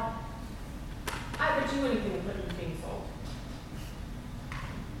out. I bet you anything equipment is being sold.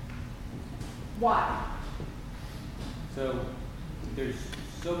 Why? So there's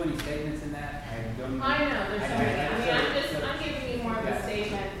so many statements in that. I know there's so many. I mean, I'm giving you more of a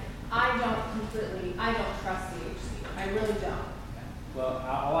statement. I don't trust CHC. I really don't. Well,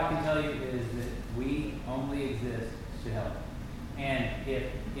 all I can tell you is that we only exist to help. And if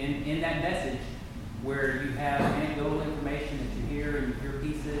in that message where you have anecdotal information that you hear and you hear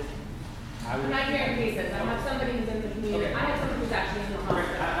pieces, I'm not hearing pieces. I have somebody who's in the community. Okay. I have somebody who's actually in the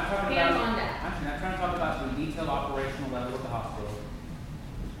hospital. Hands on deck. I'm not trying to talk about the detailed operational level of the hospital.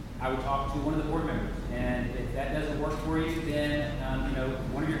 I would talk to one of the board members, and if that doesn't work for you, then you know,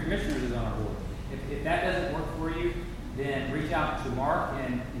 one of your commissioners is on our board. If that doesn't work for you, then reach out to Mark,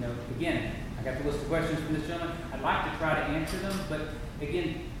 and you know, again, I got the list of questions from this gentleman. I'd like to try to answer them, but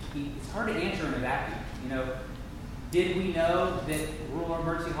again, it's hard to answer in a vacuum. You know, did we know that rural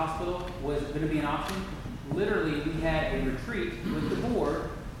emergency hospital was going to be an option? Literally, we had a retreat with the board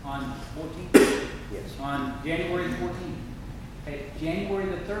on 14th. Yes. On January 14th. Okay, January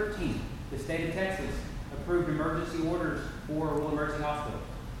the 13th, the state of Texas approved emergency orders for a rural emergency hospital.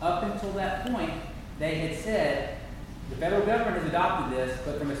 Up until that point, they had said the federal government has adopted this,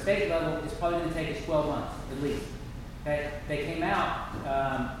 but from a state level, it's probably going to take us 12 months at least. Okay, they came out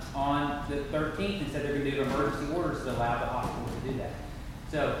on the 13th and said they're going to do emergency orders to allow the hospital to do that.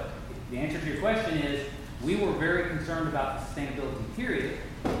 So the answer to your question is we were very concerned about the sustainability period,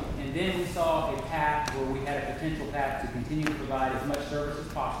 and then we saw a path where we had a potential path to continue to provide as much service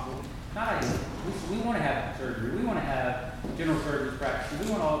as possible. Not ideal. We want to have surgery. We want to have general surgery practice. We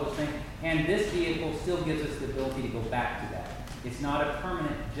want all those things. And this vehicle still gives us the ability to go back to that. It's not a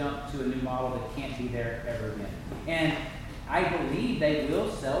permanent jump to a new model that can't be there ever again. And I believe they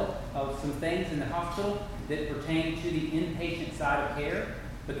will sell some things in the hospital that pertain to the inpatient side of care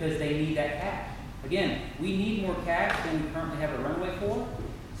because they need that cash. Again, we need more cash than we currently have a runway for.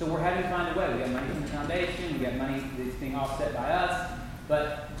 So we're having to find a way. We got money from the foundation. We got money that's being offset by us.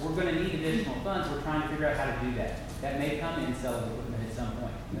 But we're gonna need additional funds, we're trying to figure out how to do that. That may come in selling equipment at some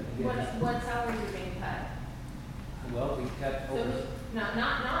point. What salaries are being cut? Well, we cut So, over.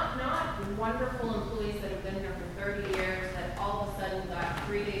 not wonderful employees that have been here for 30 years that all of a sudden got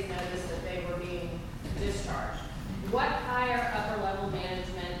 3 days notice that they were being discharged. What higher upper level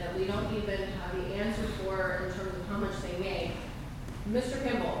management that we don't even have the answer for in terms of how much they make? Mr.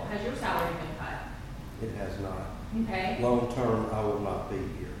 Kimball, has your salary been cut? It has not. Okay. Long term, I will not be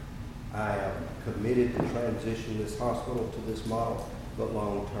here. I am committed to transition this hospital to this model, but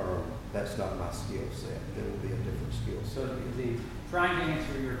long term, that's not my skill set. There will be a different skill So set. trying to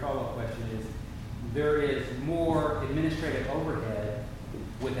answer your follow-up question is, there is more administrative overhead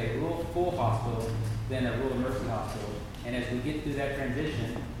with a rural full hospital than a rural emergency hospital. And as we get through that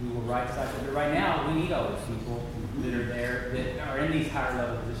transition, we will right size it. But right now, we need all those people that are there, that are in these higher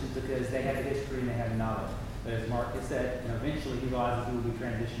level positions because they have the history and they have the knowledge. But as Mark has said, eventually he realizes he will be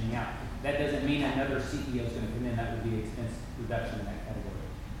transitioning out. That doesn't mean another CEO is going to come in. That would be expense reduction in that category.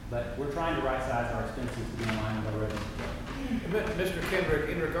 But we're trying to right size our expenses to be in line with our revenue. Mr. Kendrick,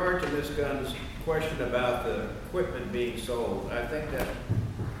 in regard to Ms. Gunn's question about the equipment being sold, I think that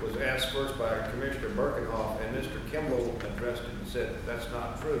was asked first by Commissioner Birkenhoff, and Mr. Kimball addressed it and said that's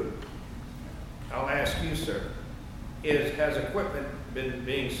not true. I'll ask you, sir, has equipment been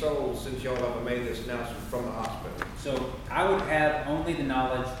being sold since y'all have made this announcement from the hospital? So I would have only the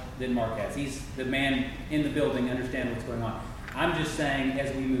knowledge that Mark has. He's the man in the building, understand what's going on. I'm just saying,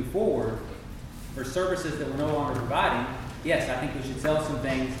 as we move forward, for services that we're no longer providing, yes, I think we should sell some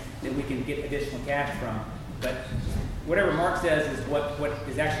things that we can get additional cash from. But whatever Mark says is what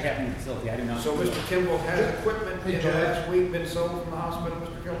is actually happening in the facility. I do not. So, Mr. Kimball, has equipment in the last week been sold from the hospital,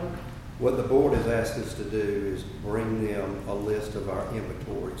 Mr. Kimball? What the board has asked us to do is bring them a list of our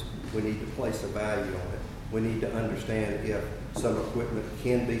inventories. We need to place a value on it. We need to understand if some equipment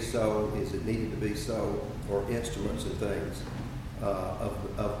can be sold, is it needed to be sold, or instruments and things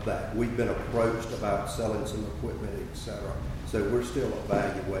of that. We've been approached about selling some equipment, et cetera. So we're still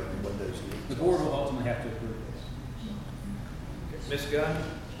evaluating what those needs are. The board will ultimately have to approve this. Ms. Gunn,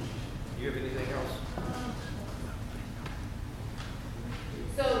 do you have anything else?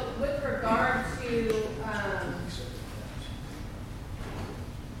 So with regard to,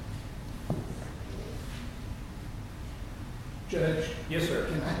 Judge? Yes, sir.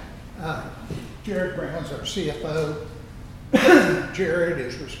 Can I, Jared Brown's our CFO. Jared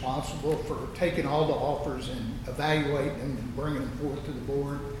is responsible for taking all the offers and evaluating them and bringing them forth to the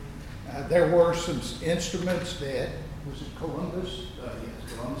board. There were some instruments that, was it Columbus?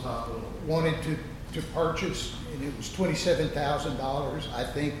 Yes, Columbus Hospital. Wanted to purchase, and it was $27,000. I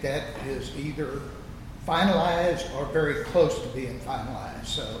think that is either finalized or very close to being finalized.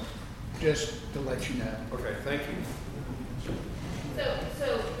 So just to let you know. Okay, thank you.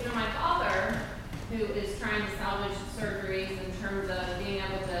 so, my father, who is trying to salvage surgeries in terms of being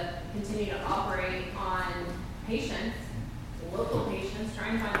able to continue to operate on patients, local patients,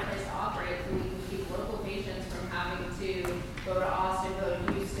 trying to find a place to operate so we can keep local patients from having to go to Austin, go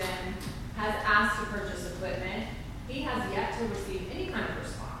to Houston, has asked to purchase equipment. He has yet to receive any kind of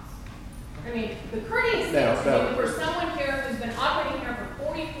response. I mean, the courteous thing to do for someone here who's been operating here for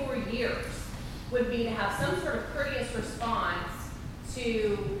 44 years would be to have some sort of courteous response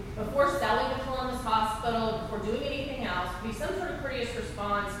to, before selling the Columbus Hospital, before doing anything else, be some sort of courteous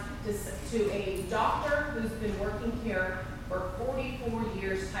response to a doctor who's been working here for 44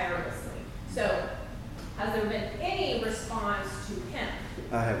 years tirelessly. So, has there been any response to him?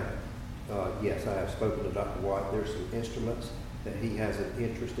 I have, yes, I have spoken to Dr. White. There's some instruments that he has an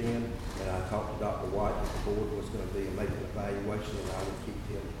interest in, and I talked to Dr. White that the board was going to be making an evaluation, and I would keep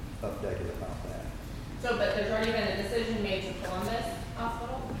him updated about that. So, but there's already been a decision made to Columbus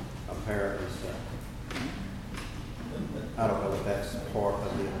Hospital? Apparently so. I don't know if that's part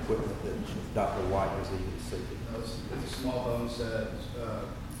of the equipment that Dr. White was even seeking. No, it's a small bone set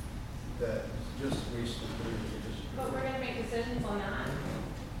that just recently. But we're going to make decisions on that.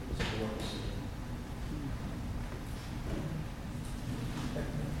 It's a board decision.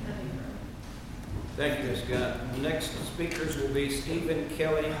 Thank you, Ms. Gunn. Next speakers will be Stephen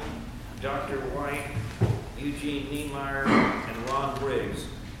Kelly, Dr. White, Eugene Niemeyer, and Ron Briggs.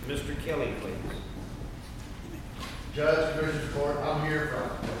 Mr. Kelly, please. Judge, Commissioner's Court, I'm here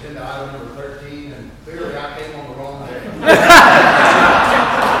from agenda item number 13, and clearly I came on the wrong day.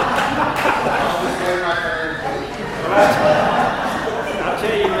 I'll just say my turn. I'll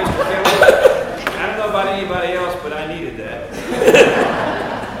tell you, Mr. Kelly, I don't know about anybody else, but I needed that.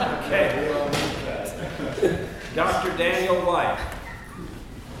 Okay. Dr. Daniel White.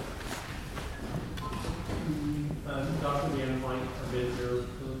 Dr. Daniel White, I've been here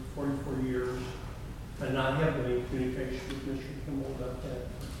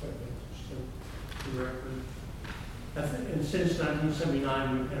since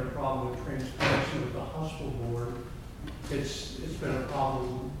 1979, we've had a problem with transparency with the hospital board. It's been a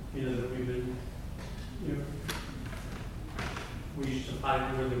problem, you know, that we've been, you know, we used to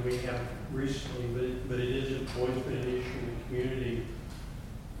fight more than we have recently, but it is always been an issue in the community.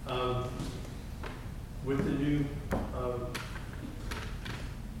 With the new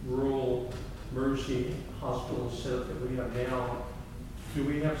rural emergency hospital setup that we have now, do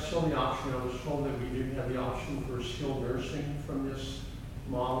we have still the option? I was told that we do have the option for skilled nursing from this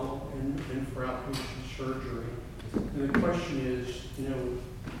model and for outpatient surgery. And the question is, you know,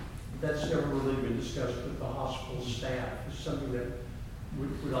 that's never really been discussed with the hospital staff. It's something that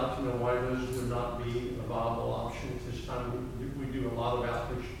we'd like to know why those would not be a viable option at this time. We do a lot of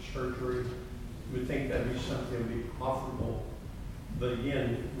outpatient surgery. We would think that'd be something that would be profitable. But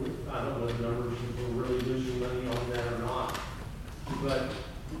again, I don't know the numbers, if we're really losing money on that or not. But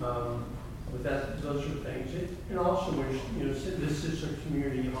those are things. And also, you know, this is a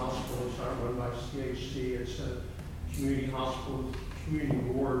community hospital. It's not run by CHC. It's a community hospital, community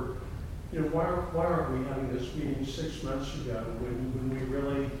board. You know, why aren't we having this meeting 6 months ago when we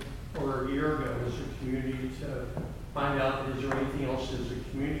really, or a year ago as a community, to find out, is there anything else as a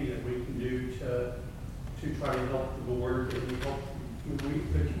community that we can do to try to help the board and help the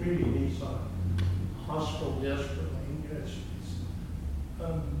community needs a hospital desperately.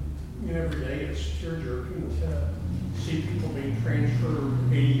 You know, every day it's tear-jerking to see people being transferred,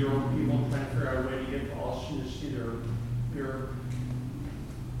 80-year-old people trying to figure out a way to get to Austin to see their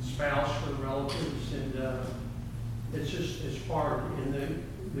spouse or relatives, and it's hard, and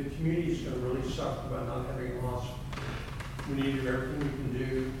the community is going to really suffer by not having a hospital. We need to do everything we can do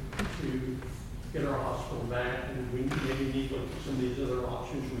to get our hospital back, and we maybe need to look at some of these other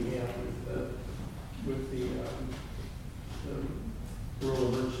options we have with the rural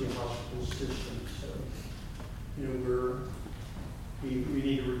emergency hospital system. So, you know, we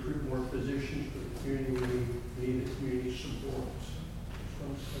need to recruit more physicians for the community. We need the community support. So, just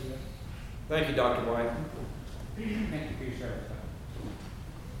want to say that. Thank you, Dr. White. Thank you for your service.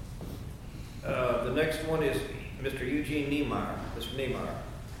 The next one is Mr. Eugene Niemeyer. Mr. Niemeyer.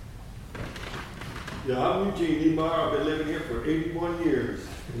 Yeah, I'm Eugene Niemeyer. I've been living here for 81 years.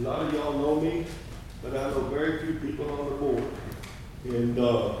 A lot of y'all know me, but I know very few people on the board. And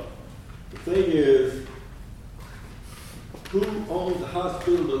the thing is, who owns the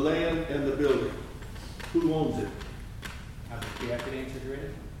hospital, the land, and the building? Who owns it? Do you have to answer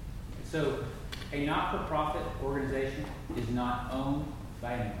directly? So, a not-for-profit organization is not owned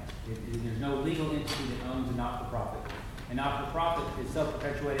by anyone. There's no legal entity that owns a not-for-profit. A not-for-profit is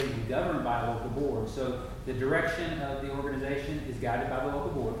self-perpetuating and governed by a local board. So the direction of the organization is guided by the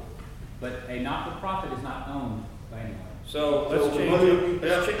local board. But a not-for-profit is not owned by anyone. So let's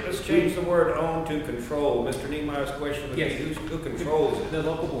change the word own to control. Mr. Niemeyer's question would be, who controls it? The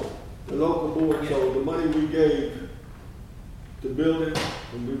local board. The local board. Yes. So the money we gave to build it,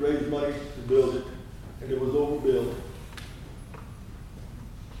 and we raised money to build it, and it was overbuilt.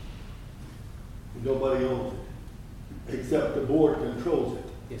 Nobody owns it, except the board controls it.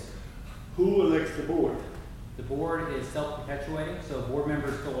 Yes. Who elects the board? The board is self-perpetuating, so board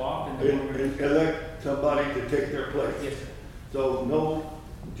members go off and and elect somebody to take their place. Yes. So no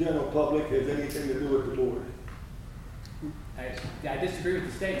general public has anything to do with the board. I disagree with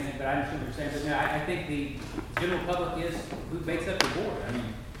the statement, but I understand what you're saying. But no, I think the general public is who makes up the board. I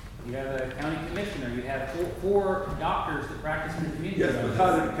mean, you have a county commissioner, you have four doctors that practice in the community. Yes, but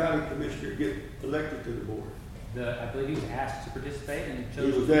how did the county commissioner get elected to the board? I believe he was asked to participate and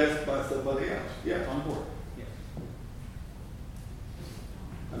chose. He was asked by somebody else. Yeah. On the board. Yes.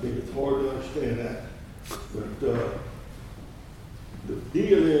 I think it's hard to understand that, but the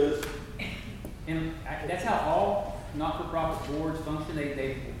deal is. And that's how all not-for-profit boards function.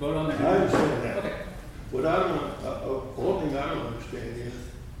 They vote on their. I understand that. Okay. What I don't, one thing I don't understand is,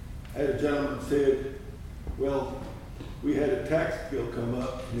 I had a gentleman said, well, we had a tax bill come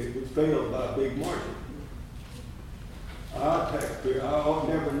up and it was failed by a big margin. Our taxpayer, I'll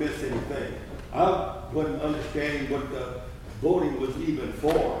never miss anything. I wasn't understanding what the voting was even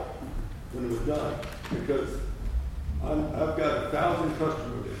for when it was done, because I've got 1,000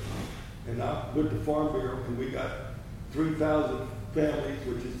 customers and I'm with the Farm Bureau, and we got 3,000 families,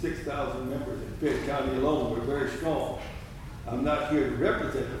 which is 6,000 members in Fayette County alone. We're very strong. I'm not here to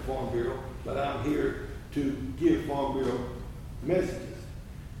represent the Farm Bureau, but I'm here to give Farm Bureau messages.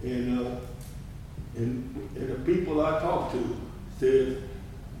 And the people I talk to said,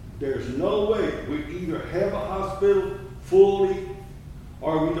 there's no way we either have a hospital fully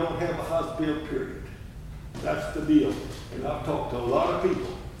or we don't have a hospital, period. That's the deal. And I've talked to a lot of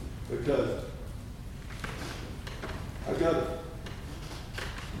people, because I got a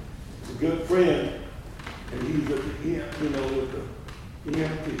good friend, and he's at the with the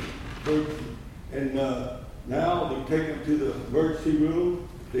EMT, and now they take him to the emergency room,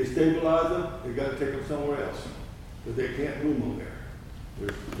 they stabilize him, they got to take him somewhere else, because they can't room him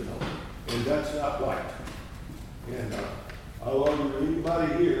there. And that's not right. And I'll argue with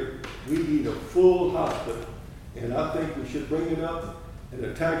anybody here, we need a full hospital, and I think we should bring it up and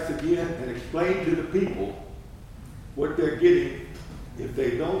the tax again and explain to the people what they're getting if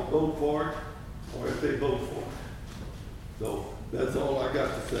they don't vote for it or if they vote for it. So that's all I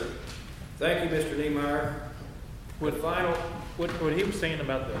got to say. Thank you, Mr. Niemeyer. What he was saying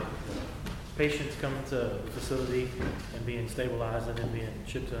about the patients coming to the facility and being stabilized and then being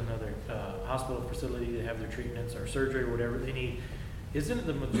shipped to another hospital facility to have their treatments or surgery or whatever they need, isn't it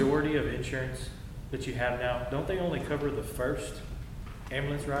the majority of insurance that you have now, don't they only cover the first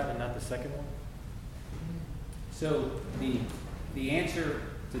ambulance ride and not the second one? So the answer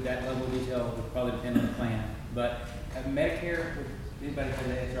to that level of detail would probably depend on the plan, but Medicare, anybody have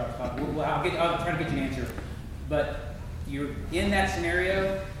the answer off the top? I'll try to get you an answer, but you're in that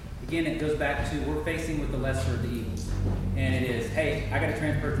scenario. Again, it goes back to we're facing with the lesser of the evils, and it is, hey, I got to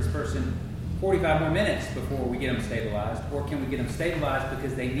transport this person 45 more minutes before we get them stabilized, or can we get them stabilized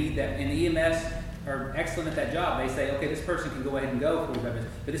because they need that? And the EMS are excellent at that job. They say, okay, this person can go ahead and go 45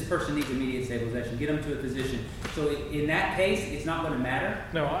 minutes, but this person needs immediate stabilization. Get them to a physician. So in that case, it's not going to matter.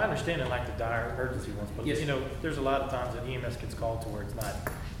 No, I understand it like the dire emergency ones, but yes. There's a lot of times that EMS gets called to where it's not,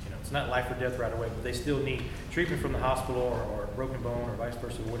 it's not life or death right away, but they still need treatment from the hospital or broken bone or vice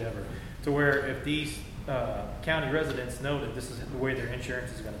versa, whatever. To where if these county residents know that this is the way their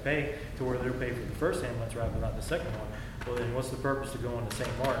insurance is going to pay, to where they're paid for the first ambulance ride but not the second one, well then what's the purpose to go into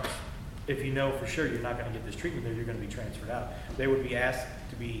St. Mark's if you know for sure you're not going to get this treatment there, you're going to be transferred out? They would be asked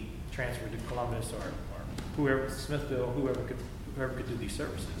to be transferred to Columbus or whoever, Smithville, whoever could do these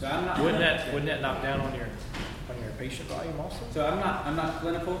services. So wouldn't that knock down on your patient volume also? So I'm not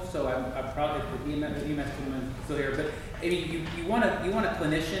clinical, so I probably put EMS still here. But I mean, you want a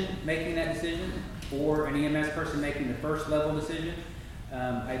clinician making that decision or an EMS person making the first level decision.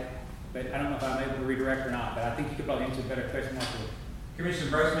 But I don't know if I'm able to redirect or not. But I think you could probably answer a better question after.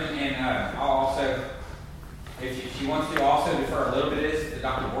 Commissioner Grossman, and I'll also, if she wants to, also defer a little bit of this to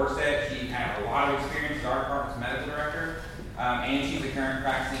Dr. Borstead. She had a lot of experience as our department's medical director, and she's a current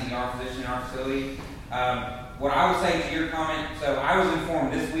practicing ER physician in our facility. What I would say to your comment, so I was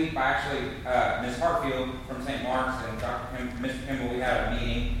informed this week by actually Ms. Hartfield from St. Mark's and Mr. Kimball. We had a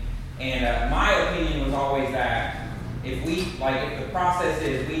meeting, and my opinion was always that if the process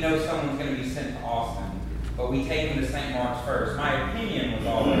is we know someone's going to be sent to Austin, but we take them to St. Mark's first. My opinion was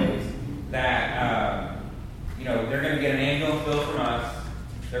always that they're going to get an ambulance bill from us,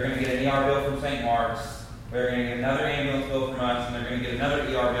 they're going to get an ER bill from St. Mark's, they're going to get another ambulance bill from us, and they're going to get another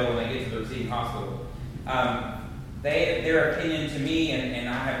ER bill when they get to the receiving hospital. Their opinion to me, and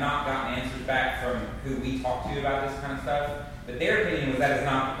I have not gotten answers back from who we talk to about this kind of stuff, but their opinion was that is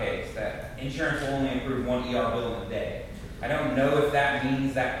not the case, that insurance will only approve one ER bill in a day. I don't know if that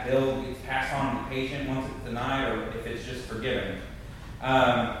means that bill gets passed on to the patient once it's denied or if it's just forgiven.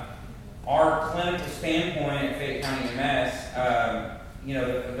 Our clinical standpoint at Fayette County EMS,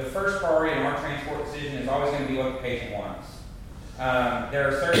 the first priority in our transport decision is always going to be what the patient wants. There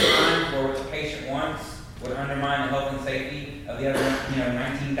are certain times where what the patient wants would undermine the health and safety of the other,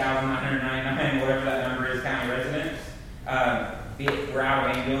 19,999, whatever that number is, county residents, be it we're out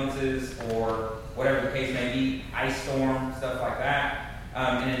of ambulances or whatever the case may be, ice storm, stuff like that.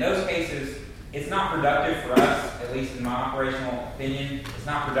 And in those cases, it's not productive for us, at least in my operational opinion, it's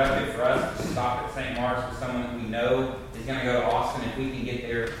not productive for us to stop at St. Mark's with someone that we know is going to go to Austin if we can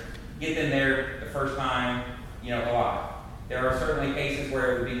get them there the first time, alive. There are certainly cases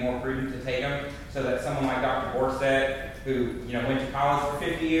where it would be more prudent to take them so that someone like Dr. Borstead, who went to college for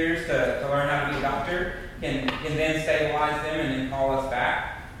 50 years to learn how to be a doctor, can then stabilize them and then call us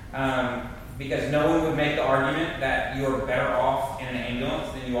back. Because no one would make the argument that you are better off in an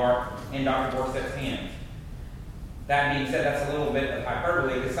ambulance than you are in Dr. Borstead's hands. That being said, that's a little bit of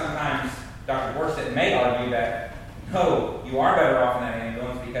hyperbole because sometimes Dr. Borstead may argue that, no, you are better off in that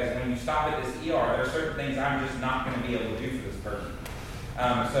ambulance because when you stop at this ER, there are certain things I'm just not going to be able to do for this person.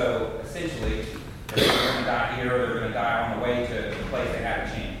 So essentially, they're going to die here or they're going to die on the way to the place they had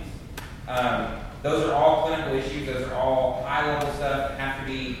a chance. Those are all clinical issues. Those are all high-level stuff that have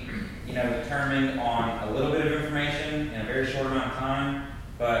to be determined on a little bit of information in a very short amount of time.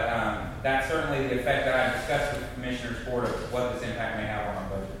 But that's certainly the effect that I've discussed with the Commissioner's Board of what this impact may have on our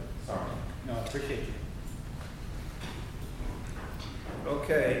budget. Sorry. No, I appreciate you.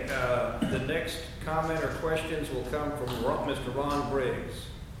 Okay, the next comment or questions will come from Mr. Ron Briggs.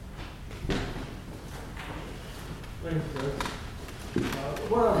 Thanks, Chris.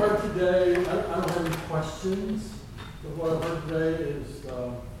 What I've heard today, I don't have any questions, but what I've heard today is,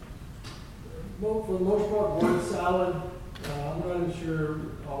 for the most part, word salad. I'm not even sure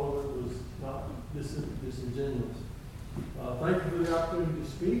all of it was not disingenuous. Thank you for the opportunity to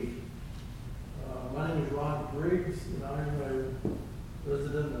speak. My name is Ron Briggs, and I'm a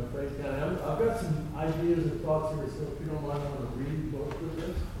resident of Faith County. I've got some ideas and thoughts here, so if you don't mind, I'm going to read most of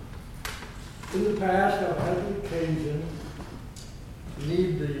this. In the past, I've had the occasion to need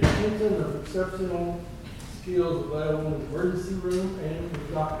the attention of exceptional skills available in the emergency room and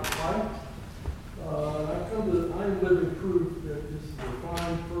with Dr. White. I'm living proof that this is a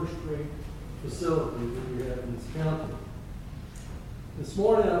fine, first-rate facility that we have in this county. This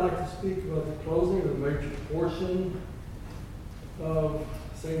morning, I'd like to speak about the closing of a major portion of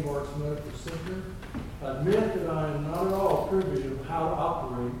St. Mark's Medical Center. I admit that I am not at all privy of how to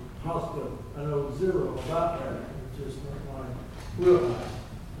operate a hospital. I know zero about that. It's just not my wheelhouse.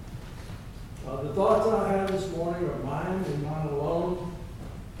 The thoughts I have this morning are mine and mine alone.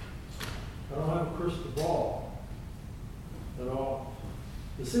 I don't have a crystal ball at all.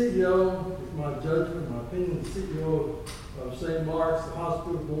 The CEO, with my judgment, my opinion, the CEO of St. Mark's, the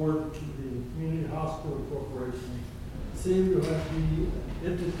hospital board, the Community Hospital Corporation, seem to have to be an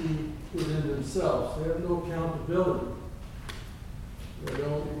entity within themselves. They have no accountability. They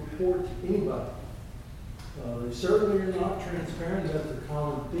don't report to anybody. They certainly are not transparent. That's a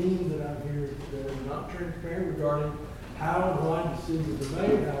common theme that I'm hearing today. They're not transparent regarding how and why decisions are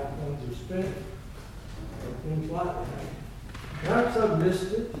made, how funds are spent, things like that. Perhaps I've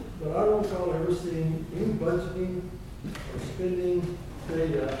missed it, but I don't recall ever seeing any budgeting or spending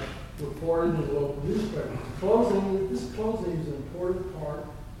data reported in the local newspapers. This closing is an important part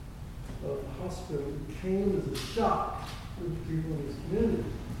of the hospital. It came as a shock to the people in this community.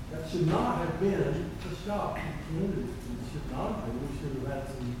 That should not have been a shock to the community. It should not have been. We should have had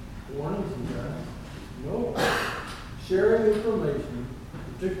some warnings and guidance. No. Sharing information,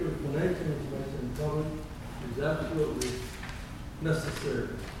 particularly financial information in public, is absolutely necessary.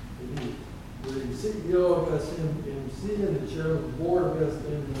 The CEO of SMMC and the chair of the board of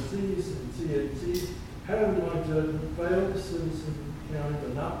SMMCs and CHC have, in my judgment, failed the citizens of the county by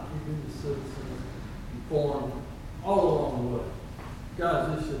not keeping the citizens informed all along the way.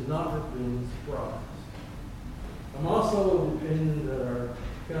 Guys, this should not have been a surprise. I'm also of the opinion that our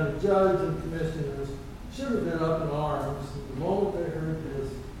county judge and commissioners should have been up in arms the moment they heard this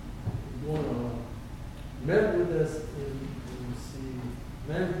going on, met with us in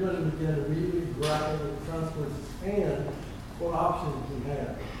management and began to immediately grapple with the consequences and what options we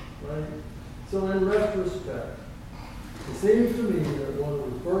have, right? So in retrospect, it seems to me that one of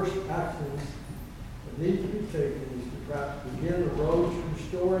the first actions that need to be taken is to perhaps begin the road to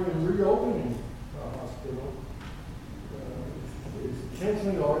restoring and reopening our hospital. It's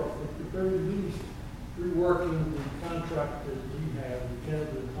canceling art, at the very least, reworking the contract that we have, the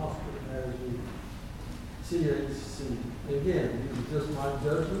Canada Hospital has with CHC. Again, this is just my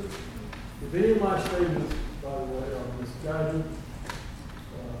judgment. If any of my statements, by the way, are misguided,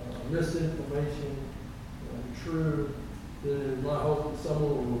 misinformation, true, then it is my hope that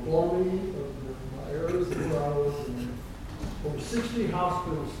someone will inform me of my errors and where I was. And over 60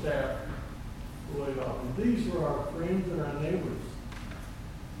 hospital staff were laid off. And these were our friends and our neighbors.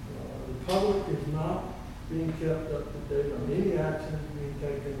 The public is not being kept up to date on any action being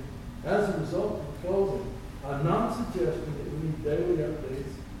taken as a result of the closing. I'm not suggesting that we need daily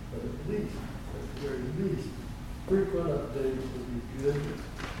updates, but at the very least, frequent updates would be good.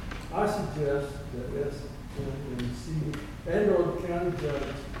 I suggest that SMMC and or the county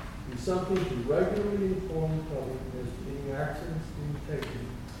judge do something to regularly inform the public as to any actions being taken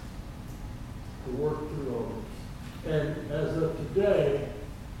to work through all this. And as of today,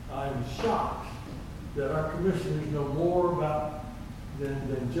 I am shocked that our commissioners know more about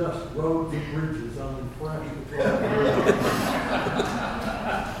than just roads and bridges. I'm impressed with that.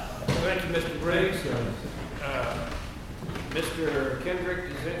 Thank you, Mr. Briggs. Mr. Kendrick,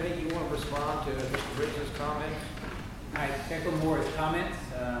 is there anything you want to respond to Mr. Briggs' comments? I echo Moore's comments.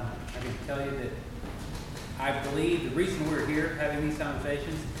 I can tell you that I believe the reason we're here having these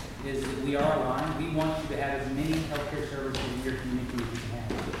conversations is that we are aligned. We want you to have as many healthcare services in your community as you can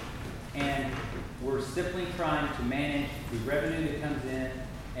have. And we're simply trying to manage the revenue that comes in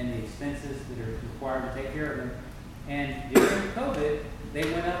and the expenses that are required to take care of them. And during COVID, they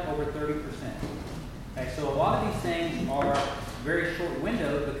went up over 30%. Okay, so a lot of these things are very short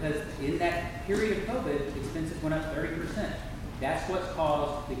window because in that period of COVID, expenses went up 30%. That's what's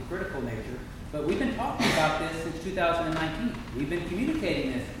caused the critical nature But we've been talking about this since 2019. We've been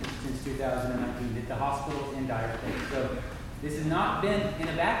communicating this since 2019, that the hospital's in dire state. So this has not been in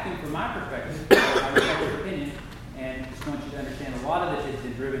a vacuum from my perspective. I respect your opinion, and just want you to understand a lot of it has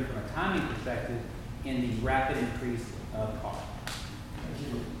been driven from a timing perspective in the rapid increase of cost.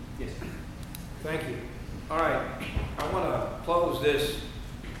 Yes. Thank you. All right, I want to close this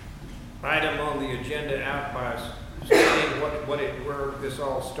item on the agenda out by stating where this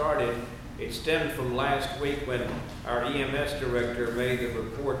all started. It stemmed from last week when our EMS director made the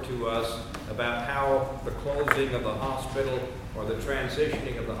report to us about how the closing of the hospital or the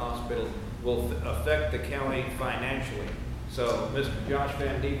transitioning of the hospital will affect the county financially. So, Mr. Josh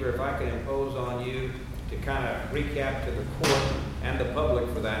Van Deaver, if I can impose on you to kind of recap to the court and the public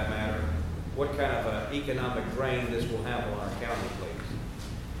for that matter, what kind of an economic drain this will have on our county, please.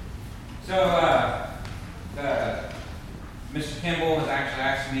 So, Mr. Kimball has actually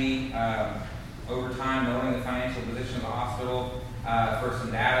asked me over time, knowing the financial position of the hospital, for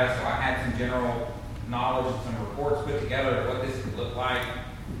some data. So I had some general knowledge and some reports put together of what this could look like.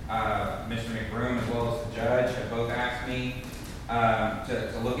 Mr. McBroom as well as the judge have both asked me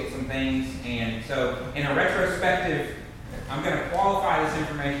to look at some things. And so in a retrospective, I'm going to qualify this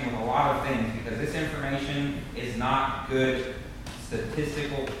information with a lot of things because this information is not good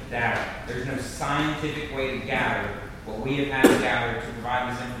statistical data. There's no scientific way to gather what we have had to gather to provide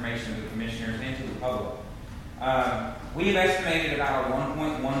this information to the commissioners and to the public. We have estimated about a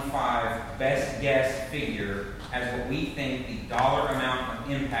 1.15 best guess figure as what we think the dollar amount of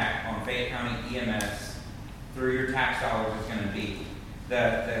impact on Fayette County EMS through your tax dollars is going to be.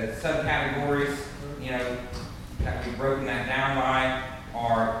 The subcategories, that we've broken that down by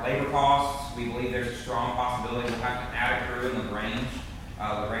are labor costs. We believe there's a strong possibility we'll have to add a crew in LaGrange.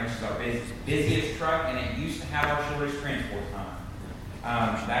 LaGrange is our busiest truck, and it used to have our shortest transport time.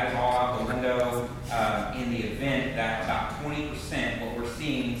 That is all out the window in the event that about 20%, what we're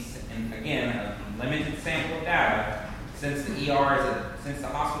seeing, and again, a limited sample of data, since the since the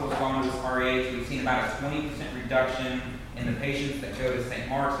hospital has gone to this REH, we've seen about a 20% reduction in the patients that go to St.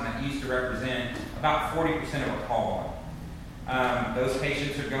 Mark's, and that used to represent about 40% of our call volume. Those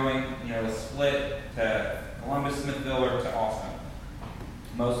patients are going, a split to Columbus, Smithville, or to Austin.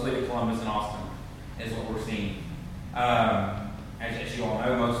 Mostly to Columbus and Austin is what we're seeing. As you all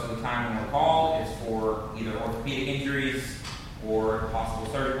know, most of the time when we're called is for either orthopedic injuries or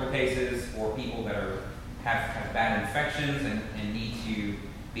possible surgical cases or people that have bad infections and need to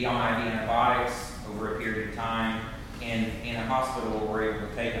be on IV antibiotics over a period of time in a hospital where we're able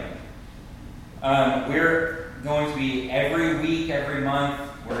to take them. We're going to be every week, every month,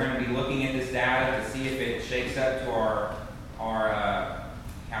 we're going to be looking at this data to see if it shakes up to our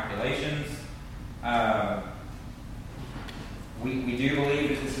calculations. We do believe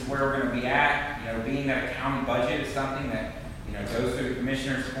that this is where we're going to be at. Being that a county budget is something that goes through the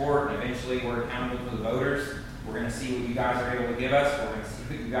commissioner's court, and eventually we're accountable to the voters. We're going to see what you guys are able to give us. We're going to see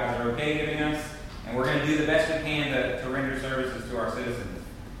what you guys are okay giving us, and we're going to do the best we can to render services to our citizens.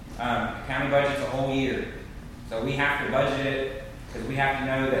 County budget's a whole year, so we have to budget it because we have to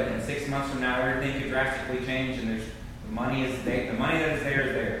know that in 6 months from now everything could drastically change, and the money that is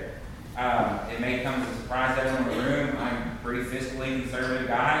there. It may come as a surprise to everyone in the room. I'm a pretty fiscally conservative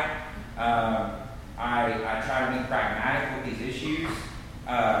guy. I try to be pragmatic with these issues.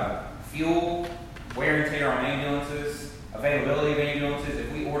 Fuel, wear and tear on ambulances, availability of ambulances. If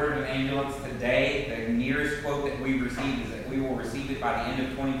we ordered an ambulance today, the nearest quote that we received is that we will receive it by the end of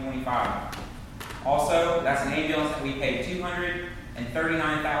 2025. Also, that's an ambulance that we paid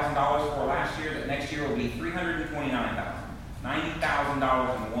 $239,000 for last year, that next year will be $329,000.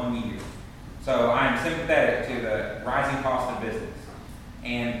 $90,000 in 1 year. So I'm sympathetic to the rising cost of business.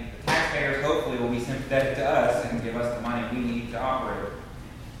 And the taxpayers hopefully will be sympathetic to us and give us the money we need to operate.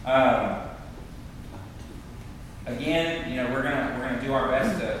 Again, we're gonna do our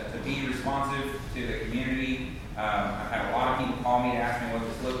best to be responsive to the community. I've had a lot of people call me to ask me what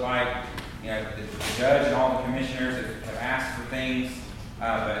this looked like. The judge and all the commissioners have asked for things,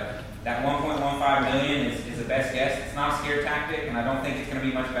 but that 1.15 million is the best guess. It's not a scare tactic, and I don't think it's going to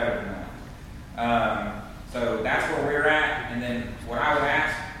be much better than that. So that's where we're at. And then what I would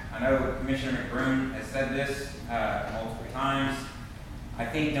ask, I know Commissioner McBroom has said this multiple times. I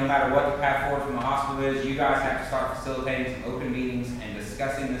think no matter what the path forward from the hospital is, you guys have to start facilitating some open meetings and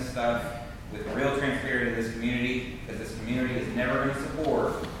discussing this stuff with real transparency to this community, because this community is never going to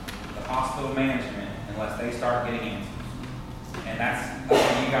support the hospital management unless they start getting answers. And that's up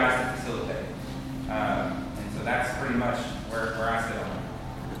to you guys to facilitate. And so that's pretty much where I sit on it.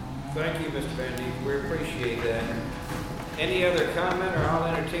 Thank you, Mr. Van Dijk. We appreciate that. Any other comment, or I'll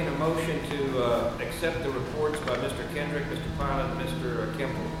entertain a motion to accept the reports by Mr. Kendrick, Mr. Pilot, and Mr.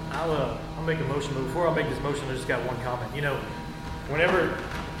 Kimball. I'll make a motion, but before I make this motion, I just got one comment. You know,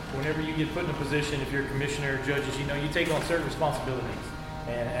 whenever you get put in a position, if you're a commissioner or judges, you know, you take on certain responsibilities.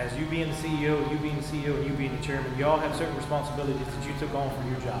 And as you being the CEO, and you being the chairman, y'all have certain responsibilities that you took on for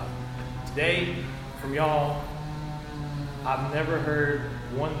your job. Today, from y'all, I've never heard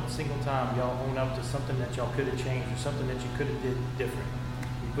one single time y'all own up to something that y'all could have changed or something that you could have did different.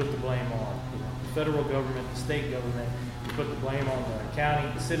 You put the blame on the federal government, the state government. You put the blame on the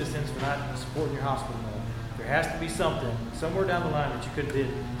county, the citizens for not supporting your hospital. There has to be something somewhere down the line that you could have did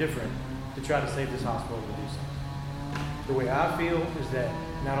different to try to save this hospital to do something. The way I feel is that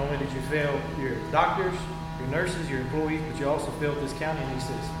not only did you fail your doctors, your nurses, your employees, but you also failed this county and these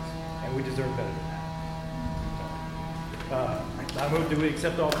citizens, and we deserve better than that. I move that we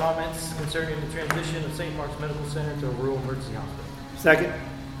accept all comments concerning the transition of St. Mark's Medical Center to a rural emergency hospital. Second.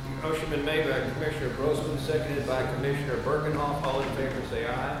 Motion been made by Commissioner Brosman, seconded by Commissioner Bergenhoff. All in favor say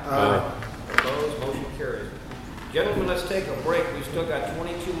aye. Aye. Opposed, motion carries. Gentlemen, let's take a break. We've still got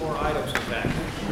 22 more items to tackle.